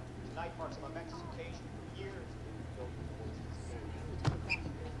 Welcome. Tonight marks a momentous occasion. For years,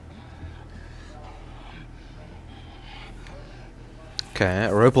 Okay,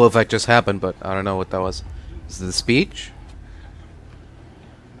 a ripple effect just happened, but I don't know what that was. Is it the speech?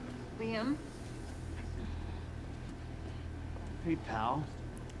 Liam? Hey, pal.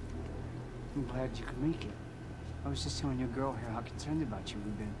 I'm glad you could make it. I was just telling your girl here how concerned about you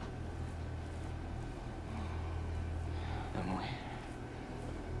we've been. Emily,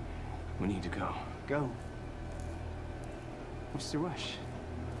 we need to go. Go. What's the rush?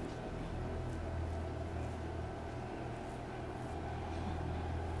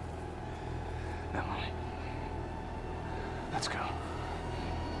 Emily, let's go.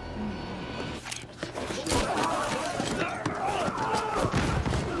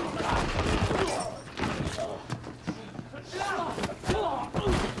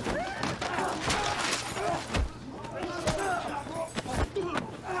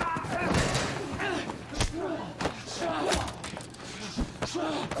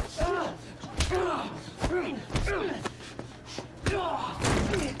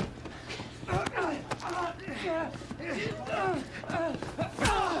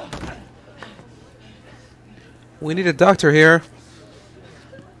 We need a doctor here.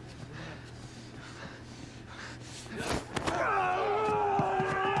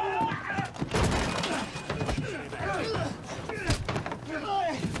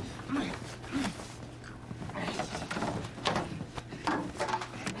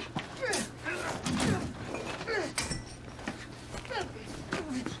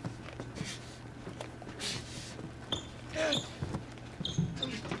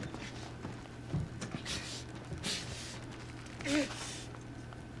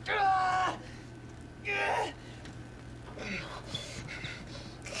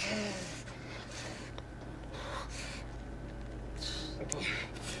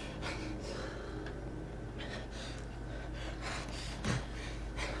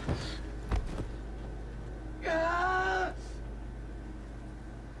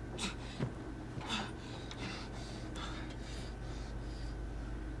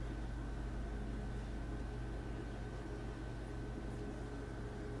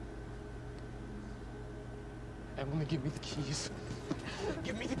 Emily, give me the keys.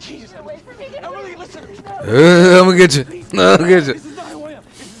 Give me the keys. Emily, Emily, listen. I'm gonna get you. No, I'm gonna get you. This is not who I am.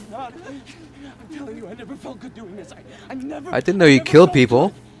 This is not. I'm telling you, I never felt good doing this. I never. I didn't know you killed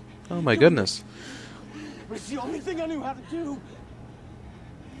people. Oh my goodness. But it's the only thing I knew how to do.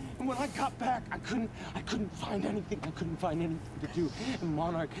 And when I got back, I couldn't find anything. I couldn't find anything to do. And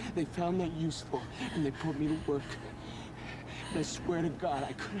Monarch, they found that useful, and they put me to work. And I swear to God,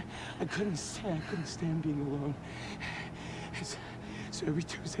 I couldn't stand being alone. So every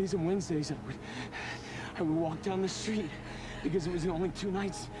Tuesdays and Wednesdays, I would walk down the street because it was the only 2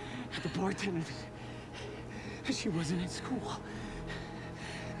 nights at the bartender. She wasn't at school.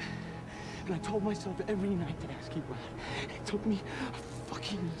 And I told myself every night to ask you out. It took me a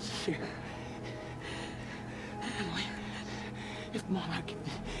fucking year. Emily, if Monarch,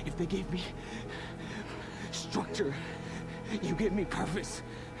 if they gave me structure, you gave me purpose.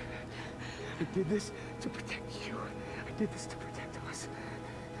 I did this to protect you. I did this to protect us.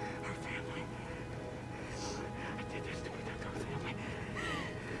 Our family. I did this to protect our family.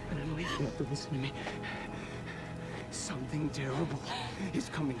 And Emily, you have to listen to me. Something terrible is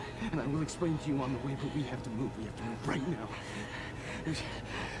coming, and I will explain to you on the way, but we have to move. We have to move right now. If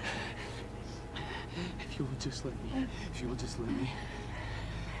you will just let me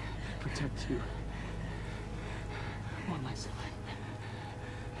protect you one last time.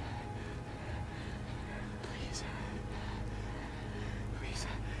 Please. Please.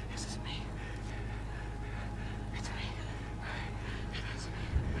 This is me. It's me. It is me.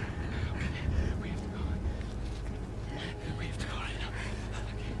 Okay. We have to go. We have to go right now.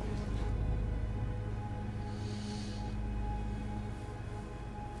 Okay.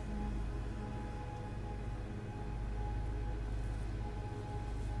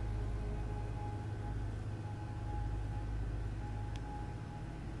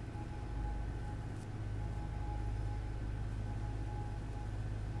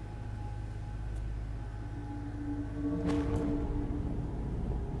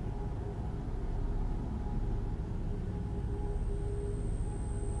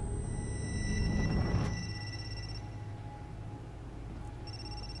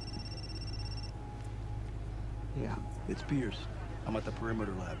 Yeah, it's Pierce. I'm at the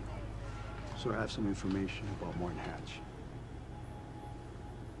perimeter lab. So I have some information about Martin Hatch.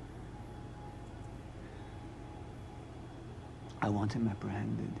 I want him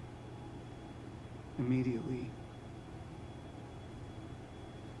apprehended. Immediately.